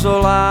 I was the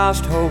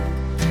last hope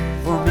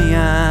for me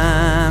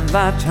and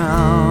that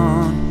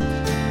town.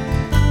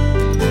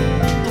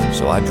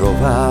 So I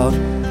drove out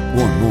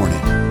one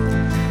morning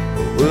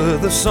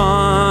with the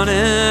sun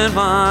in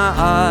my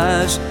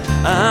eyes,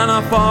 and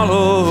I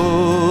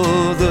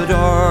followed the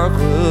Dark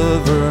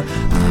River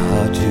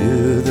out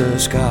to the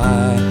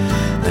sky,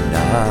 and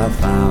I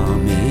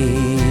found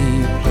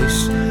me a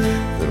place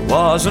that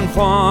wasn't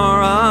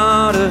far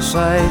out of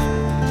sight,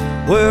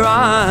 where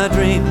I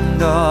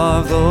dreamed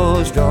of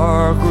those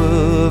Dark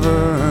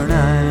River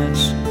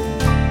nights,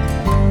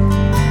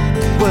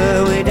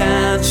 where we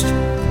danced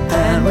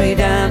and we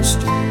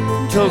danced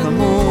till the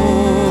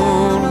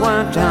moon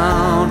went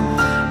down,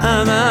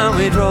 and then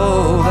we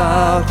drove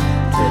out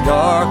to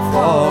Dark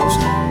Falls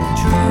and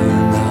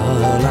turned the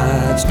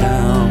lights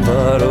down.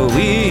 But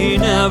we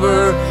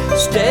never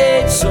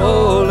stayed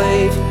so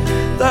late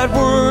that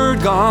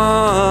word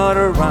got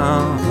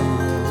around.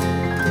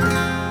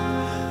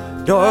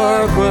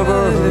 Dark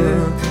River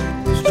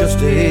is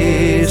just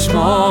a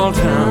small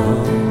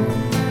town,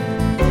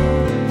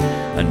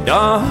 and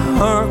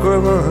Dark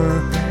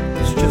River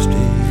is just a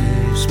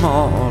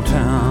small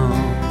town.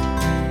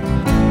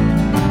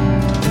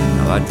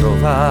 Now I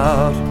drove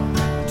out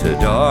to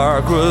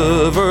Dark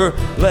River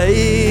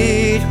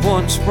late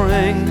one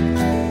spring,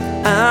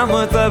 and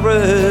with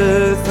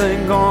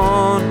everything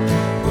gone,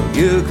 well,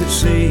 you could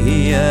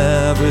see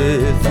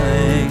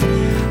everything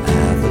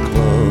at the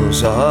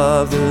close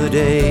of the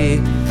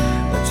day.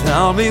 But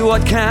tell me,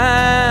 what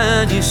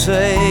can you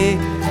say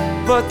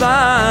but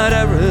that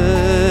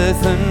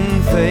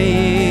everything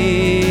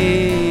fades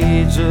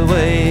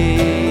away?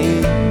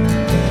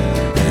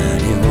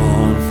 And you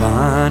won't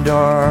find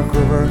Dark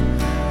River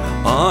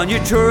on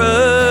your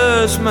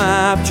tourist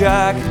map,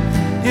 Jack.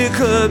 You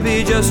could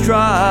be just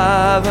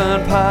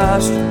driving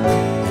past,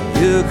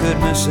 you could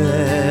miss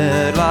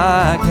it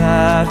like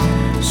that.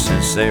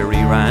 Since they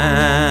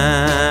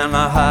reran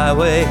the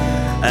highway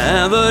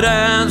and the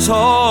dance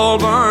hall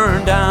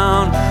burned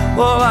down,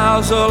 well, I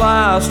was the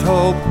last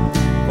hope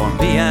for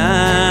me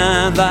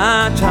and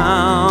that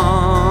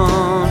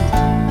town,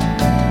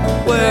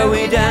 where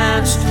we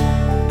danced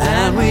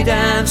and we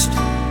danced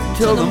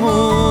till the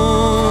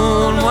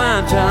moon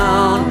went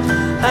down,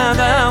 and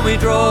then we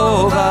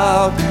drove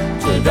out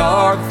to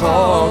Dark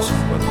Falls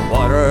where the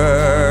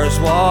waters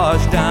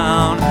washed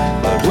down.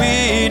 But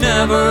we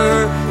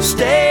never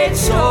stayed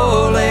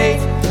so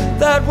late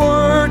that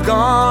word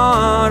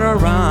got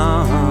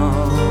around.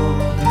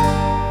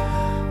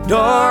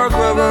 Dark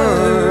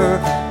River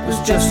was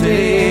just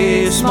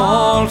a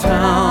small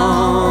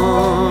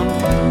town,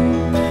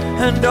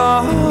 and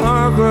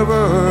Dark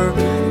River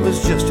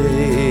was just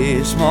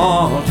a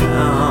small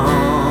town.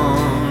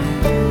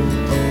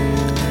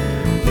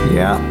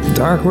 Yeah,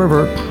 Dark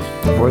River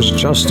was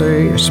just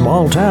a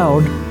small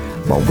town,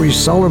 but we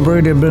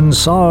celebrate him in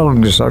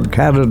songs on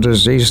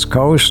Canada's east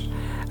coast,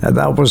 and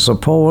that was the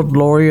poet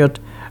laureate,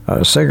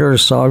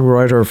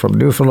 singer-songwriter from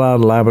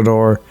Newfoundland,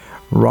 Labrador,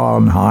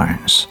 Ron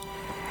Hines.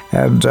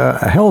 And a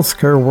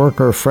healthcare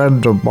worker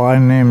friend of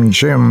mine named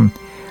Jim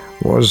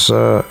was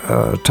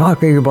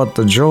talking about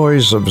the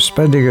joys of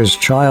spending his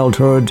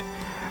childhood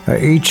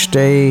each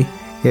day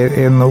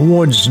in the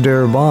woods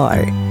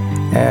nearby.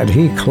 And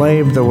he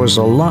claimed there was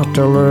a lot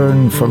to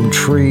learn from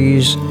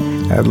trees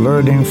and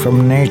learning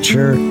from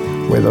nature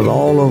with it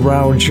all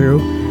around you.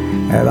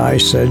 And I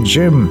said,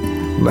 Jim,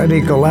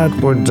 Lenny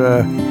Gallant would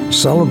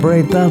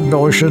celebrate that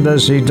notion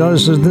as he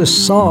does in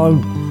this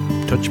song.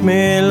 Touch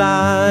me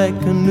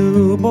like a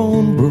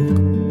newborn brook,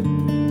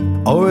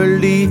 or a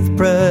leaf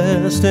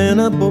pressed in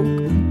a book.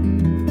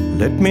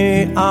 Let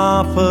me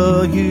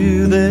offer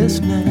you this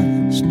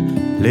nest.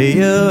 Lay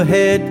your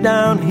head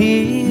down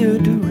here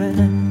to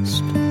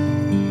rest.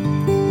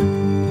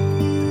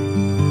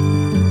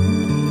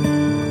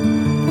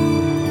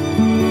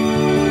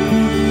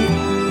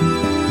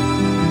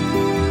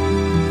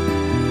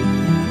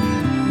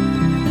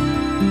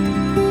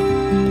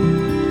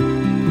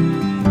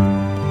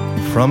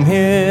 From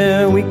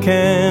here we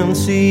can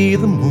see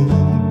the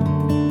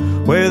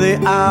moon, where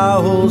the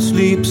owl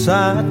sleeps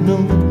at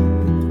noon.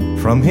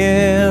 From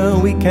here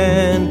we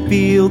can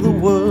feel the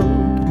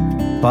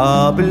world,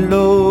 far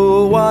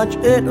below watch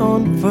it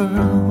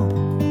unfurl.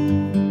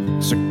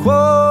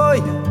 Sequoia,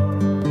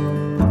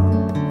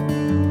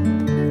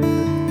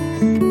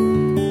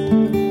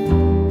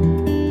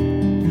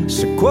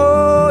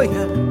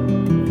 Sequoia,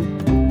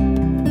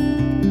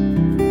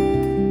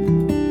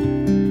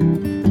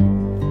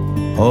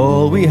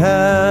 all we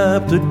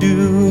have to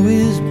do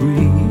is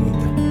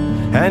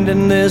breathe, and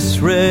in this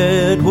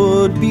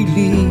redwood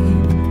believe.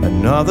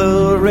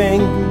 Another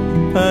ring,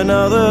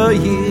 another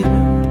year,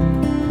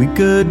 we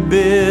could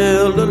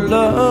build a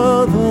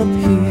love up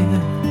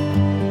here.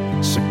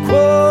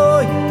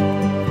 Sequoia,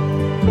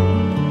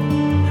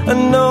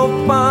 and no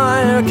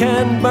fire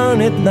can burn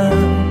it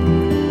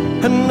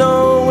down, and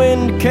no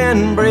wind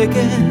can break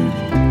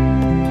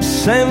it.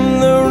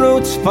 Send the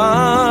roots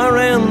far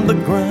in the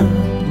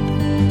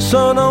ground,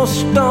 so no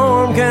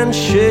storm can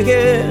shake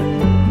it.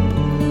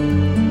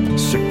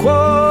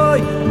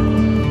 Sequoia,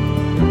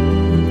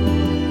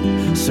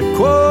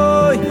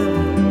 Sequoia,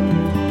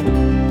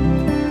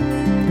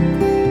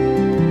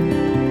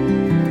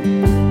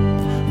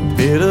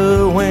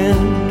 bitter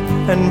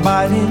wind and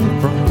biting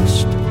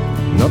frost,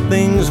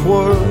 nothing's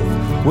worth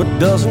what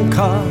doesn't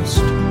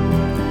cost.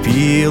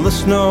 Feel the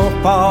snow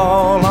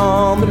fall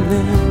on the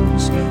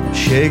limbs,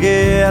 shake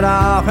it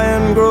off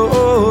and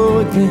grow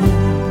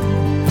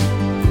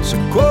again.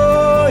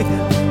 Sequoia,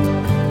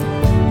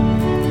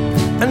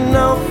 and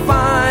no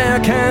fire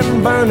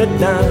can burn it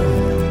down,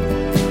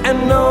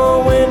 and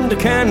no wind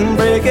can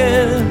break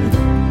it.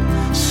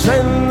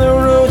 Send the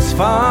roots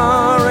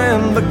far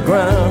in the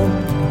ground,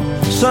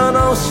 so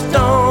no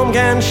storm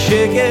can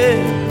shake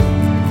it.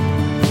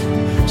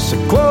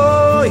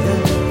 Sequoia,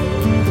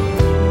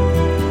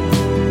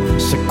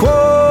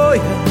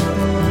 Sequoia,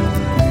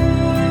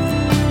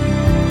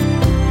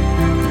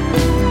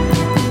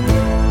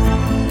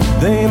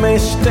 they may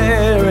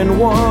stare and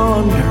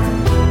wonder,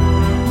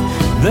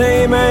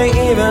 they may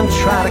even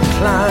try to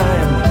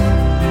climb,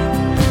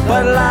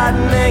 but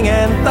lightning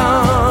and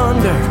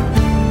thunder,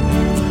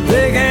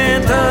 they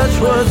can't touch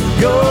what's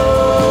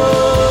yours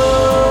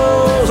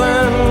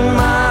and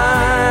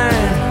mine.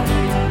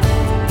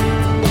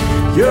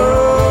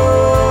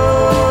 Yours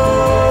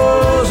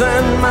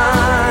and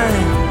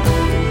mine.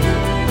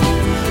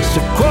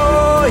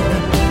 Sequoia,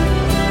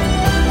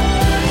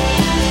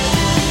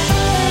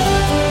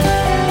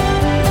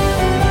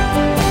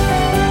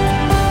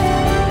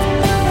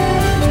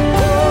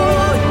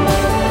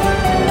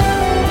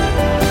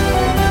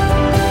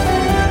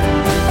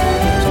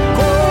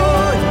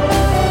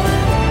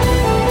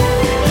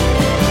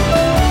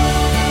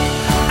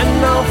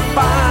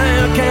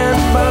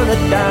 burn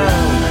it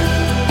down,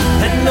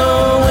 and no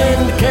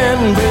wind can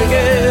break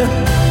it.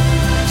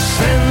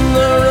 Send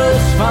the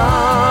roots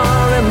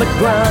far in the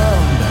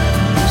ground,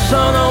 so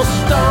no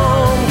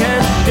storm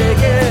can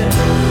shake it.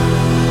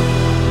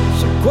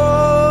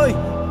 Sequoia,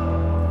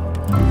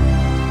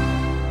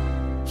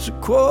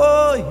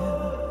 Sequoia,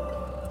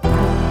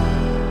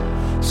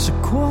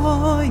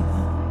 Sequoia.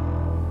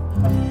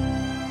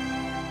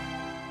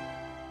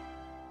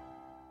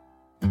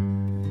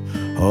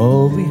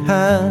 All we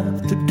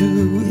have to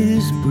do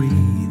is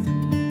breathe,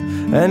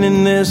 and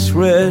in this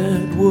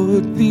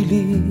redwood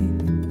believe.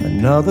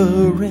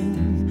 Another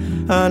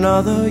ring,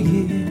 another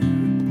year,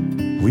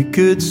 we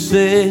could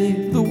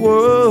save the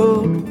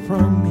world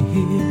from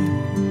here.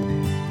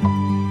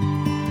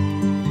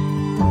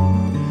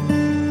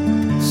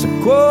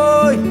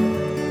 Sequoia,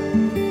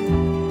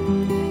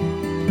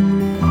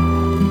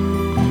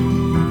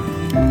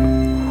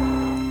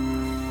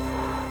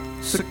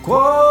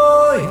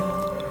 Sequoia.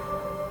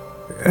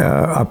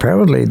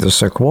 Apparently the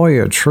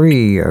sequoia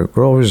tree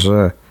grows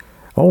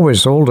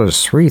as old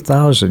as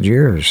 3,000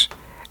 years.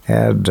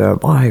 And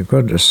my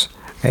goodness.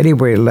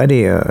 Anyway,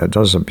 Lenny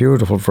does a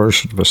beautiful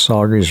version of a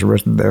song he's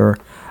written there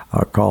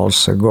called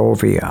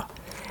Segovia.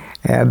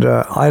 And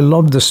I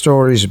love the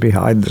stories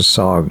behind the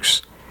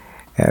songs.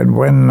 And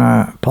when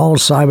Paul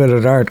Simon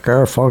and Art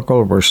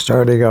Garfunkel were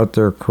starting out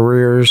their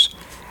careers,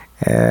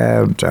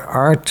 and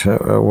Art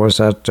was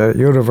at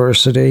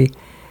university,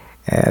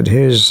 and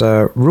his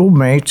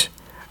roommate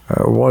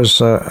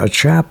was a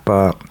chap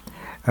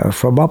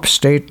from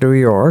upstate New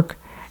York,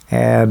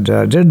 and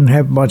didn't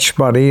have much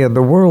money, and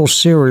the World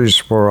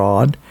Series were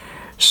on,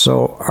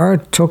 so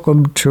Art took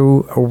him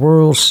to a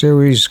World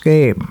Series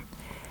game.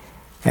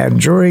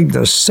 And during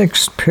the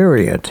sixth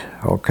period,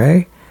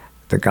 okay,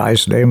 the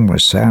guy's name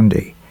was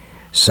Sandy.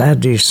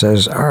 Sandy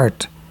says,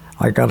 "Art,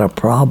 I got a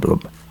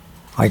problem.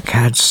 I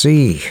can't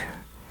see."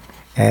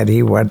 And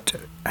he went,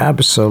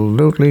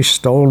 absolutely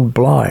stone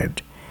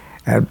blind.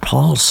 And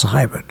Paul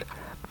Simon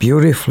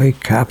beautifully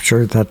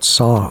captured that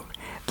song,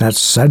 that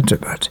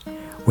sentiment,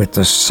 with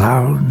the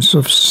sounds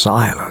of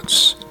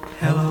silence.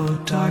 Hello,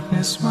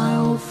 darkness, my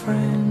old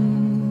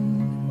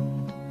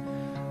friend.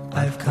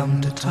 I've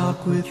come to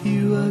talk with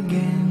you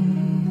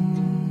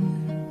again,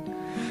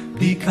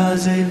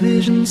 because a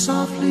vision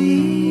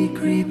softly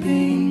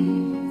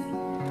creeping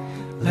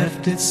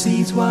left its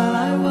seeds while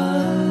I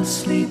was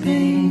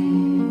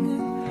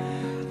sleeping,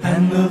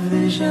 and the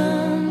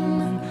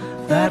vision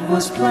that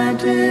was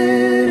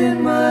planted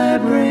in my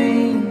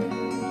brain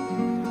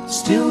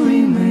still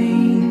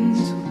remains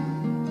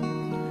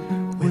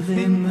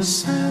within the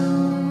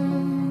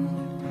sound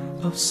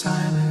of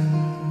silence.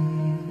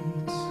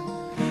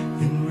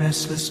 In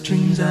restless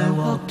dreams I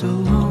walked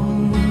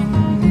alone,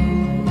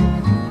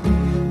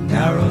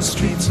 narrow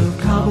streets of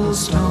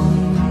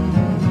cobblestone,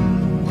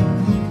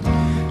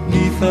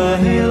 neath the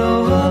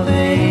halo of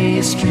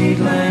a street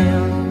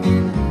lamp.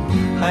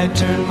 I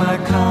turned my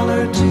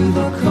collar to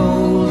the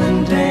cold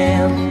and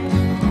damp,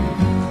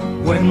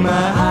 when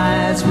my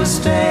eyes were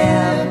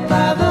stabbed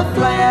by the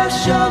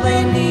flash of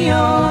a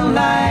neon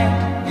light.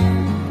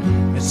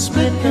 It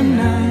split the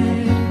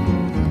night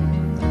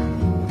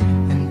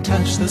and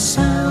touched the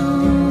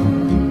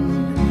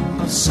sound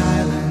of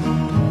silence.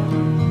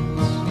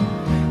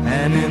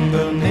 And in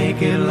the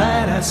naked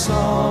light I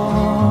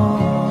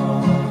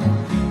saw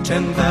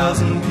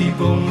 10,000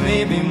 people,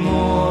 maybe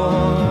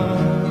more.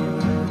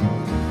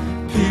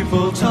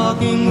 People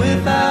talking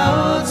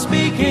without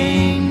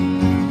speaking,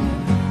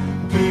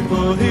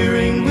 people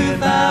hearing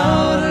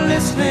without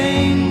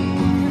listening,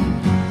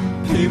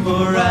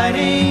 people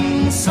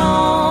writing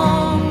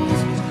songs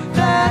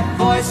that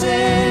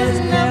voices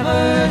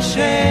never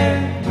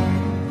shared.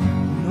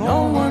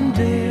 No one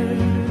dared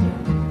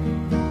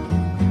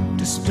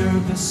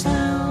disturb the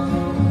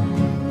sound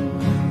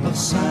of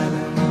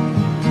silence.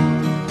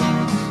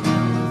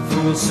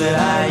 Fool, said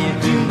I, you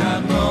do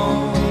not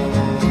know,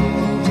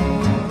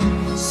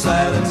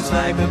 silence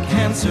like a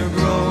cancer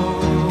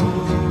grows.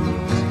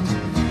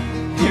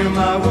 Hear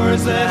my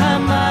words that I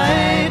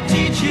might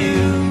teach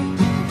you,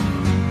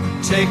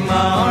 take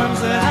my arms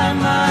that I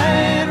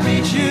might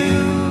reach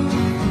you,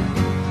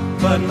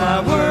 but my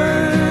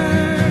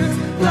words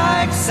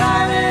like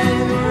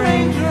silent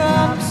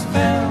raindrops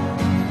fell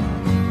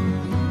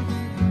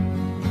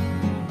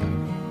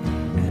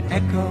and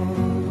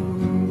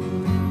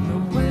echoed the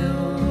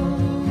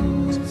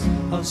wells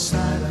of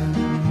silence.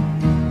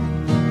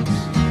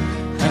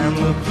 And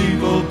the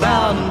people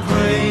bowed and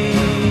prayed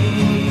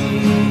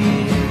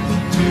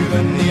to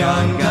the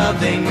neon god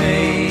they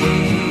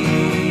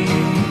made,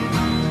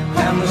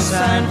 and the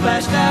sign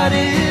flashed out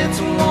its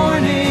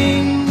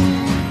warning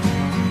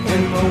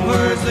in the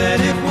words that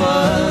it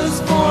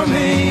was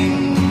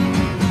forming.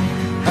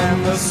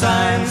 And the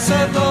sign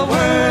said the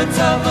words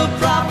of the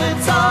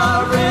prophets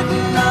are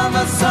written on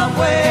the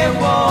subway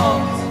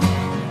walls,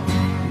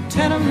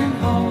 tenement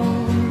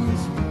halls,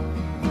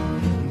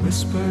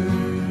 whispered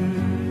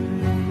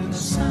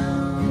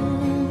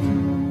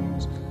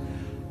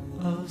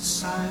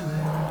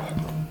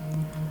silence.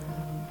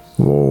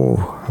 Whoa,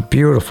 a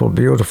beautiful,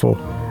 beautiful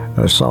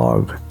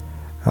song.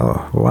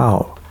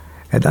 Wow.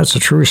 And that's a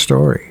true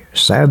story.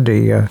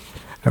 Sandy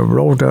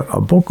wrote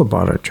a book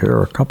about it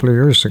here a couple of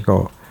years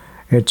ago.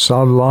 It's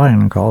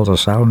online, called The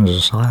Sounds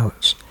of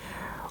Silence.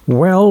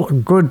 Well,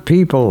 good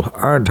people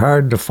aren't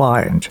hard to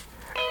find.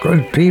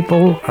 Good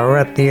people are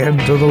at the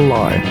end of the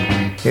line.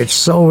 It's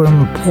so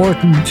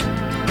important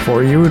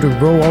for you to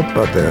grow up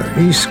at the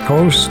East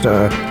Coast,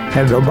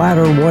 and no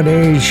matter what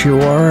age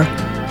you are,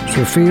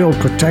 to feel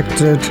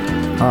protected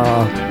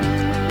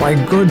by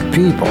good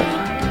people.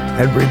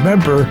 And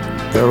remember,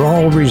 they're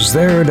always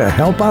there to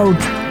help out.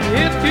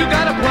 If you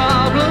got a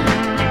problem,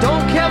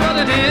 don't care what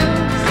it is,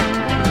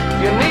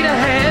 you need a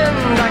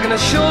hand, I can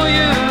assure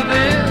you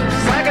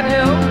this, I can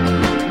help.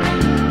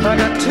 I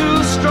got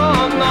two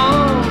strong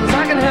arms,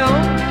 I can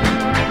help.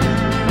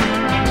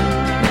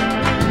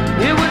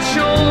 It would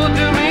sure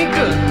do me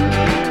good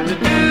to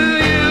do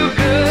you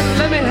good,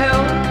 let me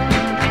help.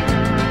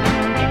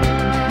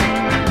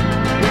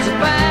 It's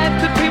bad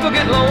that people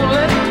get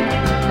lonely,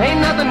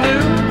 ain't nothing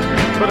new,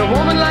 but a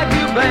woman like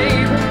you,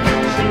 babe,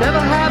 should never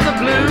have the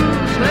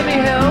blues, let me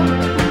help.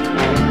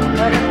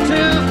 I got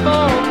two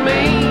for me,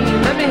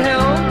 let me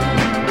help.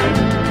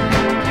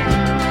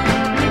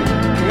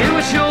 It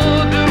would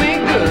sure do me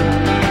good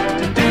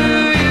to do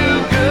you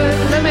good,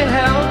 let me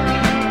help.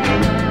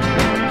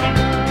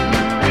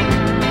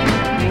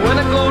 When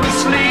I go to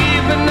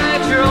sleep at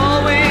night, you're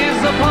always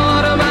a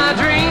part of my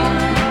dream,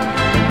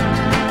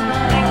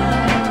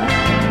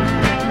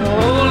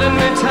 holding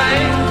me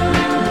tight,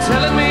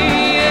 telling me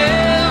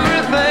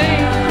everything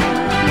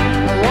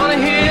I wanna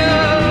hear.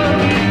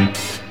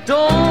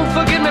 Don't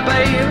forget me,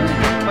 babe,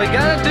 all you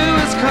gotta do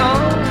is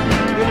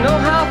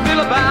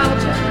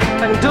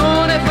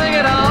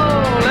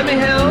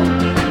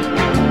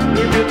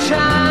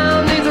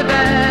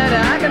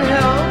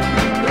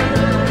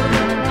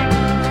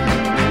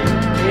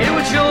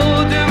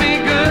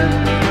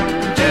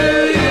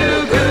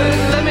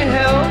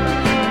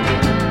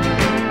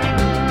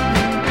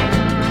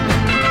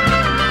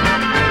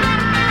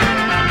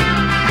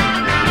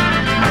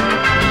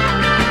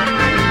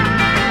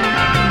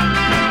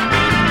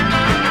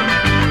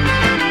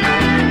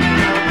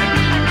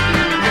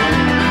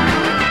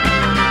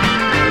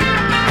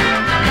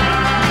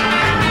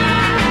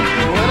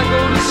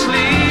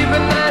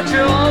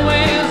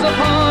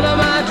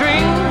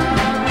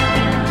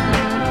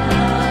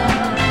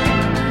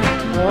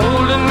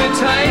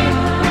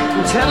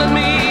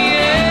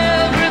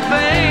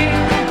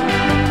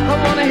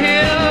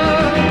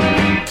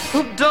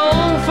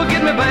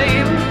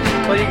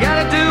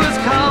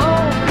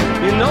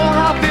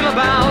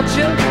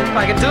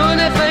I can do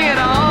anything at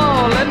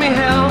all, let me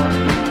help.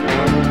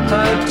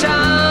 A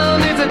child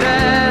needs a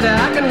dad,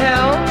 I can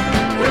help.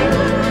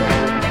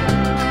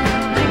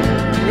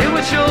 It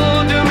would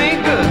sure do me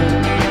good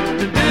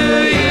to do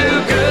you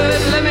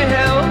good, let me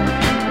help.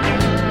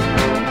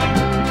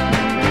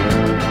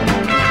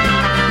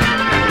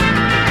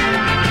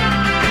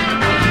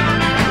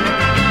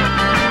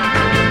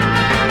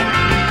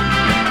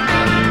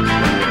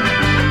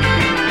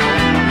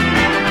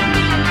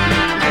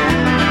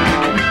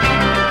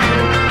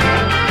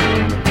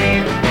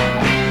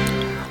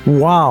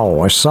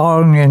 Wow, a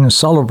song in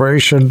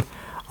celebration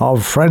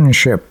of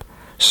friendship.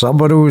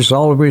 Someone who's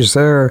always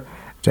there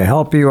to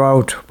help you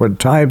out when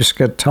times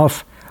get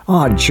tough.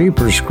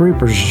 Jeepers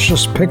creepers,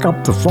 just pick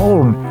up the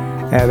phone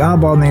and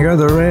I'm on the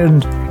other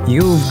end.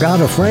 You've got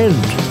a friend.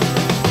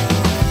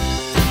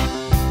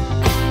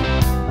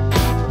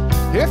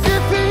 If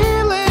you're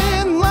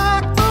feeling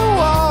like the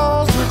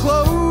walls are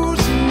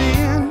closing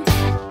in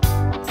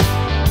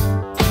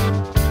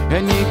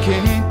and you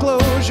can't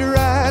close your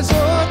eyes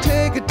or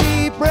take a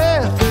deep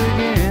breath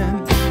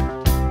again,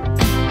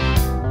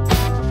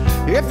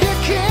 if you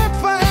can't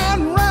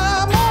find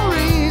rhyme or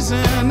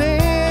reason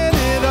in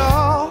it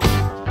all,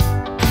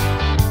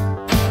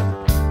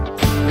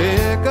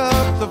 pick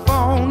up the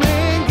phone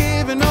and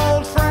give an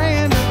old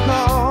friend a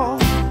call.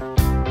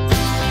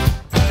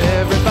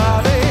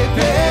 Everybody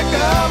pick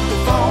up the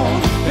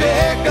phone,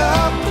 pick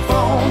up the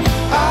phone.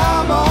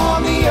 I'm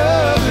on the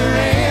other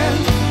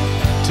end.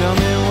 Tell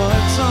me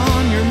what's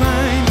on your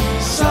mind.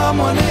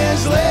 Someone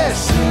is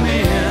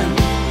listening.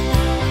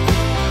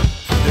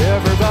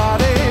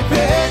 Everybody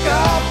pick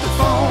up the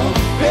phone,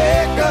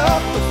 pick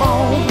up the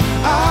phone.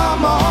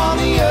 I'm on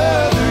the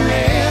other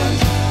end.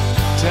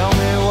 Tell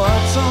me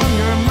what's on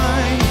your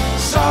mind.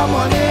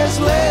 Someone is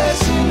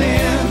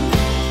listening.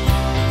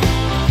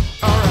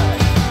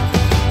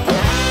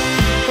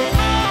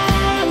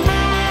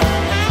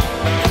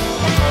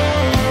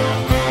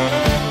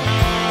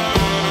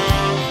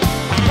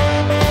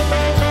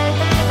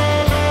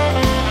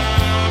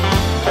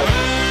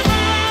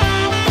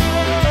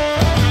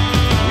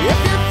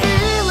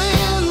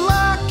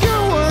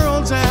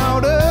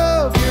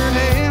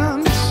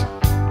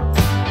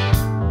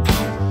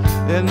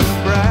 And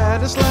the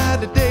brightest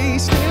light of day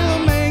still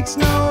makes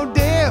no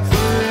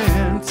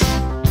difference.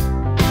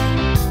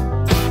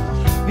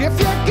 If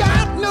you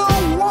got no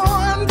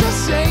one to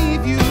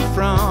save you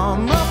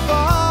from a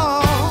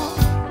fall,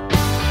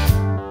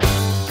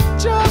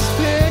 just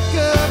pick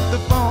up the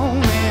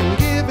phone and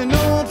give an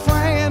old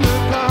friend a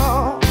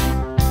call.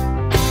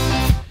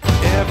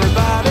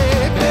 Everybody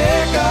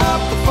pick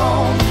up the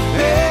phone,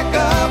 pick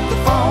up the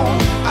phone.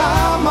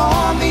 I'm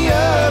on the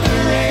other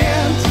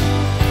end.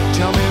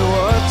 Tell me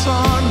what's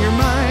on your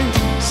mind.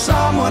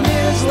 Someone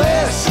is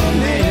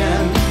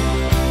listening.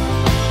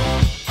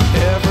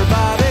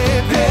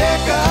 Everybody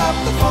pick up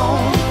the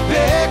phone,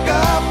 pick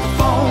up the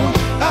phone.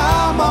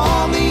 I'm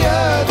on the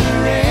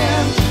other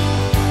end.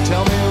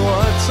 Tell me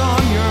what's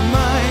on your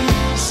mind.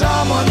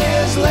 Someone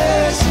is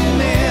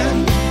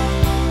listening.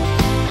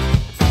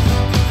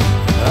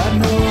 I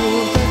know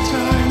that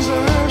times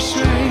are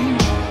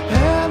strange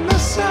and the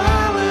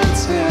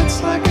silence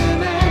hits like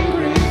an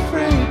angry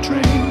freight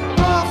train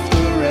off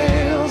the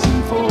rails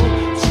and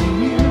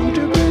forcing you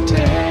to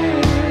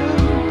pretend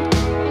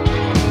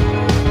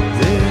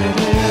that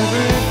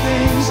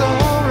everything's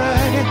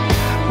alright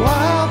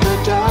while the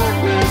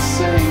darkness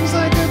sings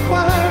like a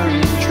choir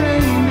in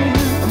training.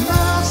 A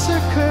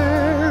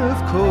massacre of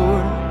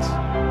chords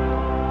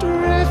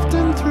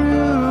drifting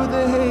through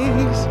the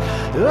haze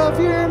of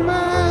your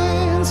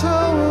mind's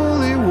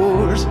holy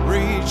wars.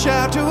 Reach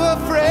out to a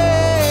friend.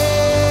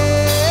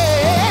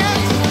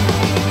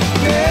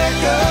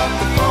 Pick up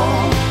the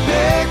phone,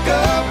 pick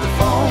up the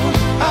phone.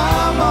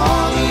 I'm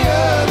on the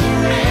other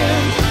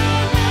end.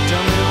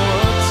 Tell me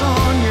what's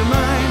on your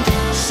mind.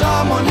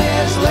 Someone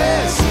is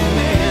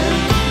listening.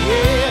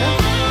 Yeah.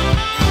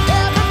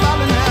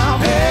 Everybody now,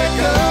 pick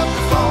up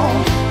the phone,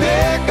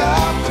 pick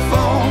up the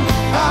phone.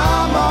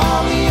 I'm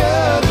on the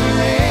other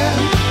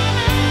end.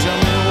 Tell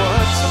me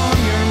what's on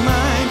your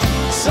mind.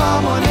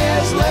 Someone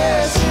is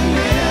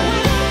listening.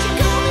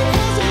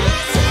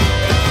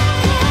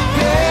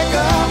 Pick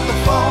up the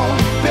phone,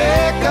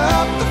 pick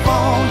up the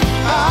phone.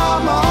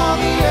 I'm on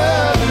the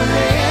other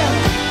end.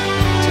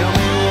 Tell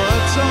me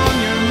what's on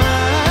your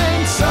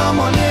mind.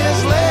 Someone is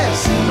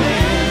listening.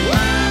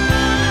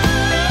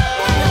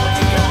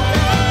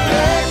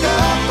 Pick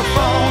up the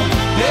phone,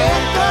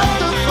 pick up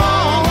the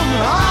phone.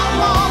 I'm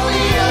on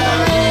the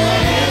other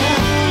end.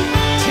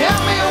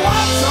 Tell me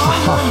what's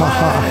on your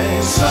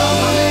mind.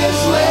 Someone is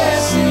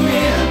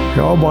listening.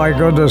 Oh my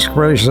goodness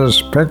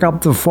gracious, pick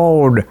up the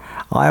phone.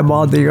 I'm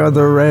on the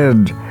other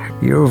end.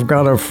 You've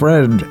got a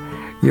friend.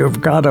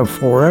 You've got a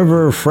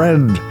forever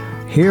friend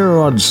here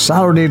on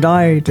Saturday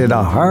night in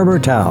a harbor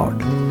town.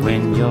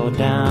 When you're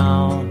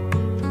down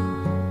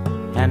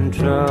and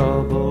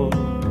troubled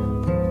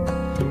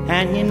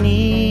and you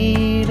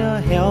need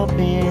a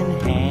helping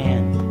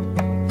hand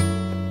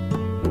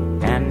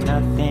and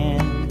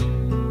nothing,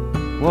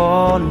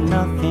 oh,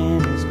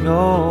 nothing is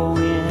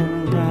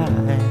going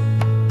dry.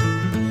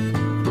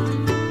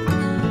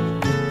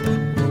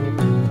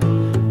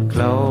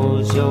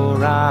 Close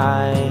your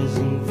eyes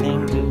and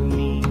think of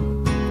me,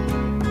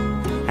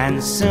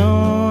 and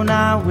soon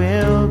I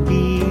will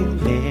be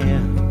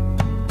there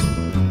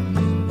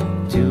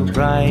to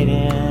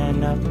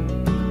brighten up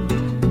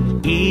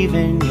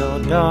even your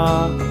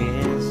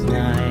darkest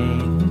night.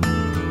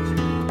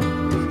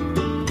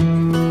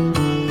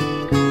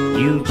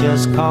 You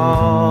just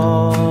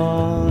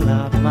call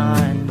out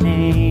my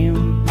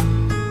name,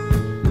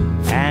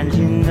 and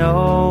you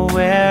know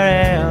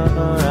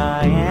wherever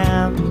I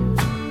am,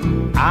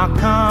 I'll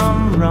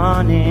come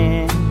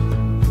running.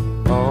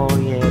 Oh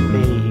yeah,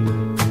 babe,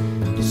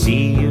 to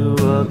see you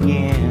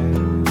again.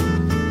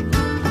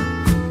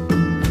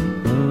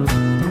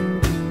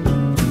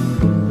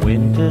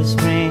 Winter,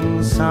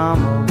 spring,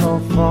 summer or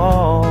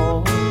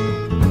fall,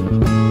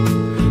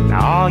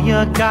 now all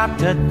you got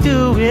to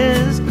do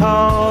is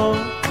call,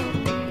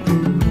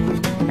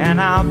 and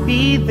I'll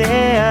be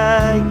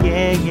there,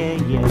 yeah, yeah,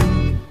 yeah.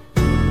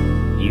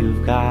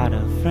 You've got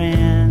a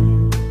friend.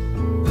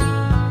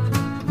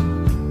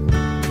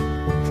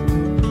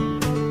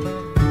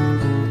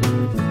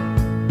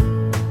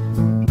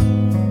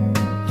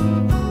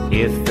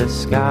 If the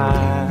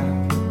sky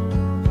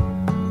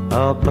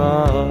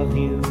above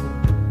you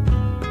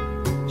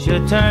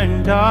should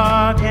turn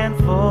dark and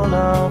full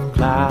of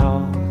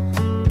clouds,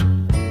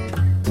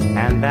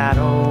 and that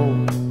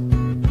old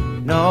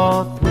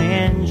north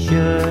wind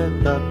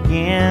should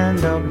begin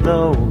to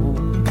blow,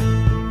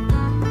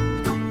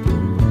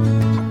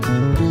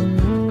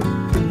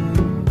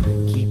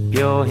 keep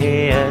your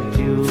head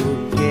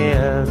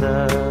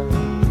together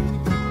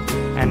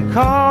and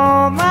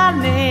call my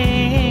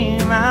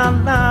name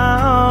out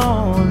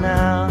loud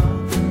now.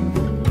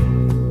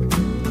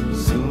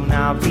 Soon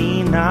I'll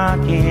be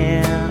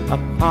knocking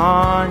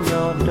upon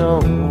your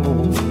door.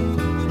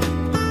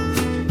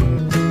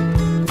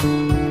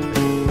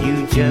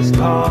 You just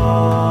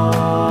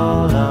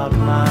call out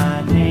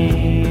my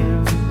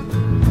name,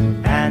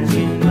 and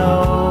you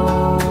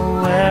know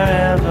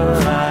wherever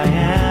I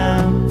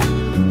am,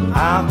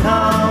 I'll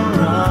come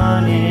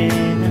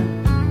running.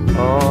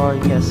 Oh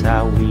yes,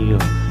 I will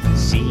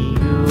see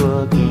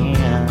you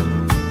again.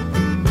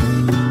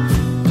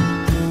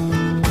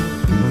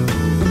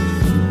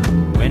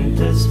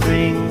 Winter,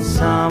 spring,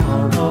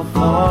 summer or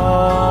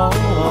fall,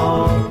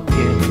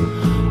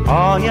 yeah.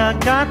 All you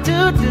got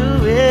to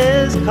do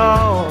is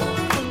call,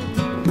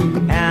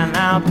 and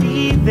I'll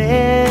be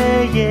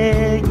there,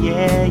 yeah,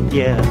 yeah,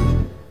 yeah.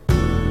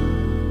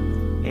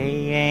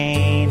 Hey,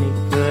 ain't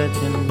it good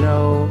to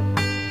know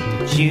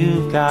that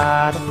you've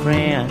got a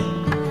friend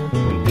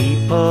when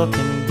people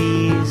can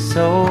be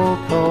so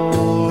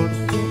cold?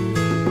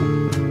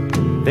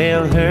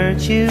 They'll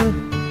hurt you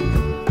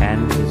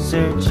and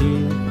desert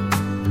you.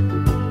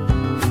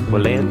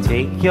 Well, they'll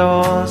take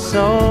your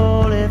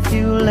soul if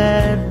you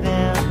let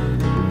them.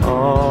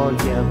 Oh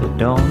yeah, but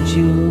don't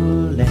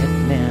you let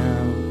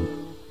them.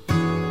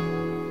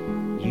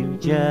 You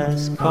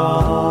just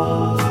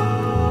call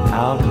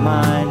out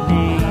my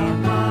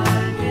name,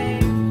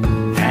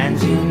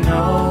 and you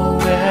know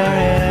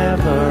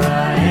wherever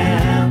I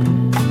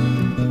am,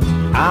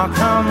 I'll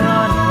come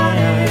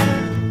running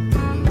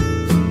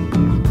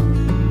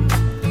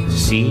to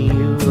see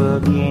you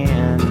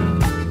again.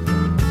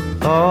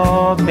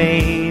 Oh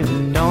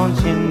baby, don't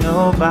you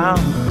know about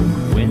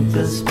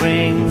winter,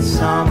 spring,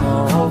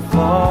 summer or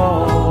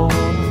fall?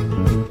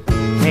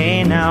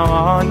 Hey, now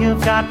all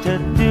you've got to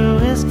do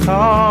is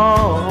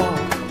call.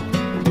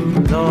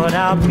 Lord,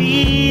 I'll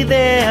be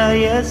there,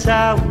 yes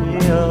I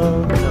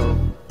will. No,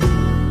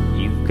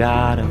 you've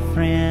got a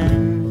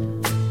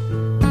friend.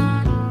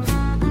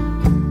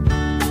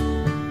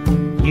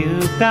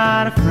 You've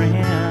got a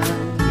friend,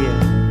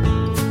 yeah.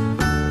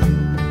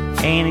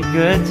 Ain't it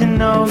good to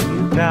know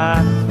you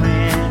got a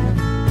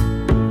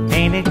friend?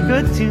 Ain't it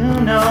good to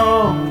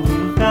know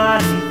you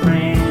got a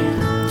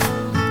friend?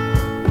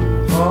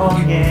 Oh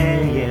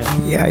yeah, yeah.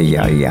 Yeah,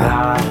 yeah,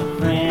 yeah. You've got a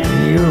friend.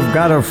 You've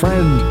got a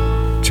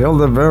friend till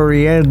the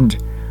very end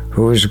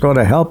who's going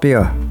to help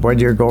you when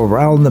you go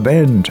round the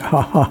bend.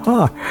 Ha ha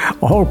ha.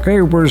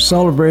 Okay, we're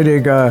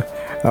celebrating a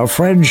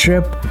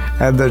friendship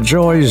and the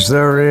joys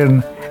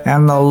therein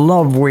and the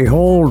love we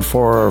hold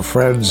for our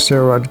friends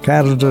here on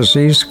Canada's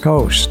East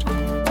Coast.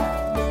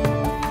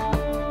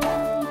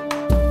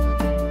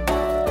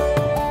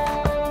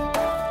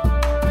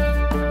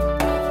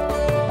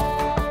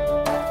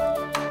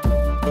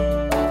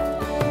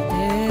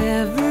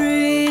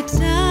 Every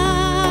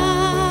time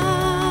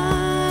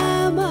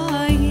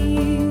I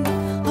hear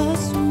a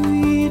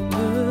sweet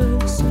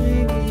bird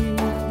singing,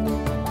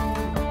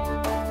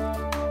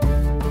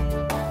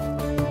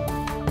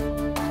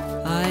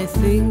 I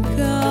think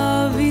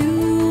of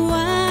you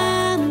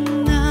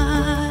and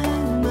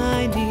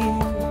my dear.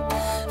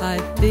 I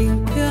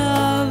think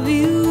of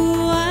you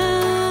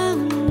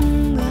and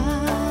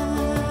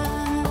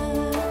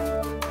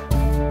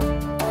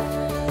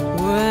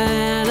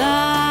when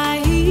I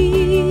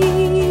hear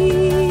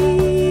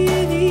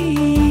the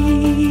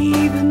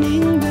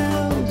evening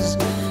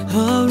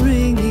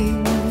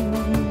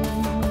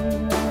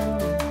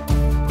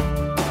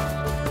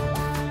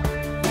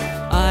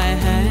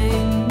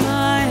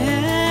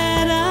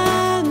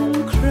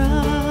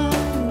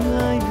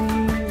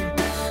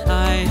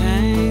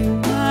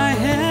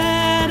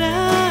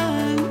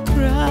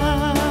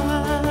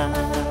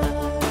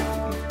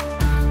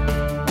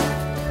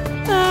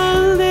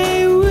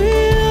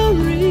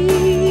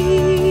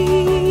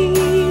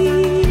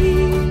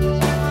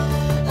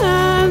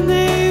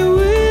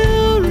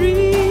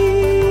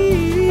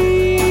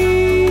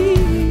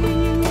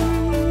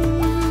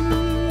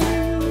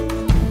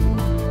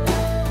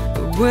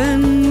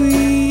when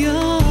we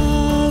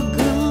are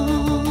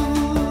gone.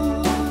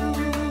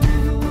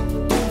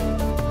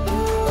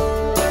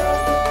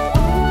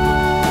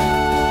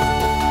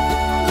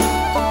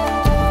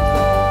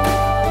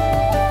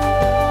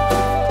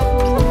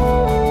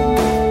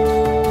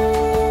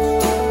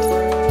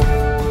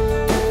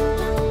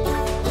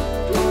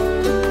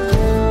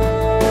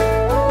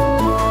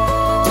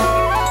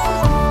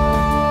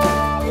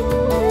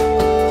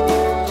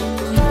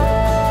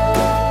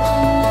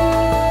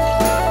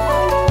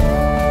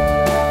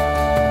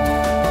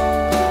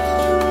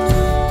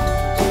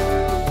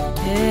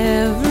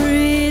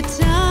 Every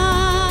time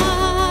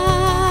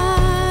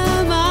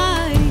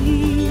I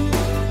hear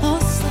a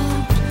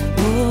soft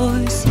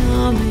voice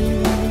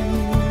humming,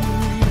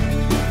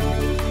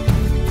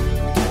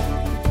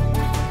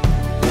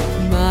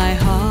 my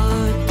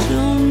heart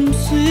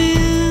jumps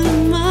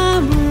in my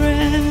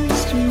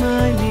breast,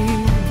 my dear.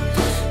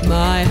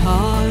 My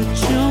heart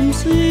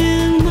jumps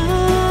in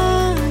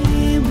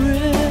my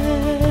breast,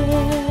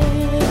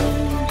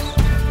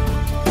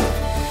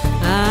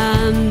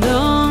 and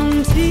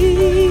until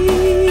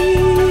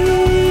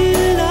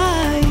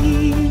I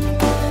hear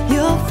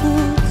your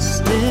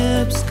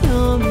footsteps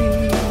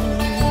coming,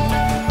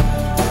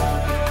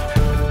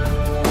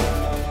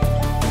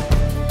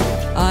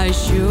 I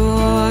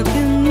sure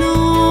can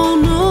know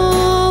no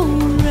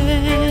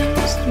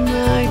rest,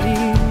 my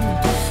dear.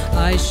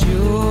 I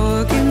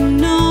sure can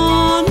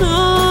know no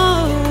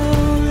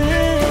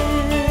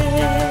rest.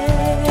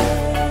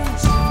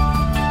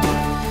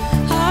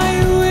 I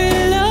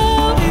will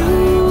love you.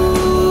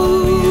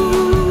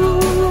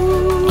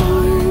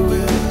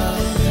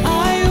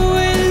 I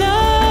will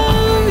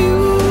love you.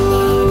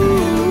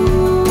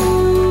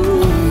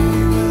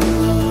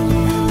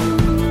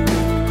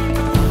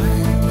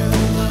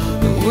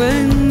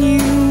 When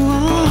you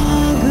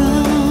are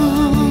gone,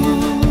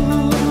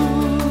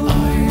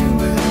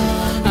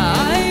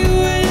 I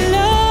will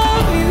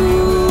love you.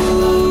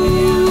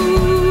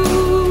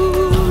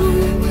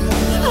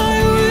 I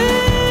will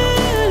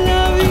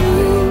love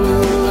you.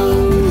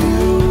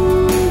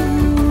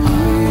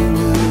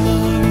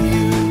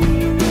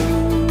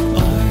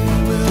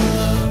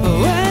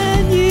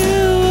 When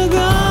you're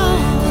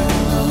gone,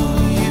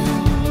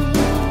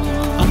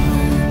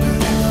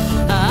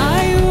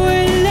 I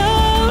will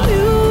love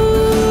you.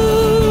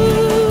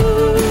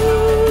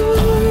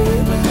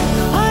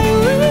 I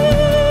will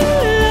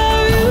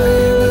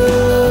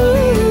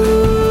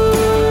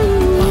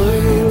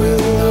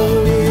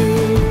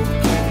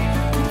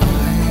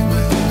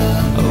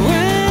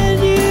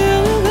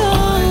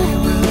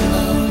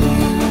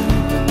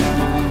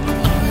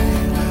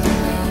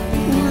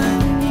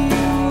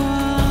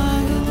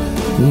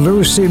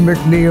Lucy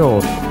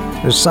McNeil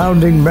is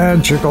sounding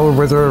magical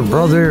with her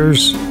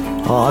brothers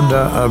on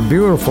a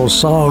beautiful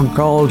song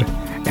called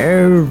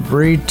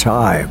Every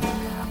Time.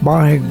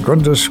 My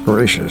goodness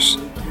gracious.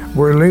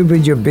 We're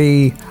leaving you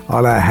be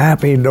on a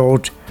happy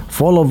note,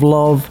 full of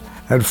love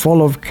and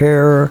full of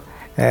care,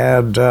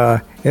 and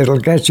it'll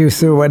get you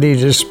through any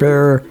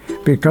despair,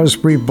 because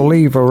we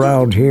believe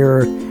around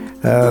here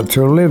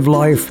to live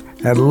life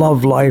and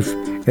love life,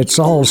 it's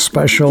all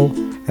special,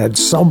 and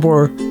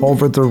somewhere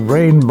over the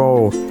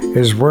rainbow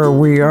is where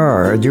we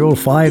are, and you'll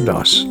find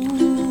us.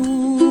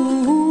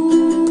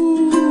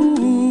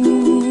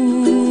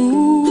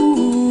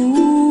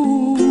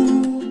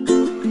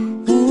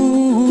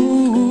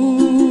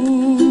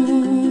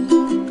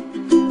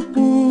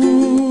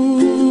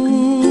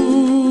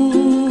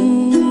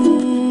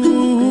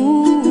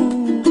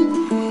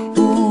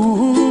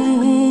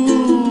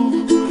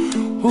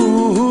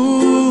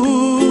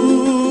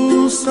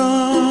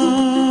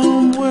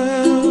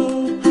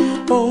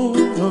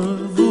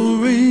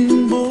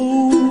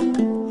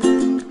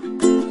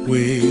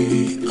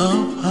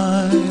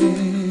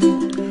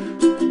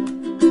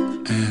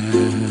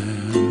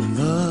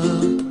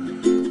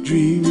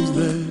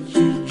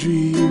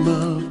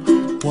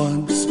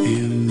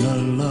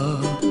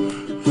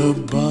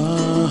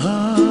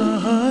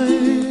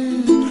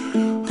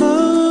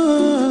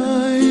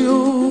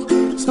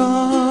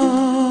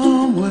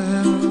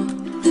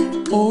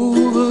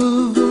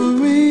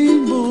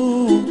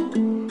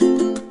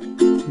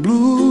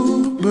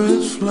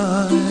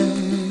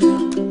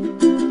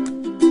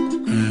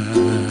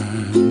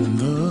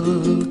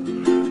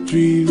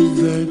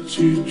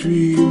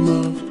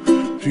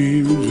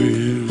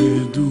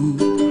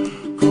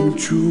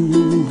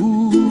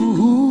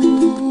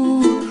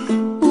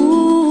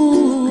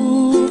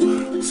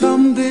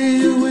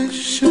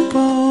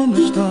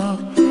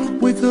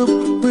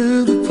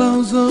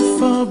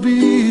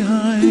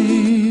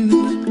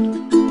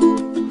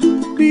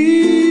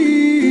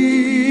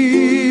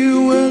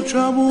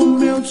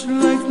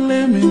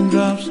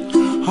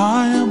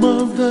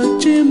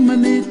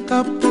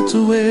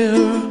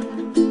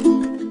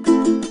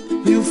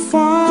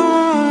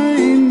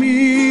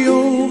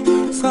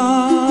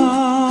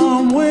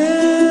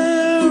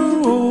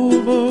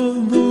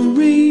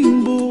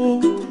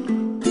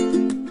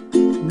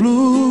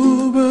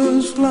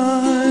 Bluebirds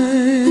fly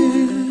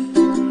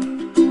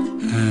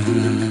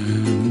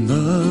and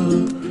the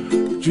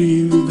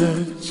dream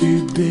that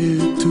you dare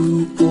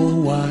to.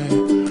 Oh why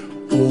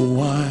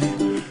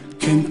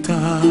can't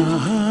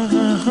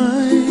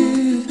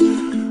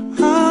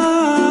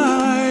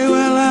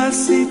well, I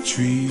see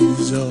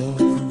trees of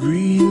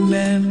green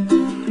and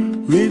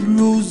red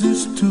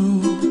roses too.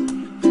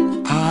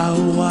 I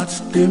watch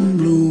them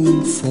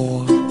bloom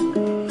for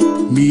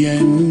me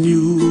and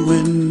you,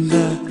 and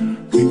I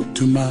think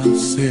to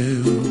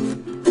myself,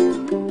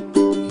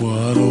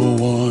 what a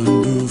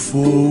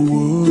wonderful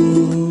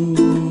world.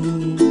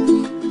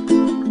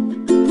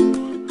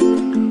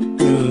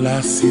 Well,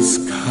 I see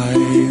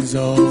skies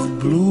of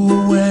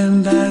blue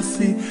and I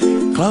see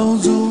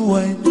clouds of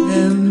white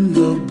and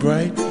the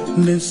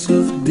brightness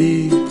of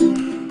day.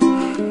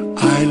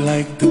 I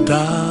like the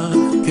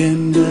dark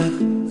and I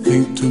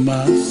think to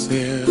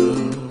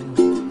myself,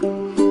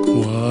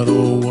 what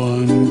a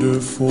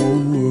wonderful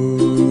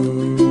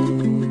world.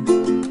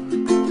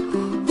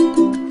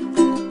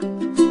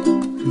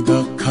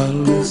 The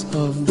colors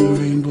of the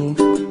rainbow,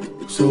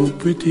 so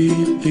pretty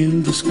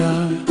in the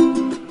sky,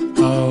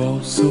 are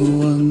also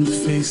on the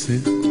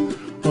faces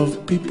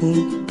of people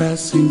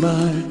passing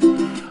by.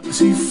 I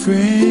see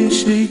friends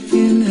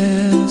shaking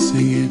hands,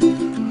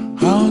 singing,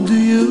 how do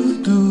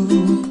you do?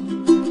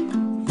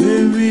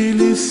 They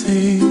really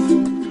say,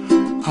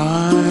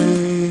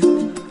 I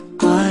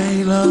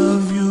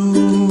love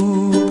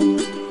you.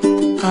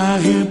 I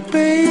hear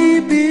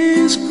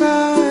babies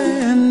cry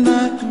and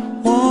I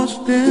watch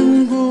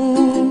them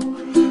grow.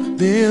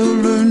 They'll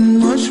learn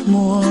much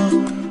more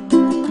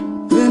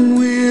than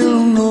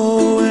we'll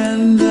know,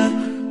 and I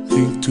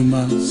think to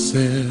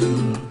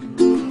myself,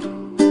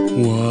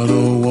 what a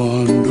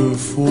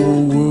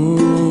wonderful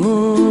world.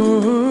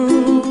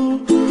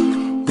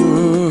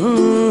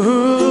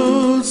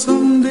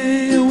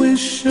 Someday I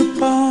wish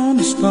upon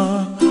a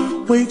star,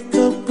 wake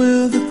up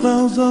where the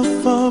clouds are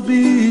far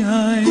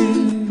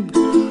behind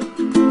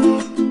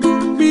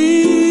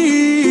me,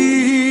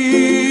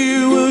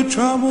 where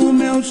trouble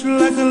melts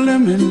like a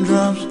lemon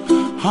drops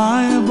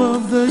high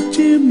above the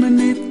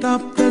chimney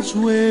top. That's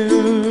where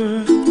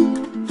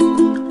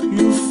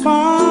you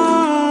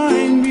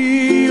find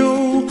me,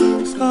 oh,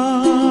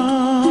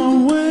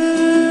 somewhere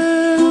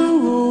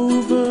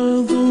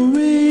over the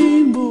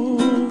rainbow,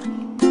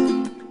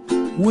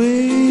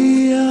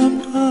 way up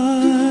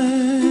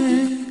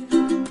high.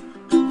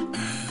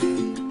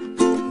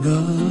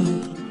 The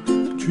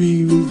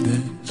dreams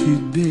that you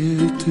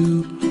dare to,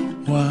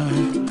 why,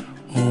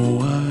 oh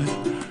why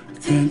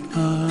can't I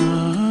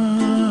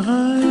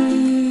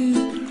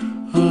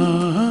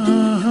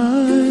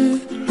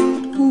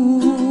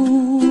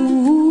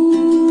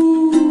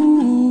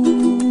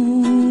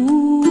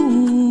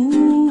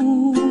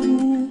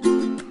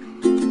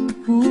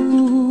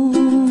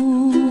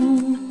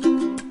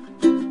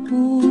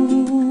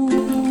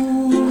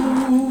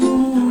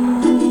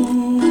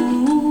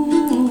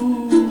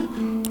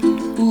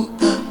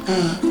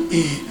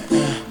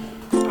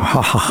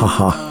Ha ha ha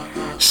ha.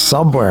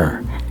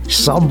 Somewhere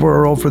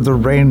over the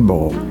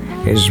rainbow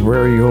is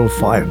where you'll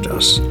find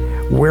us,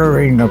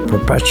 wearing a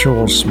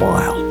perpetual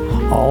smile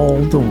all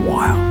the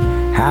while,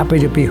 happy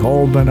to be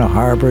home in a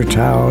harbor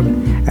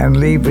town and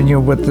leaving you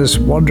with this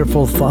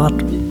wonderful thought.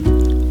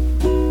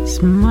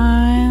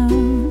 Smile,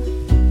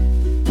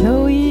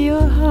 though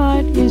your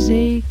heart is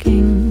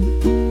aching.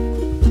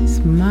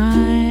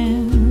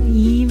 Smile,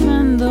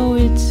 even though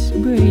it's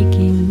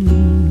breaking.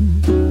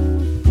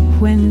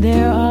 When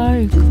there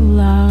are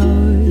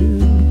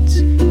clouds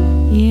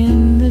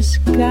in the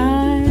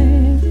sky,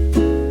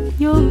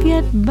 you'll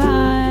get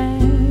by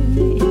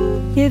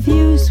if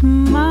you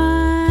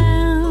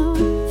smile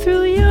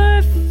through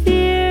your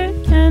fear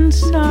and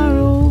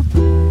sorrow.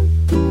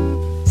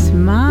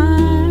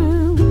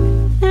 Smile,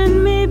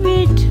 and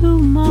maybe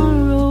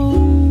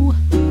tomorrow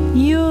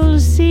you'll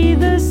see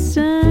the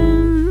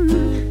sun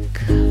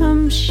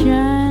come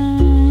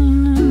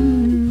shining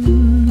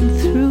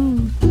through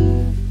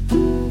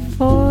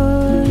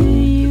for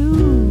you.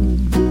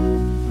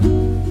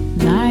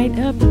 Light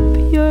up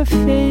your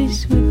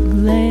face with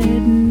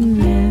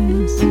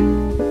gladness,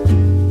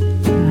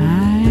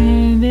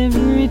 hide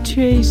every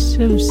trace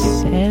of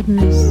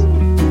sadness,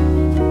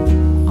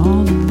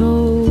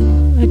 although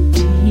a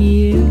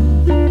tear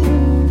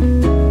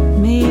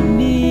may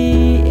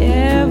be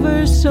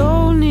ever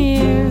so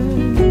near.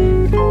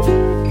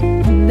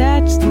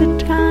 That's the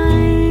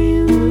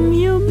time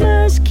you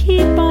must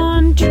keep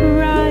on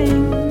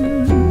trying.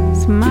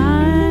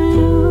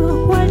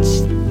 Smile,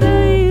 what's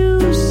the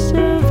use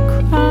of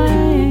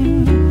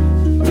crying?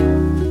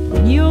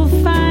 You'll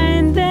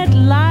find that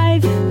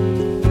life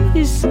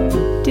is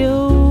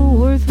still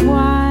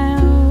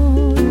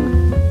worthwhile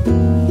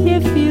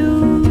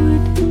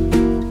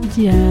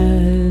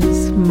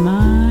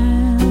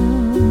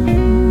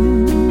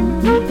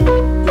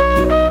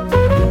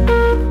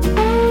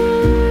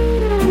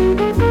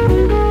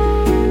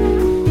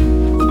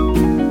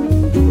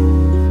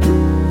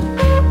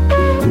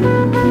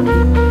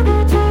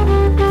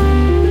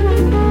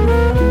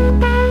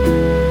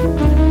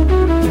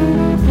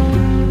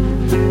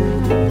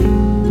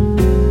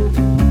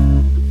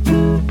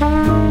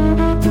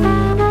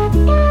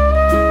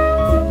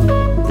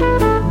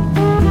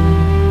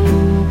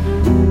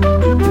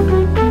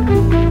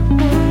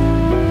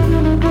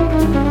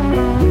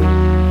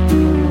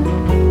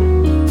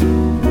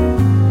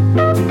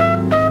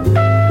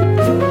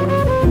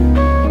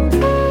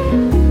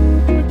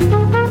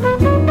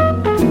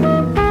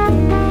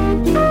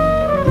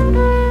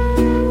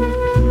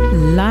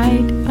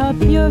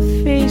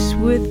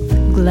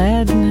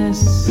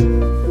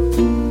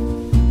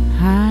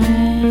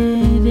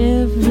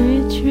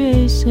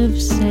face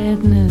of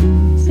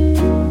sadness,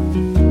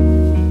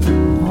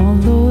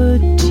 although a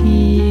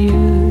tear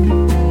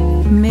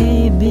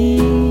may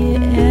be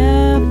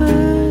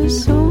ever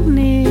so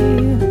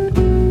near.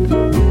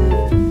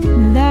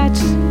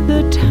 That's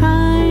the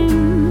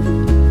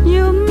time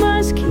you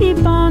must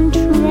keep on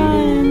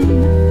trying.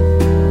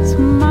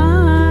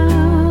 Smile,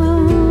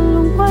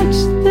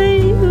 what's the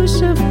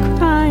use of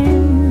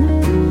crying?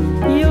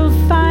 You'll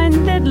find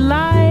that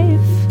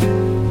life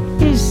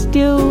is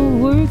still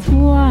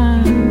worthwhile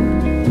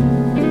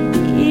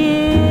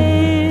if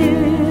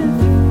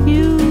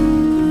you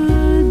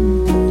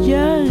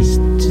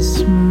just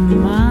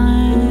smile.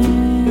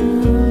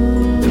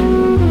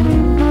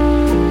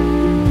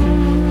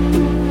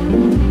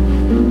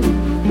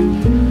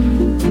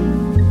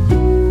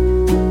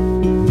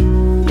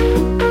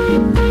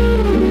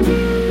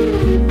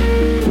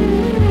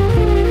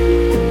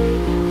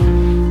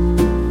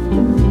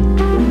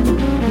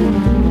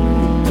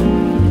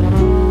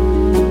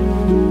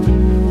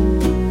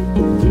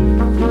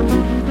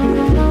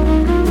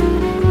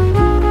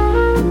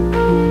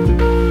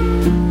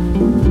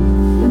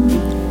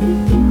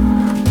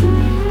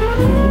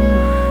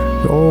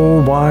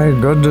 Oh, my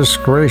goodness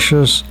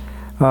gracious,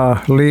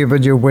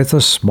 leaving you with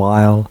a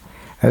smile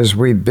as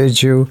we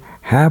bid you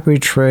happy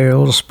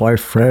trails, my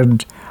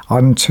friend,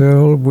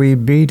 until we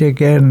meet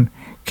again.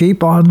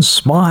 Keep on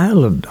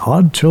smiling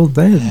until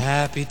then.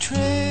 Happy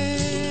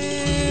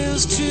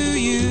trails to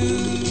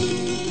you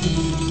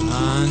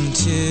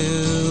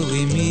until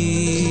we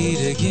meet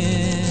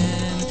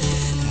again.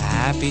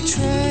 Happy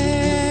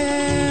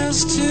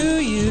trails to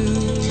you.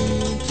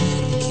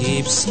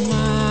 Keep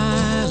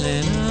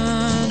smiling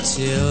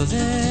until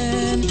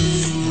then.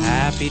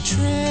 Happy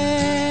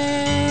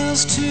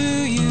trails to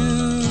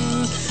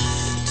you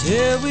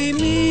till we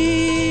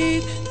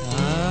meet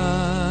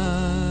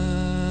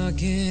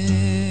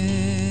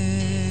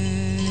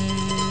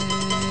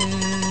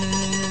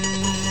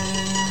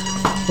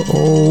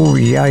Oh,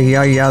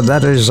 yeah,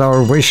 that is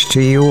our wish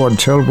to you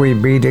until we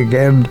meet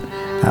again.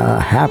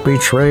 Happy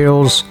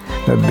trails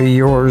be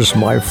yours,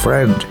 my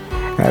friend.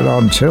 And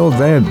until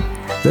then,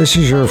 this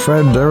is your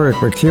friend Eric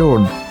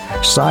MacEwen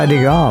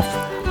signing off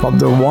from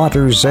the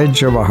water's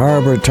edge of a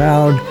harbor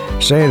town,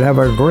 saying have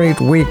a great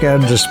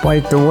weekend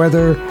despite the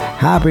weather.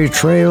 Happy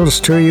trails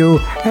to you,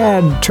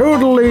 and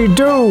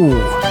toodly-doo!